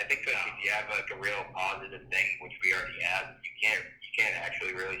mean? I think that if you have, like, a real positive thing, which we already have, you can't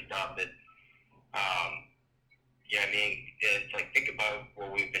actually really stop it. It's like, think about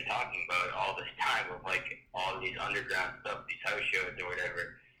what we've been talking about all this time with like all these underground stuff, these house shows or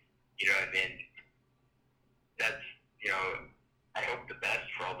whatever. That's I hope the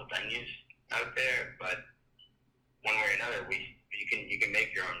best for all the venues out there, but one way or another, you can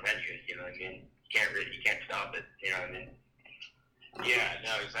make your own venues. You can't stop it. Yeah,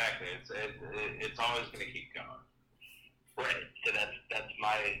 no, exactly. It's always going to keep going. Right. So that's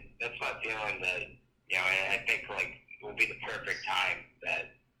my feeling that. And I think like it will be the perfect time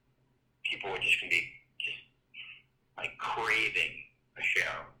that people are just gonna be like craving a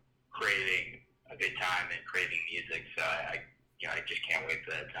show, craving a good time, and craving music. So I just can't wait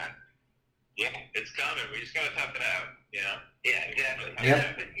for that time. Yeah, it's coming. We just gotta tough it out. Yeah, exactly.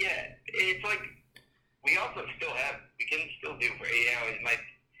 Yep. But yeah, it's like we can still do.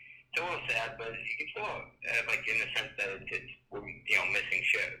 It's a little sad, but you can still like in the sense that we're missing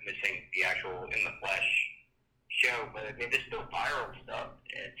the actual in the flesh show. But I mean, there's still viral stuff.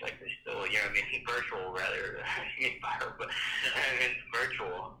 It's like there's still virtual rather. Viral, but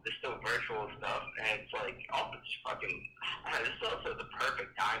virtual. There's still virtual stuff, and it's like also just fucking. This is also the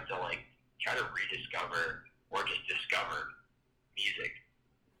perfect time to like try to rediscover or just discover music.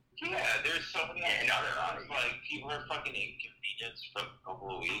 Yeah, there's so many other options. Like, people are fucking inconvenienced for a couple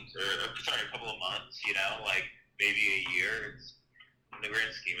of weeks, or a couple of months, like, maybe a year. It's, in the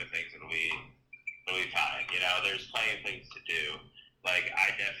grand scheme of things, it'll be fine, There's plenty of things to do. Like,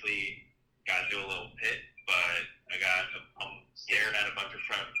 I definitely got into a little pit, but I'm staring at a bunch of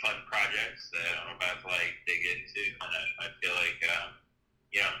fun projects that I'm about to, like, dig into, and I feel like,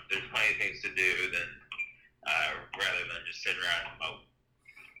 there's plenty of things to do rather than just sit around and mope.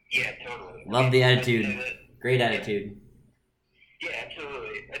 Yeah, totally. Love the attitude. Great attitude. Yeah,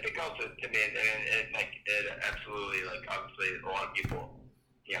 absolutely. I think also, it absolutely, like, obviously, a lot of people,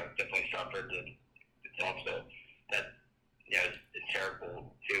 definitely suffered. It's also that, it's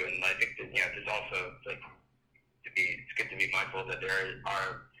terrible too. And I think that, there's also, like, it's good to be mindful that there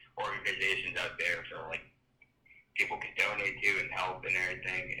are organizations out there for, like, people can donate to and help and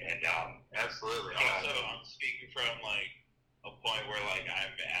everything. And absolutely. Also, I'm speaking from like a point where like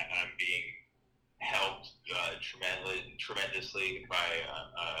I'm being helped tremendously by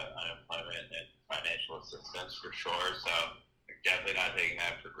unemployment and financial assistance for sure. So definitely not taking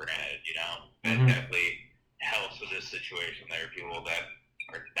that for granted. You know, it definitely helps with this situation. There are people that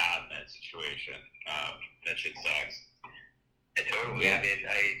are not in that situation. That shit sucks. Totally. Yeah. I mean,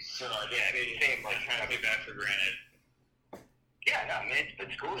 same. Like, trying to take that for granted. Yeah, no, I mean,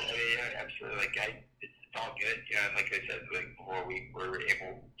 it's cool. I mean, absolutely. Like, it's all good. Yeah, like I said, like before, we're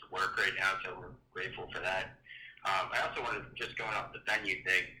able to work right now, so we're grateful for that. I also wanted to just going off the venue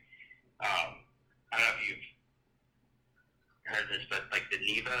thing. I don't know if you've heard this, but like the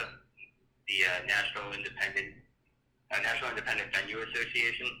NIVA, the National Independent Venue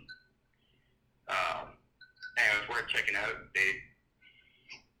Association. It's worth checking out. They're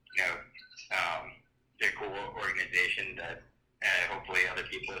a cool organization that hopefully other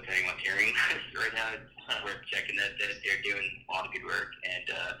people, if anyone's hearing this right now, it's worth checking that they're doing a lot of good work.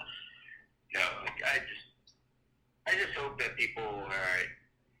 And I just hope that people are.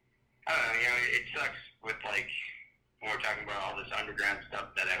 I don't know. It sucks with like when we're talking about all this underground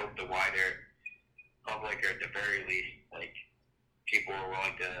stuff. That I hope the wider public, or at the very least, like, people are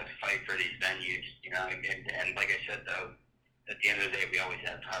willing to fight for these venues, and like I said, though, at the end of the day, we always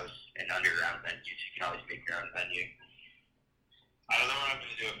have house and underground venues. You can always make your own venue. I don't know what I'm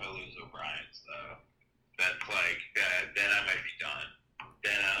going to do if I lose O'Brien's, though. That's like, then I might be done.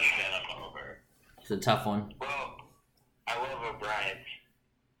 Then I'm over. It's a tough one. Well, I love O'Brien's,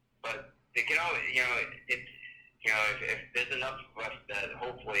 but it can always, if there's enough of us that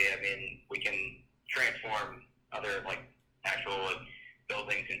hopefully, I mean, we can transform other, like, actual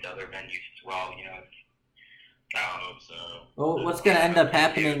buildings into other venues as well, I hope so. Well, what's going to end up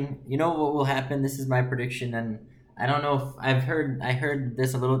happening, you know what will happen? This is my prediction, and I don't know if I heard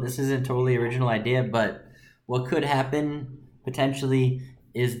this a little, this isn't a totally original idea, but what could happen potentially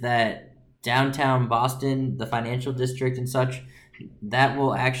is that downtown Boston, the financial district and such, that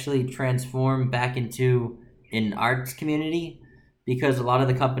will actually transform back into an arts community, because a lot of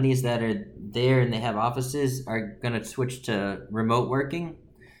the companies that are there and they have offices are going to switch to remote working,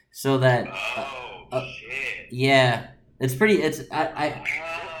 so that shit. Yeah, it's pretty.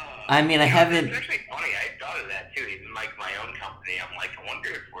 I mean, I haven't. It's actually funny. I thought of that too. Even like my own company, I'm like, I wonder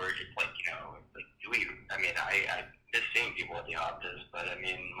if we're just like, like, do we? I mean, I miss seeing people at the office, but I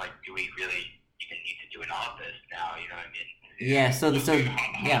mean, like, do we really even need to do an office now? You know what I mean? Yeah. So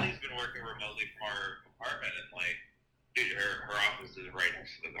yeah. Holly's been working remotely from our apartment, and like, dude, her office is right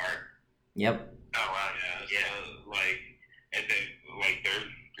next to the garden. Yep. Oh wow. Yeah. So, like, and then like there's.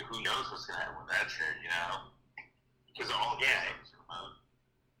 Who knows what's going to happen with that shit, Because all the stuff is remote.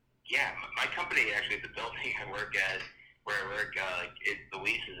 Yeah, my company, actually, the building I work at, where I work, the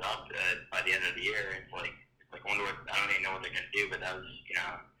lease is up by the end of the year. It's like, I wonder what, I don't even know what they're going to do, but that was,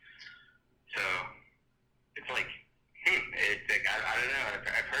 so it's like, it's like, I don't know.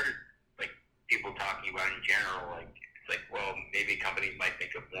 I've heard, like, people talking about it in general, like, it's like, well, maybe companies might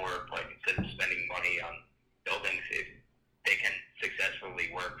think of more, like, instead of spending money on buildings, if they can successfully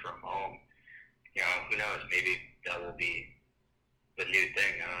work from home. Who knows? Maybe that will be the new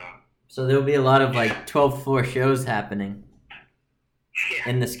thing. I don't know. So there'll be a lot of like 12th floor shows happening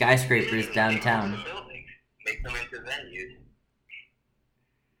in the skyscrapers downtown. The buildings, make them into venues.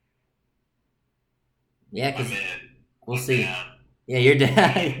 Yeah, because we'll see. Down. Yeah, you're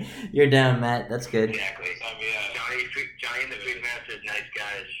down. You're down, Matt. That's good. Exactly. Johnny and the Food Masters, nice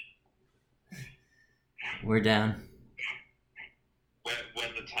guys. We're down. When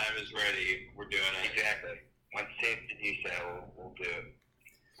the time is ready, we're doing it. Exactly. When it's safe to do so, we'll do it.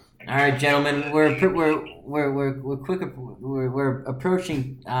 All right, gentlemen, we're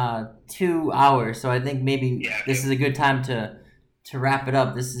approaching 2 hours, so I think maybe this is a good time to wrap it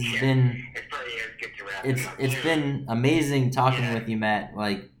up. This has been good to wrap it up. It's been amazing talking with you, Matt.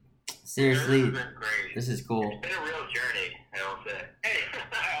 Like, seriously, This has been great. This is cool. It's been a real journey, I will say. Hey, I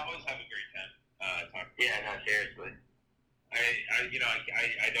always have a great time talking. Yeah, no, seriously.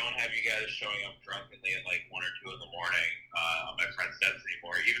 I don't have you guys showing up drunkenly at like 1 or 2 in the morning on my friend's steps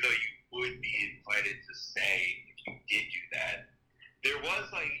anymore, even though you would be invited to stay if you did do that. There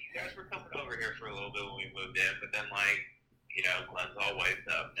was like, you guys were coming over here for a little bit when we moved in, but then like, Glenn's all wiped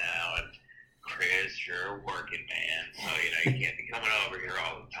up now, and Chris, you're a working man, so you can't be coming over here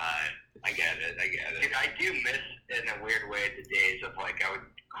all the time. I get it. Dude, I do miss, in a weird way, the days of like, I would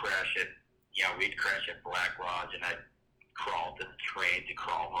crash at, we'd crash at Black Lodge, and I'd crawl to the train to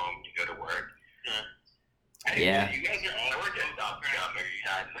crawl home to go to work. Yeah. You guys are all I worked at Stop Shop every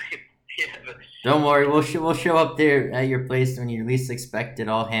time. Yeah, but Don't worry, we'll show up there at your place when you least expect it,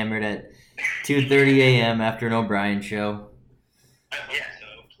 all hammered at 2:30 a.m. after an O'Brien show. I hope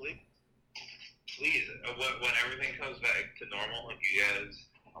so. Please, when everything comes back to normal, like you guys,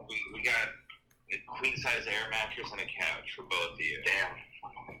 we got a queen size air mattress and a couch for both of you.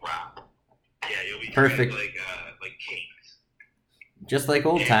 damn. Wow. Yeah, you'll be Perfect. treated like kings. Just like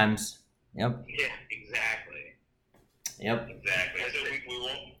old times. Yep. Yeah, exactly. Yep. Exactly. So we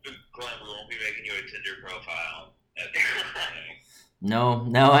won't, Glenn, we won't be making you a Tinder profile at the beginning. No,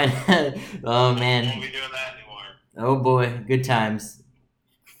 oh We man. won't be doing that anymore. Oh boy, good times.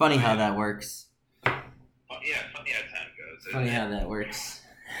 Funny how that works. Yeah, funny how time goes. Funny how that works.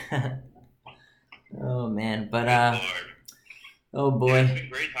 Oh man, but Good Lord. oh Yeah, boy. it's been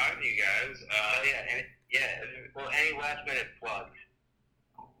great talking to you guys. Well, any last minute plugs?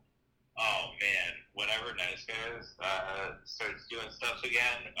 Oh man, whenever Nice Guys starts doing stuff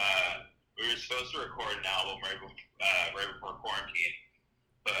again, we were supposed to record an album right before quarantine,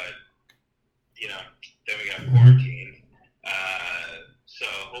 but then we got quarantined. So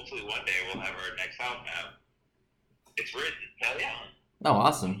hopefully one day we'll have our next album out. It's written. Hell yeah. Oh,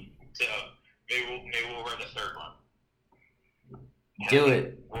 awesome. So maybe we'll run the third one. Do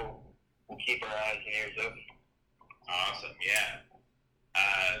it. We'll keep our eyes and ears open. Awesome, yeah.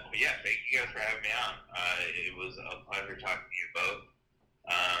 But yeah, thank you guys for having me on. It was a pleasure talking to you both.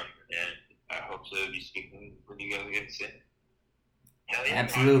 And I hope to be speaking with you guys again soon. Hell yeah.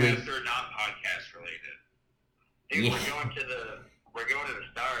 Absolutely. Podcast or not podcast related. Dude, Yeah. we're going to the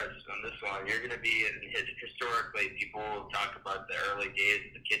stars on this one. You're going to be historically, people will talk about the early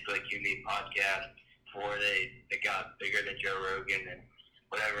days of the Kids Like You Me podcast before they got bigger than Joe Rogan and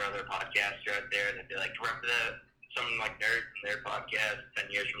whatever other podcasts are out there. They'd be like, remember something like Nerds and their podcast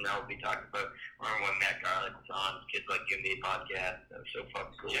 10 years from now we'll be talking about. Remember when Matt Garlick was on Kids Like You Me podcast? That was so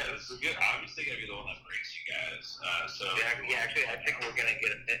fucking cool. Yeah, this is good. Obviously going to be the one that breaks you guys. Yeah, actually, I think we're going to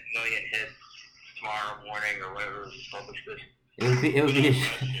get a million hits tomorrow morning or whatever we publish this.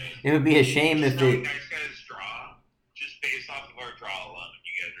 It would be a shame if it. Nice Guys draw, just based off of our draw alone,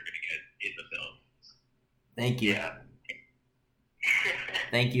 you guys are going to get in the film. Thank you. Yeah.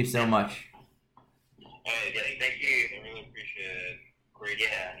 Thank you so much. Hey, thank you. I really appreciate it. Great talking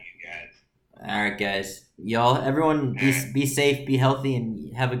to you guys. All right, guys. Y'all, everyone, be safe, be healthy,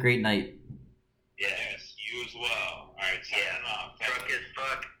 and have a great night. Yes, you as well. All right, signing off. Drunk as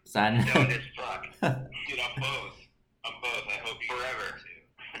fuck. Signing Stoned off. as fuck. Dude, I'm both. I hope you Forever.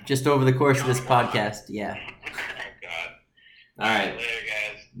 too. Just over the course of this podcast. Yeah. Oh, God. All right. Later,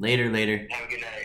 guys. Later. Have a good night.